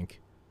 I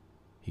think,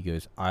 he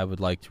goes, "I would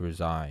like to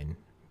resign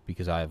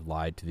because I have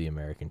lied to the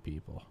American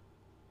people."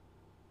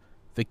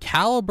 The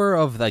caliber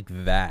of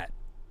that,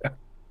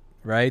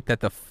 right? That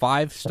the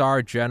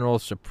 5-star general,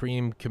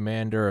 supreme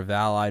commander of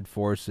Allied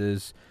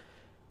forces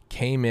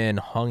came in,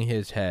 hung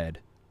his head.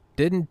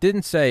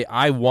 Didn't say,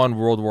 "I won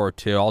World War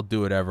II, I'll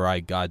do whatever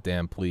I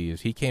goddamn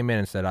please." He came in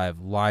and said, "I have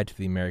lied to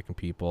the American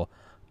people.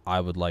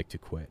 I would like to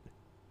quit."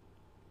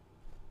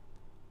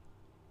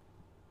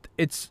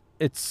 It's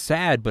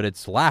sad, but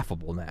it's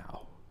laughable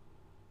now.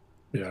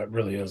 Yeah, it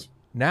really is.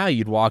 Now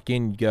you'd walk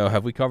in, you go,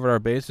 "Have we covered our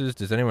bases?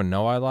 Does anyone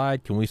know I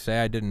lied? Can we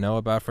say I didn't know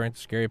about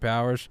Francis Gary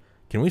Powers?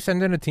 Can we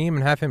send in a team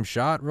and have him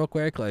shot real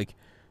quick?"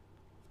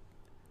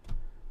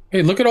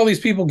 Hey, look at all these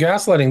people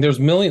gaslighting. There's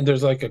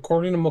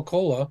according to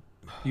McCullough,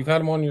 you've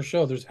had him on your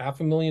show, there's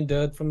 500,000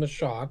 dead from the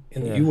shot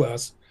in the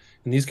U.S.,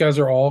 and these guys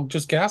are all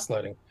just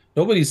gaslighting.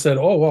 Nobody said,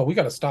 "Oh, well, we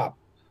got to stop."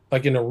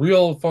 Like in a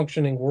real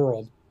functioning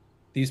world,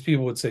 these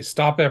people would say,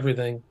 "Stop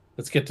everything.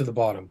 Let's get to the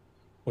bottom.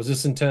 Was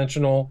this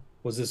intentional?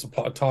 Was this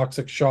a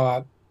toxic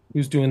shot?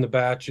 Who's doing the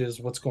batches?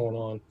 What's going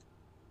on?"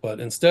 But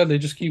instead, they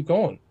just keep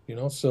going,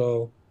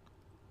 So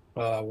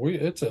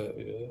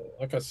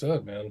like I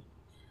said, man,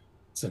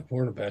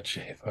 we're in a bad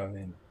shape. I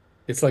mean,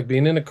 it's like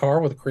being in a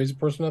car with a crazy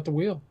person at the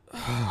wheel.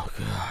 Oh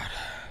God.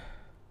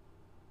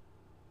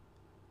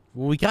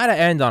 Well, we got to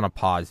end on a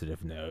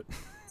positive note.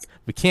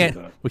 We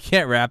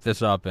can't wrap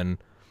this up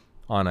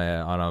on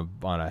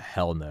a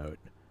hell note.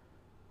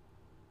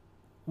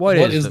 What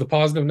is the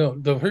positive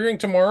note? The hearing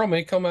tomorrow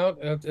may come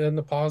out in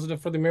the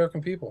positive for the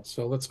American people.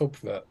 So let's hope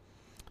for that.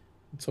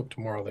 Let's hope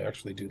tomorrow they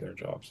actually do their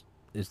jobs.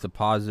 Is the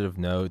positive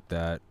note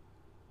that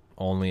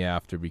only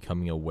after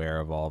becoming aware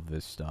of all of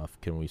this stuff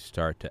can we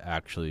start to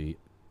actually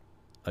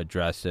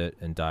address it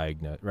and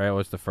diagnose? Right?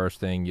 What's the first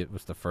thing? It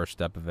was the first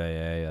step of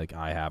AA. Like,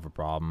 I have a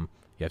problem.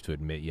 You have to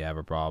admit you have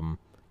a problem,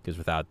 because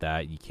without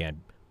that, you can't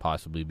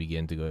possibly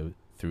begin to go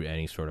through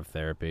any sort of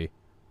therapy.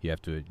 You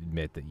have to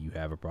admit that you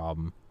have a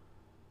problem.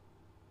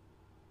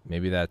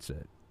 Maybe that's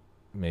it.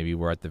 Maybe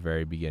we're at the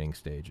very beginning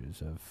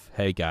stages of,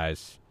 hey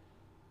guys,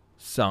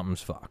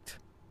 something's fucked.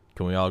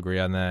 Can we all agree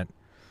on that?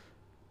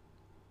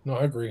 No,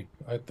 I agree.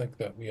 I think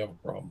that we have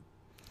a problem.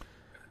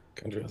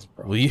 Country has a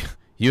problem. Well,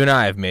 you and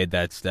I have made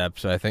that step,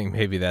 so I think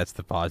maybe that's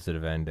the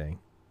positive ending.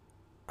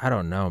 I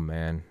don't know,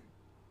 man.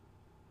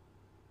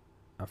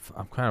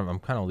 I'm kind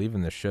of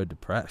leaving this show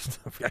depressed.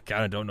 I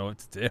kind of don't know what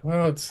to do.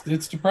 Well,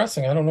 it's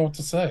depressing. I don't know what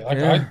to say.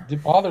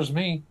 It bothers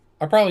me.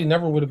 I probably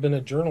never would have been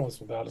a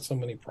journalist without it. So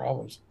many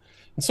problems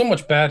and so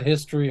much bad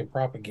history and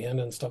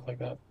propaganda and stuff like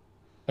that.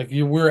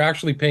 We're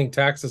actually paying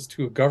taxes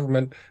to a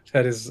government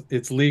that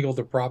it's legal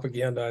to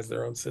propagandize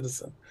their own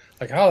citizen.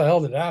 How the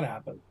hell did that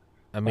happen?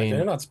 I mean,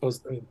 they're not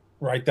supposed to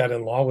write that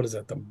in law. What is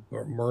that? The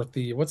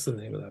Murphy? What's the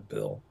name of that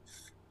bill?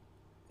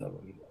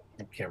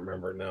 I can't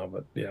remember it now,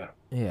 but yeah.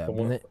 Yeah,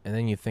 and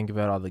then you think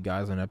about all the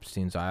guys on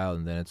Epstein's Island,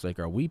 and then it's like,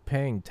 are we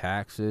paying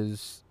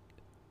taxes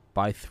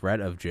by threat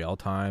of jail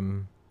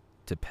time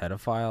to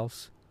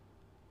pedophiles?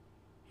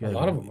 A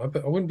lot of them.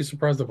 I wouldn't be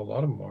surprised if a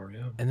lot of them are,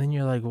 yeah. And then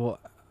you're like, well,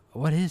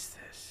 what is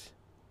this?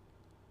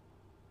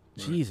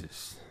 Right.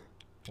 Jesus.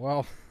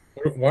 Well,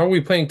 why are we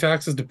paying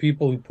taxes to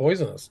people who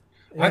poison us?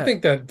 I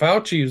think that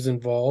Fauci was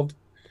involved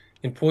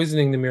in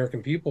poisoning the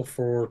American people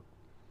for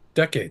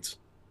decades,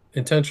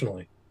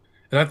 intentionally.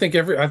 And I think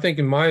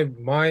in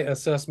my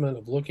assessment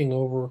of looking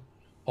over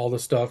all the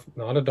stuff,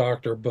 not a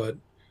doctor, but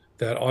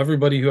that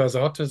everybody who has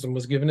autism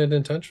was given it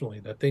intentionally,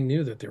 that they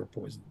knew that they were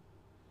poisoned.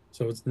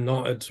 So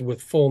it's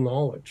with full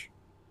knowledge.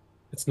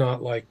 It's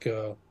not like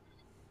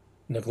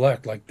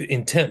neglect, like the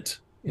intent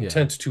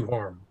to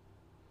harm.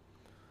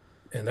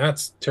 And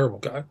that's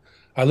terrible.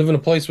 I live in a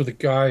place with a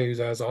guy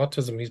who has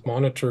autism. He's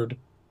monitored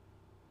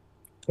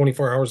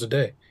 24 hours a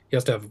day. He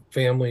has to have a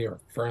family or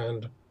a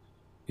friend.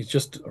 He's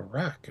just a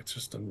wreck.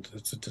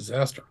 It's a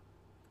disaster.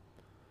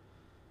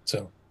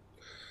 So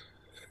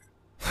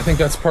I think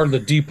that's part of the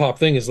Depop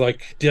thing is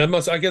like,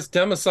 I guess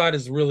democide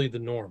is really the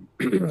norm.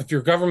 If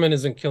your government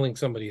isn't killing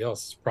somebody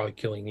else, it's probably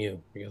killing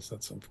you. I guess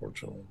that's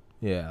unfortunate.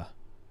 Yeah.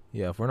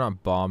 Yeah, if we're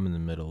not bombing the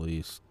Middle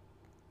East,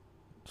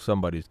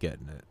 somebody's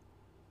getting it.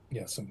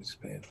 Yeah, somebody's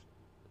paying.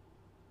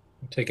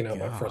 I'm taking out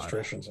my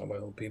frustrations on my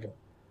own people.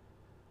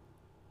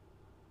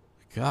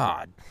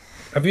 God.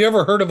 Have you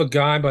ever heard of a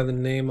guy by the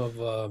name of,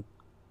 let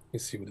me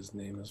see what his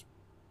name is.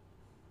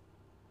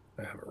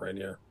 I have it right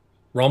here.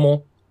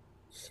 Rummel.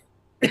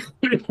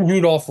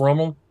 Rudolph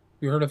Rummel.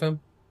 You heard of him?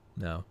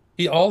 No.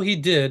 All he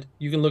did,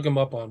 you can look him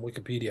up on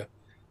Wikipedia.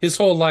 His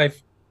whole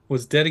life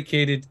was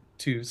dedicated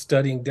to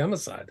studying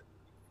democide.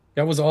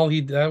 That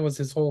was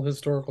his whole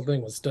historical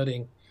thing, was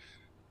studying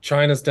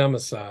China's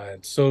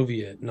democide,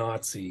 Soviet,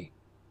 Nazi.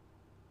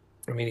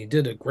 I mean, he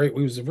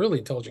was a really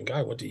intelligent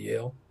guy, went to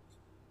Yale.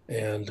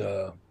 And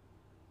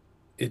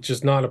it's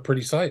just not a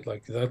pretty sight.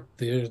 Like that,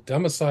 the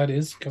democide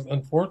is,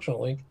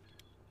 unfortunately,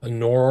 a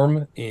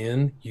norm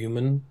in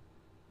human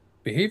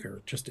behavior.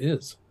 It just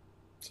is.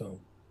 So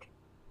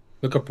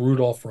look up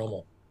Rudolf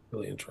Rummel.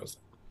 Really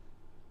interesting.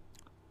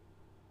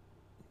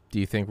 Do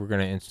you think we're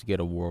going to instigate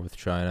a war with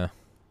China?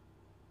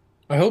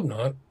 I hope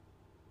not.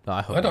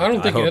 I hope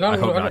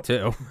not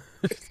too.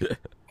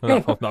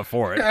 I'm not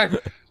for it.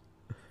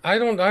 I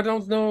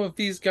don't know if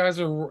these guys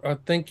are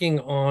thinking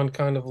on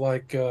kind of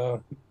like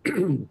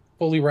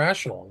fully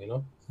rational, you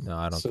know? No,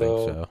 I don't think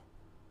so.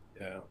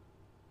 Yeah.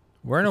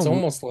 It's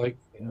almost like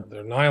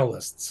they're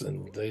nihilists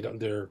and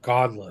they're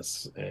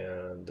godless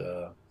and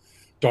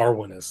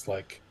Darwinists.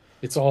 Like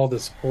it's all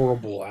this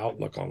horrible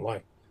outlook on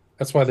life.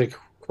 That's why they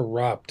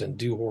corrupt and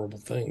do horrible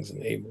things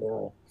and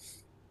amoral.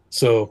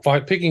 So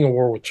picking a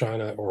war with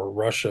China or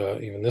Russia,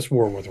 even this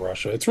war with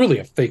Russia, it's really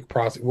a fake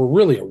proxy. We're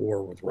really at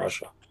war with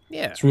Russia.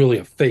 Yeah. It's really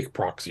a fake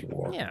proxy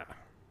war. Yeah.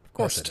 Of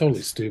course. It's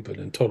totally stupid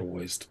and total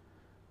waste.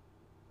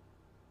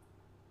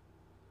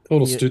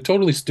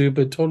 Totally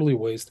stupid, totally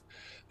waste.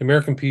 The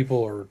American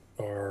people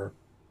are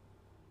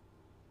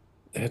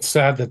it's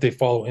sad that they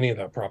follow any of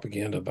that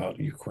propaganda about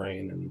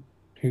Ukraine and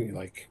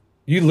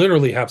you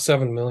literally have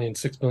 7 million,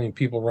 6 million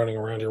people running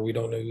around here. We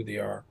don't know who they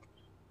are.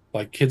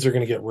 Like kids are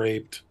going to get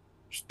raped,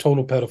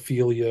 total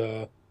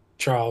pedophilia,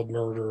 child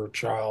murder,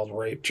 child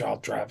rape,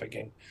 child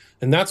trafficking.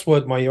 And that's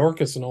what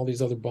Mayorkas and all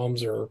these other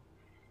bums are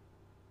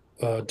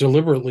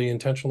deliberately,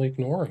 intentionally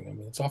ignoring. I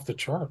mean, it's off the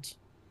charts.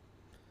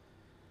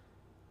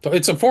 So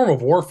it's a form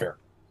of warfare.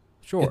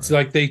 Sure. It's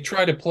like they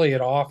try to play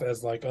it off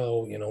as like,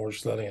 oh, we're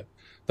just letting it.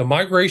 The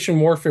migration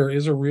warfare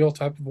is a real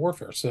type of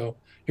warfare. So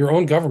your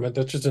own government,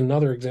 that's just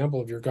another example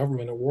of your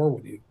government at war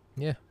with you.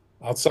 Yeah.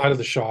 Outside of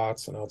the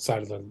shots and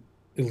outside of the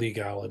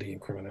illegality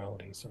and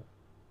criminality. So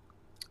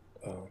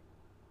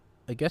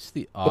I guess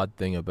the odd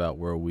thing about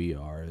where we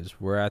are is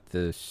we're at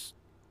this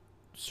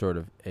sort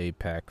of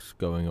apex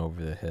going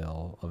over the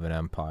hill of an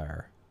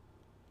empire,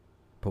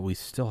 but we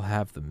still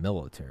have the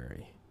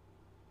military.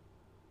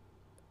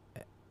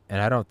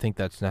 And I don't think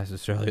that's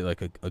necessarily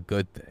like a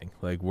good thing.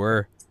 Like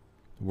we're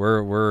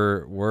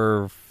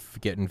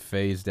getting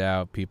phased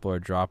out. People are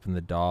dropping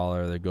the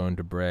dollar. They're going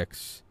to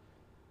BRICS.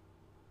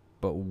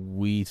 But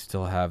we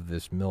still have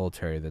this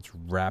military that's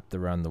wrapped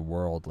around the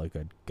world like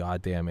a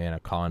goddamn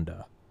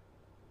anaconda.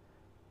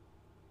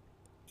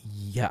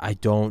 Yeah, I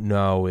don't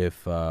know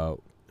if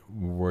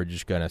we're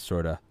just going to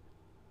sort of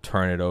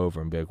turn it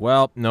over and be like,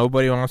 well,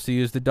 nobody wants to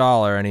use the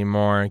dollar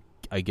anymore.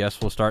 I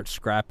guess we'll start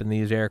scrapping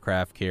these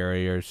aircraft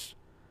carriers.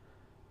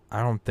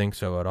 I don't think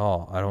so at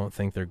all. I don't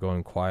think they're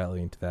going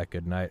quietly into that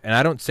good night. And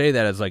I don't say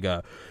that as like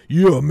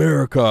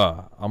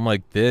America. I'm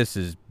like, this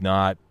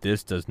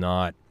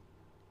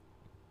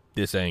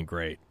ain't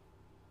great.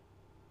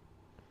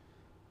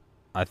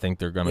 I think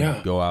they're going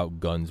to go out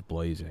guns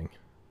blazing.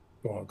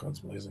 Go out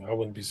guns blazing. I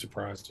wouldn't be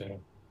surprised,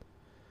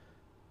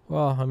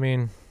 Well, I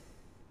mean,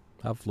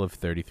 I've lived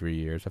 33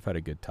 years. I've had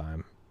a good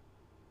time.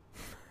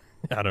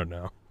 I don't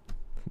know.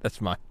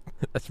 That's my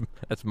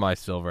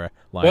silver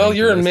line. Well,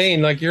 you're in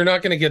Maine. Like, you're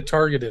not going to get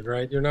targeted,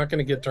 right? You're not going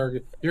to get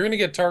targeted. You're going to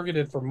get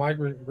targeted for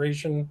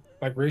migration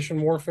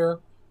warfare,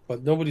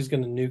 but nobody's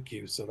going to nuke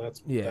you. So that's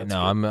good.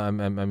 I'm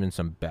in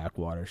some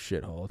backwater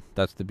shithole.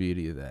 That's the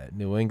beauty of that.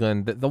 New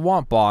England, they'll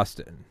want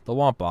Boston. They'll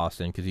want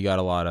Boston because you got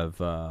a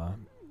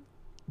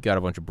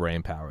bunch of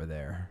brain power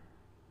there,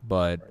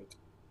 but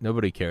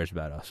nobody cares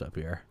about us up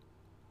here.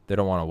 They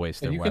don't want to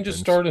waste their you weapons. Can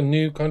just start a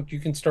new country.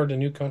 You can start a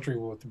new country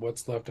with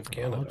what's left of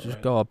Canada. I'll just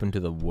go up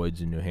into the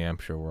woods in New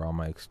Hampshire where all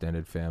my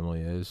extended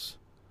family is.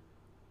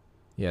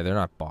 Yeah, they're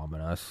not bombing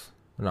us.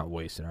 They're not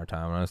wasting our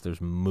time on us. There's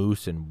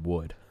moose and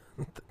wood.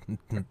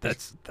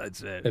 that's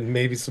it. And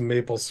maybe some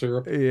maple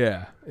syrup.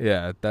 Yeah.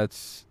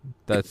 That's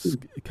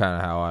kind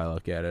of how I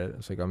look at it.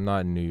 It's like I'm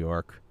not in New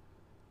York.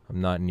 I'm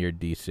not near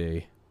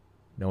D.C.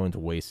 No one's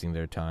wasting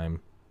their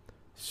time.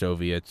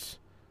 Soviets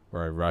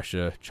or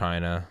Russia,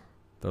 China,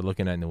 they're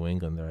looking at New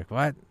England. They're like,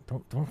 what?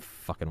 Don't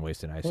fucking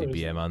waste an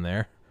ICBM on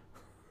there.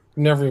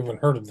 Never even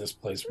heard of this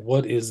place.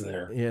 What is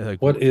there? Yeah,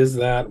 like, what is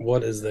that?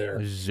 What is there?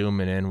 They're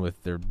zooming in with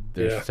their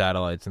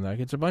satellites, and they're like,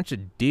 it's a bunch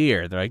of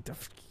deer. They're like,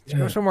 let's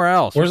go somewhere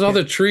else. Where's all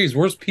the trees?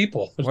 Where's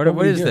people? What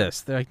is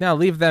this? They're like, no,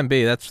 leave them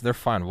be. They're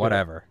fine.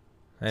 Whatever.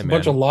 Hey, it's a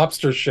bunch of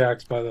lobster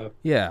shacks by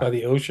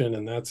the ocean,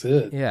 and that's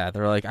it. Yeah,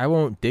 they're like, I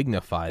won't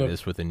dignify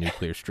this with a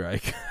nuclear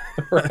strike.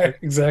 Right,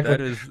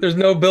 exactly. There's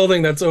no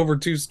building that's over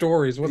 2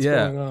 stories. What's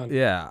going on?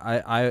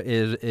 Yeah,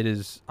 it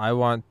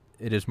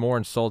is more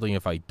insulting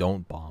if I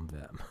don't bomb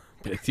them.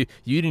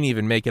 You didn't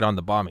even make it on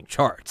the bombing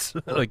charts.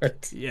 Like,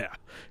 right.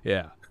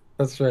 Yeah.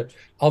 That's right.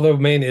 Although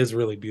Maine is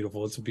really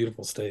beautiful. It's a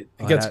beautiful state.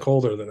 It gets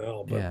colder than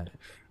hell, but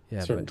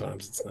certain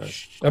times it's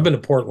nice. I've been to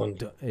Portland.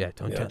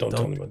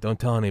 Don't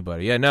tell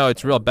anybody. Yeah, no,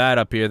 it's real bad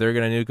up here. They're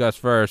gonna nuke us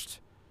first.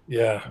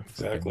 Yeah,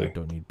 exactly.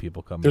 Don't need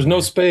people coming. There's no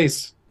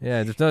space.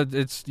 Yeah, there's no.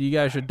 It's you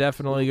guys should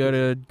definitely go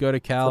to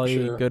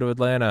Cali, go to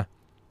Atlanta.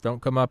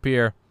 Don't come up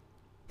here.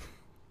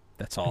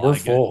 That's all. We're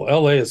full.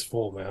 LA is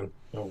full, man.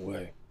 No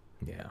way.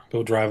 Yeah.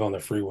 Go drive on the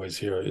freeways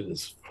here. It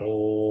is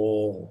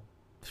full.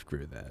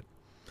 Screw that.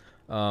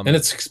 And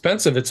it's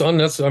expensive. It's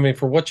unnecessary. I mean,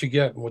 for what you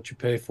get and what you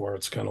pay for,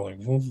 it's kind of like,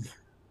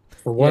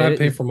 for what I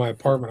pay for my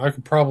apartment, I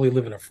could probably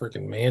live in a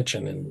freaking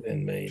mansion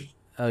in Maine.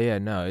 Oh yeah,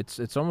 no,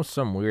 it's almost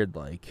some weird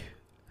like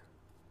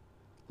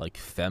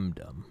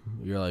femdom.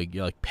 You're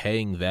like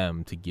paying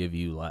them to give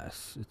you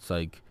less. It's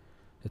like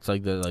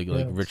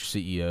the rich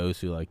CEOs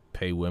who like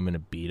pay women to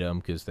beat them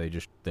because they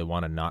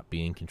want to not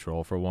be in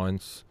control for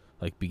once.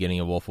 Like beginning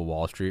of Wolf of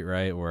Wall Street,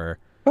 right? Where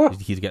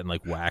he's getting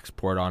like wax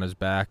poured on his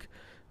back.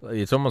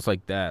 It's almost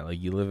like that.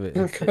 Like you live it.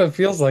 It kind of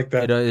feels like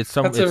that.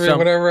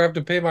 Whenever I have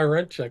to pay my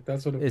rent check,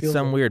 that's what it feels like. It's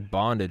some weird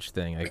bondage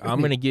thing. Like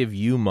I'm gonna give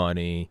you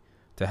money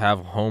to have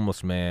a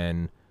homeless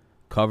man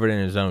covered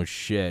in his own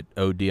shit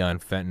OD on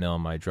fentanyl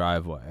in my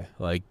driveway.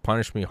 Like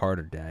punish me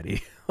harder,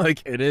 daddy.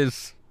 Like it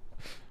is.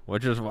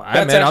 Which is why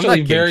I'm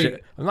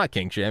not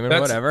king shaming.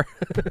 Whatever.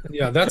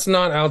 Yeah, that's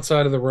not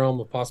outside of the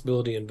realm of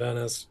possibility in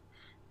Venice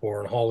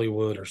or in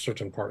Hollywood or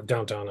certain part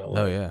downtown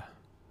LA. Oh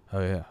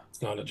yeah.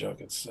 It's not a joke.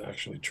 It's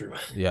actually true.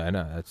 Yeah, I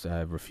know.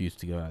 I refuse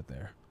to go out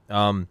there.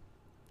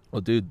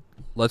 Well, dude,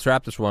 let's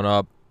wrap this one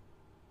up.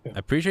 Yeah. I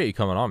appreciate you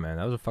coming on, man.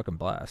 That was a fucking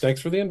blast.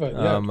 Thanks for the invite.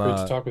 Yeah, great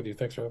to talk with you.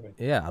 Thanks for having me.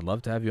 Yeah, I'd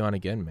love to have you on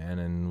again, man,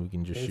 and we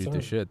can just shoot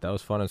the shit. That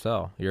was fun as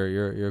hell.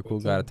 You're a cool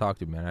guy to talk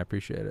to, man. I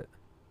appreciate it.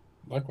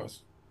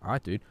 Likewise. All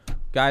right, dude.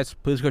 Guys,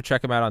 please go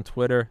check him out on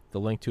Twitter. The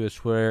link to his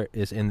Twitter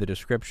is in the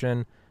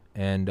description.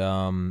 And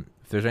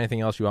if there's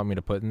anything else you want me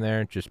to put in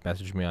there, just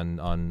message me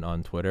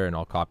on Twitter, and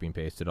I'll copy and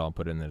paste it. I'll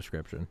put it in the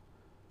description.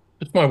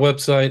 It's my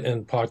website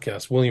and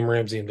podcast, William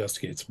Ramsey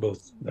Investigates.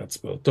 Both. That's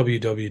both.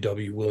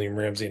 www. William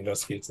Ramsey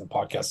Investigates, and the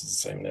podcast is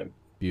the same name.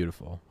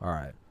 Beautiful. All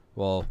right.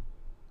 Well,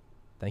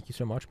 thank you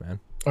so much, man.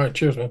 All right.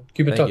 Cheers, man.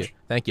 Keep in touch.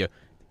 Thank you.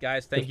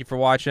 Guys, thank you for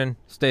watching.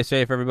 Stay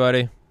safe,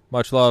 everybody.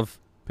 Much love.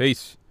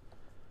 Peace.